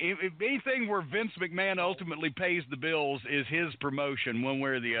 anything where Vince McMahon ultimately pays the bills is his promotion, one way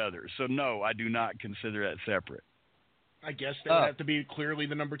or the other. So no, I do not consider that separate. I guess they would have to be clearly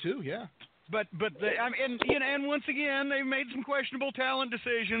the number 2, yeah. But and once again, they've made some questionable talent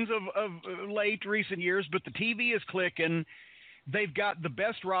decisions of late recent years. But the TV is clicking. They've got the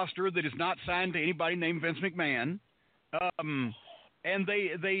best roster that is not signed to anybody named Vince McMahon. And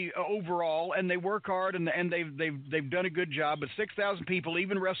they overall, and they work hard, and they've done a good job. But 6,000 people,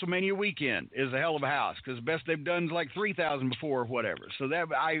 even WrestleMania weekend, is a hell of a house, because the best they've done is like 3,000 before or whatever. So that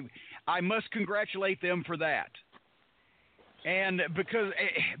I must congratulate them for that. And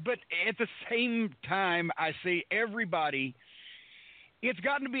but at the same time, I see everybody. It's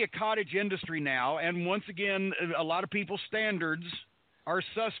gotten to be a cottage industry now, and once again, a lot of people's standards are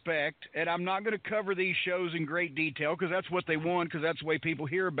suspect, and I'm not going to cover these shows in great detail because that's what they want, because that's the way people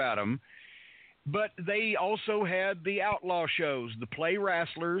hear about them. But they also had the outlaw shows, the play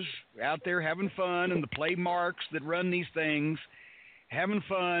wrestlers out there having fun, and the play marks that run these things having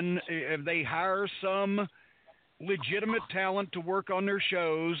fun. They hire some legitimate talent to work on their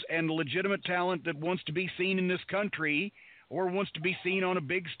shows, and legitimate talent that wants to be seen in this country or wants to be seen on a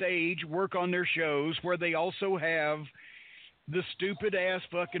big stage work on their shows, where they also have the stupid ass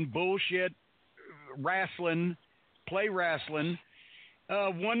fucking bullshit wrestling, play wrestling.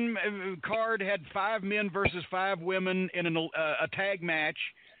 One card had 5 men versus 5 women in a tag match,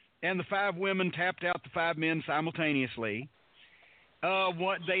 and the 5 women tapped out the 5 men simultaneously.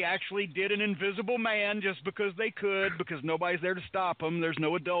 They actually did an invisible man just because they could, because nobody's there to stop them. There's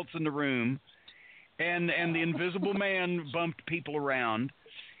no adults in the room, and the invisible man bumped people around.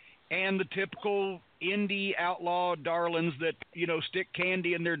 And the typical indie outlaw darlings that, stick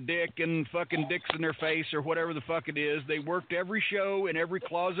candy in their dick and fucking dicks in their face or whatever the fuck it is. They worked every show in every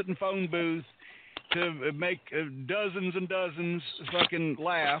closet and phone booth to make dozens and dozens fucking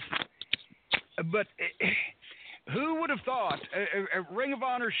laugh. But who would have thought Ring of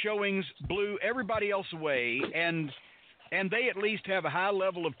Honor showings blew everybody else away, and they at least have a high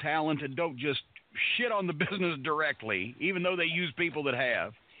level of talent and don't just shit on the business directly, even though they use people that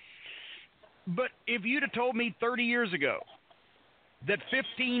have. But if you'd have told me 30 years ago that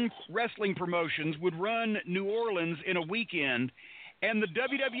 15 wrestling promotions would run New Orleans in a weekend, and the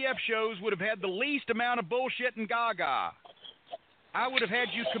WWF shows would have had the least amount of bullshit and gaga, I would have had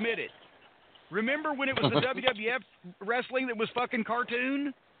you committed. Remember when it was the WWF wrestling that was fucking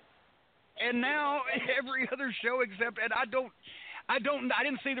cartoon? And now every other show except, and I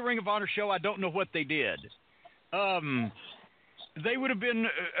didn't see the Ring of Honor show. I don't know what they did. They would have been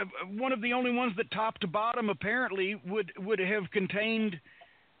one of the only ones that top to bottom apparently would have contained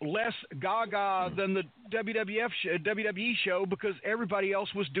less gaga than the WWE show, because everybody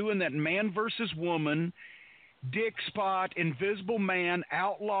else was doing that man versus woman, dick spot, invisible man,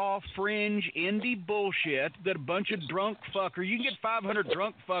 outlaw, fringe, indie bullshit that a bunch of drunk fuckers. You can get 500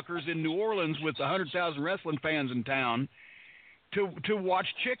 drunk fuckers in New Orleans with 100,000 wrestling fans in town to watch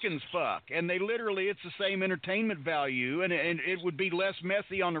chickens fuck, and they literally, it's the same entertainment value, and it would be less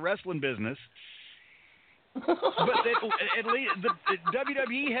messy on the wrestling business. But at least the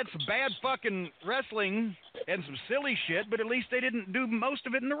WWE had some bad fucking wrestling and some silly shit, but at least they didn't do most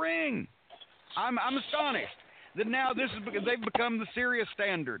of it in the ring. I'm astonished that now they've become the serious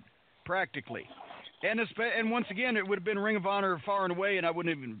standard practically. And once again, it would have been Ring of Honor far and away, and I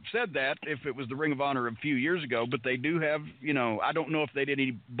wouldn't have even said that if it was the Ring of Honor a few years ago. But they do have, I don't know if they did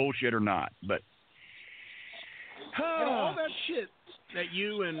any bullshit or not. But all that shit that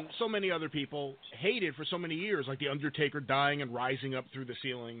you and so many other people hated for so many years, like The Undertaker dying and rising up through the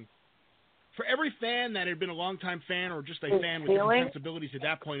ceiling. For every fan that had been a longtime fan or just a fan with different sensibilities at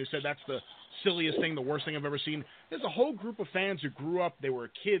that point who said that's the silliest thing, the worst thing I've ever seen, there's a whole group of fans who grew up, they were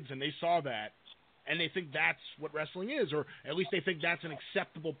kids, and they saw that. And they think that's what wrestling is, or at least they think that's an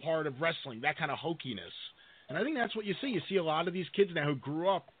acceptable part of wrestling, that kind of hokiness. And I think that's what you see. You see a lot of these kids now who grew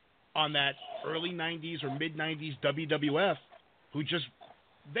up on that early 90s or mid-90s WWF who just,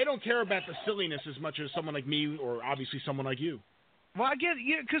 they don't care about the silliness as much as someone like me or obviously someone like you. Well, I get,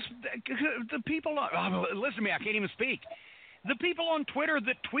 because the people, listen to me, I can't even speak. The people on Twitter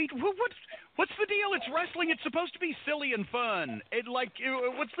that tweet, what's the deal? It's wrestling. It's supposed to be silly and fun.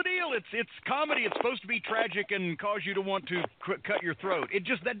 What's the deal? It's comedy. It's supposed to be tragic and cause you to want to cut your throat.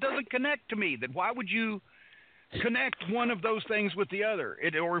 That doesn't connect to me. That why would you connect one of those things with the other?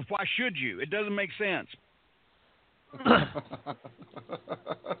 Or why should you? It doesn't make sense.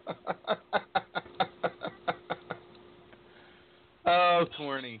 Oh,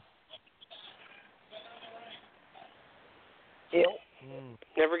 corny. Yep.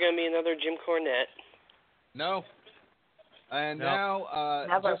 Never going to be another Jim Cornette. No. And Never.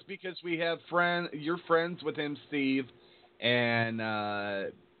 now, just because we have you're friends with him, Steve, and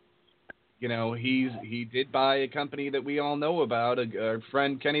he did buy a company that we all know about. Our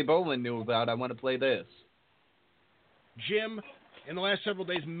friend Kenny Bolin knew about. I want to play this. Jim, in the last several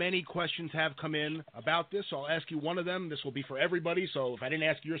days, many questions have come in about this. So I'll ask you one of them. This will be for everybody. So if I didn't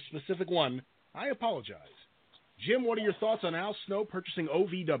ask your specific one, I apologize. Jim, what are your thoughts on Al Snow purchasing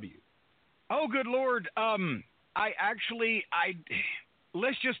OVW? Oh, good Lord.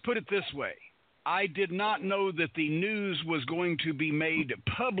 Let's just put it this way. I did not know that the news was going to be made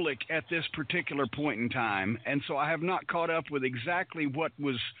public at this particular point in time, and so I have not caught up with exactly what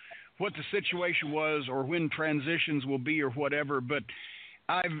the situation was or when transitions will be or whatever, but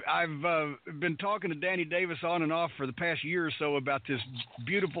I've been talking to Danny Davis on and off for the past year or so about this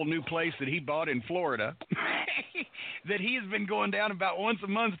beautiful new place that he bought in Florida that he has been going down about once a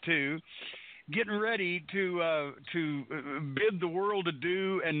month to, getting ready to bid the world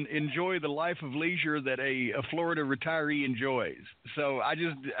adieu and enjoy the life of leisure that a Florida retiree enjoys. So I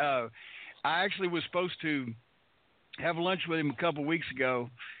actually was supposed to have lunch with him a couple weeks ago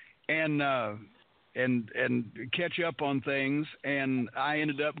and catch up on things, and I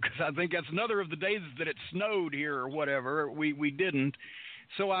ended up, because I think that's another of the days that it snowed here or whatever, we didn't.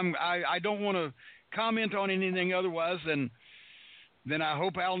 So I don't want to comment on anything otherwise than I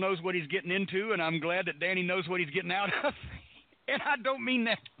hope Al knows what he's getting into, and I'm glad that Danny knows what he's getting out of. And I don't mean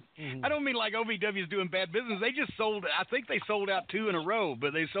that. I don't mean like OVW is doing bad business. They just I think they sold out 2 in a row,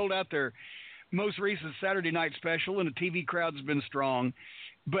 but they sold out their most recent Saturday night special, and the TV crowd's been strong.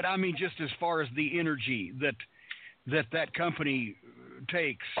 But I mean, just as far as the energy that company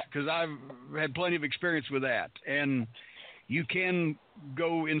takes, because I've had plenty of experience with that, and you can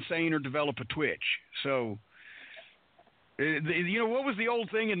go insane or develop a twitch. So, what was the old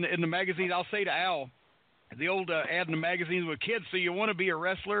thing in the magazine? I'll say to Al, the old ad in the magazines with kids. So you want to be a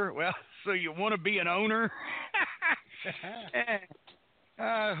wrestler? Well, so you want to be an owner?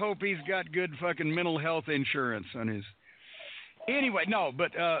 I hope he's got good fucking mental health insurance on his. Anyway, no,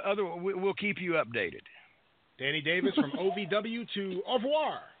 but we'll keep you updated. Danny Davis from OVW to au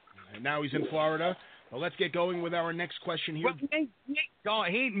revoir. And now he's in Florida. Well, let's get going with our next question here. Well,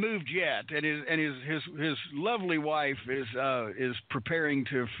 he ain't moved yet, and his lovely wife is preparing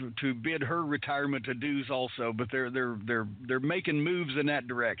to bid her retirement adieus also. But they're making moves in that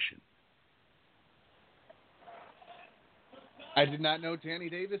direction. I did not know Danny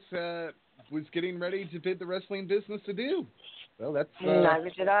Davis was getting ready to bid the wrestling business adieu. Well, that's neither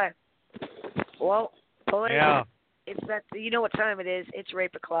did I. Well, yeah. It's that, you know what time it is. It's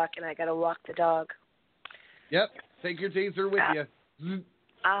rape o'clock, and I gotta walk the dog. Yep. Take your taser with you.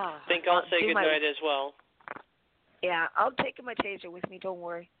 I think I'll say goodnight as well. Yeah, I'll take my taser with me. Don't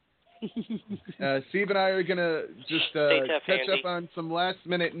worry. Steve and I are gonna just catch up on some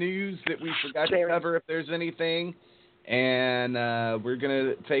last-minute news that we forgot to cover, if there's anything, and we're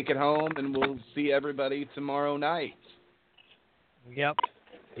gonna take it home, and we'll see everybody tomorrow night. Yep.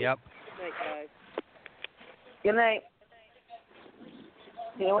 Good night, guys. Good night.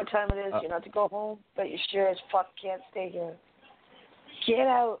 You know what time it is? You're not to go home, but you sure as fuck can't stay here. Get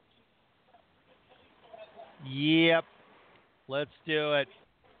out. Yep. Let's do it.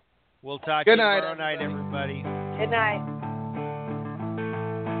 We'll talk to you tomorrow night, everybody. Good night.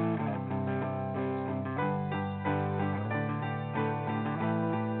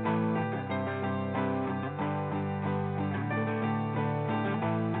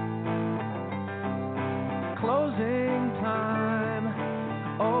 Closing time.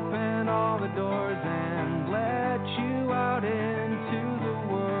 Open all the doors and let you out into the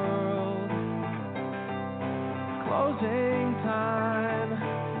world. Closing time.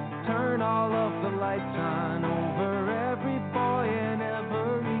 Turn all of the lights on over every boy and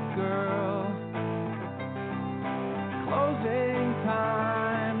every girl. Closing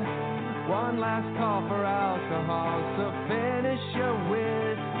time. One last call for alcohol, so finish your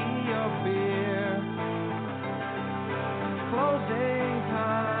whiskey or beer. Closing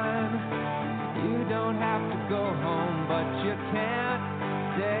time. You don't have to go home, but you can't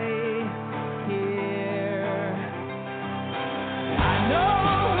stay here.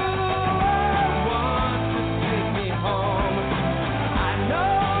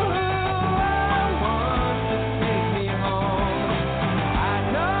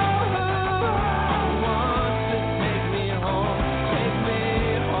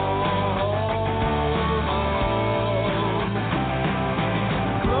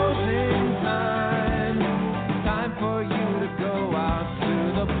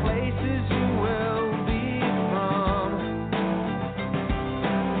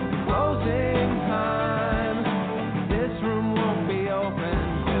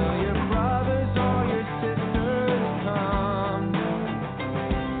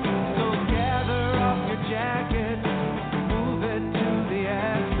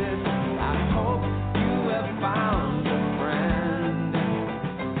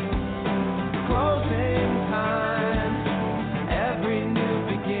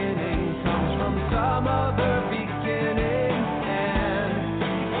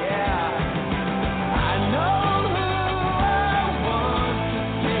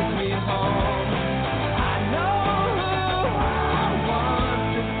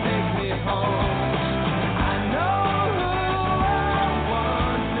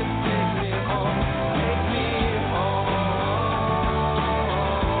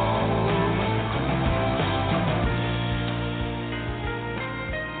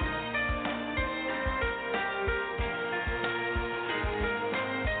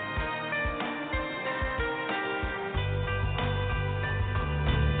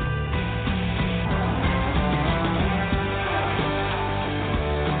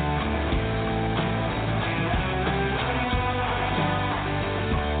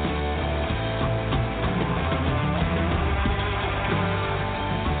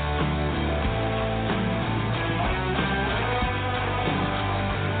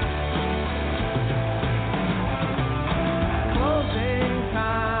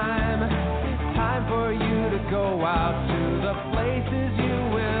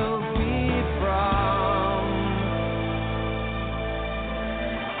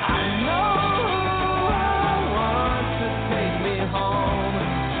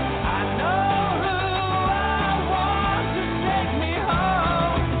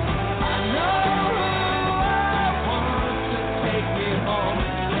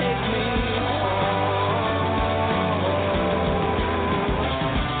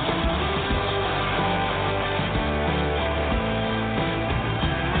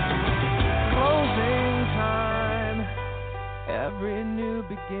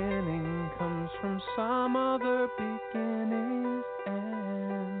 beginning comes from some other beginning's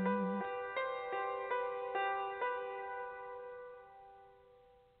end.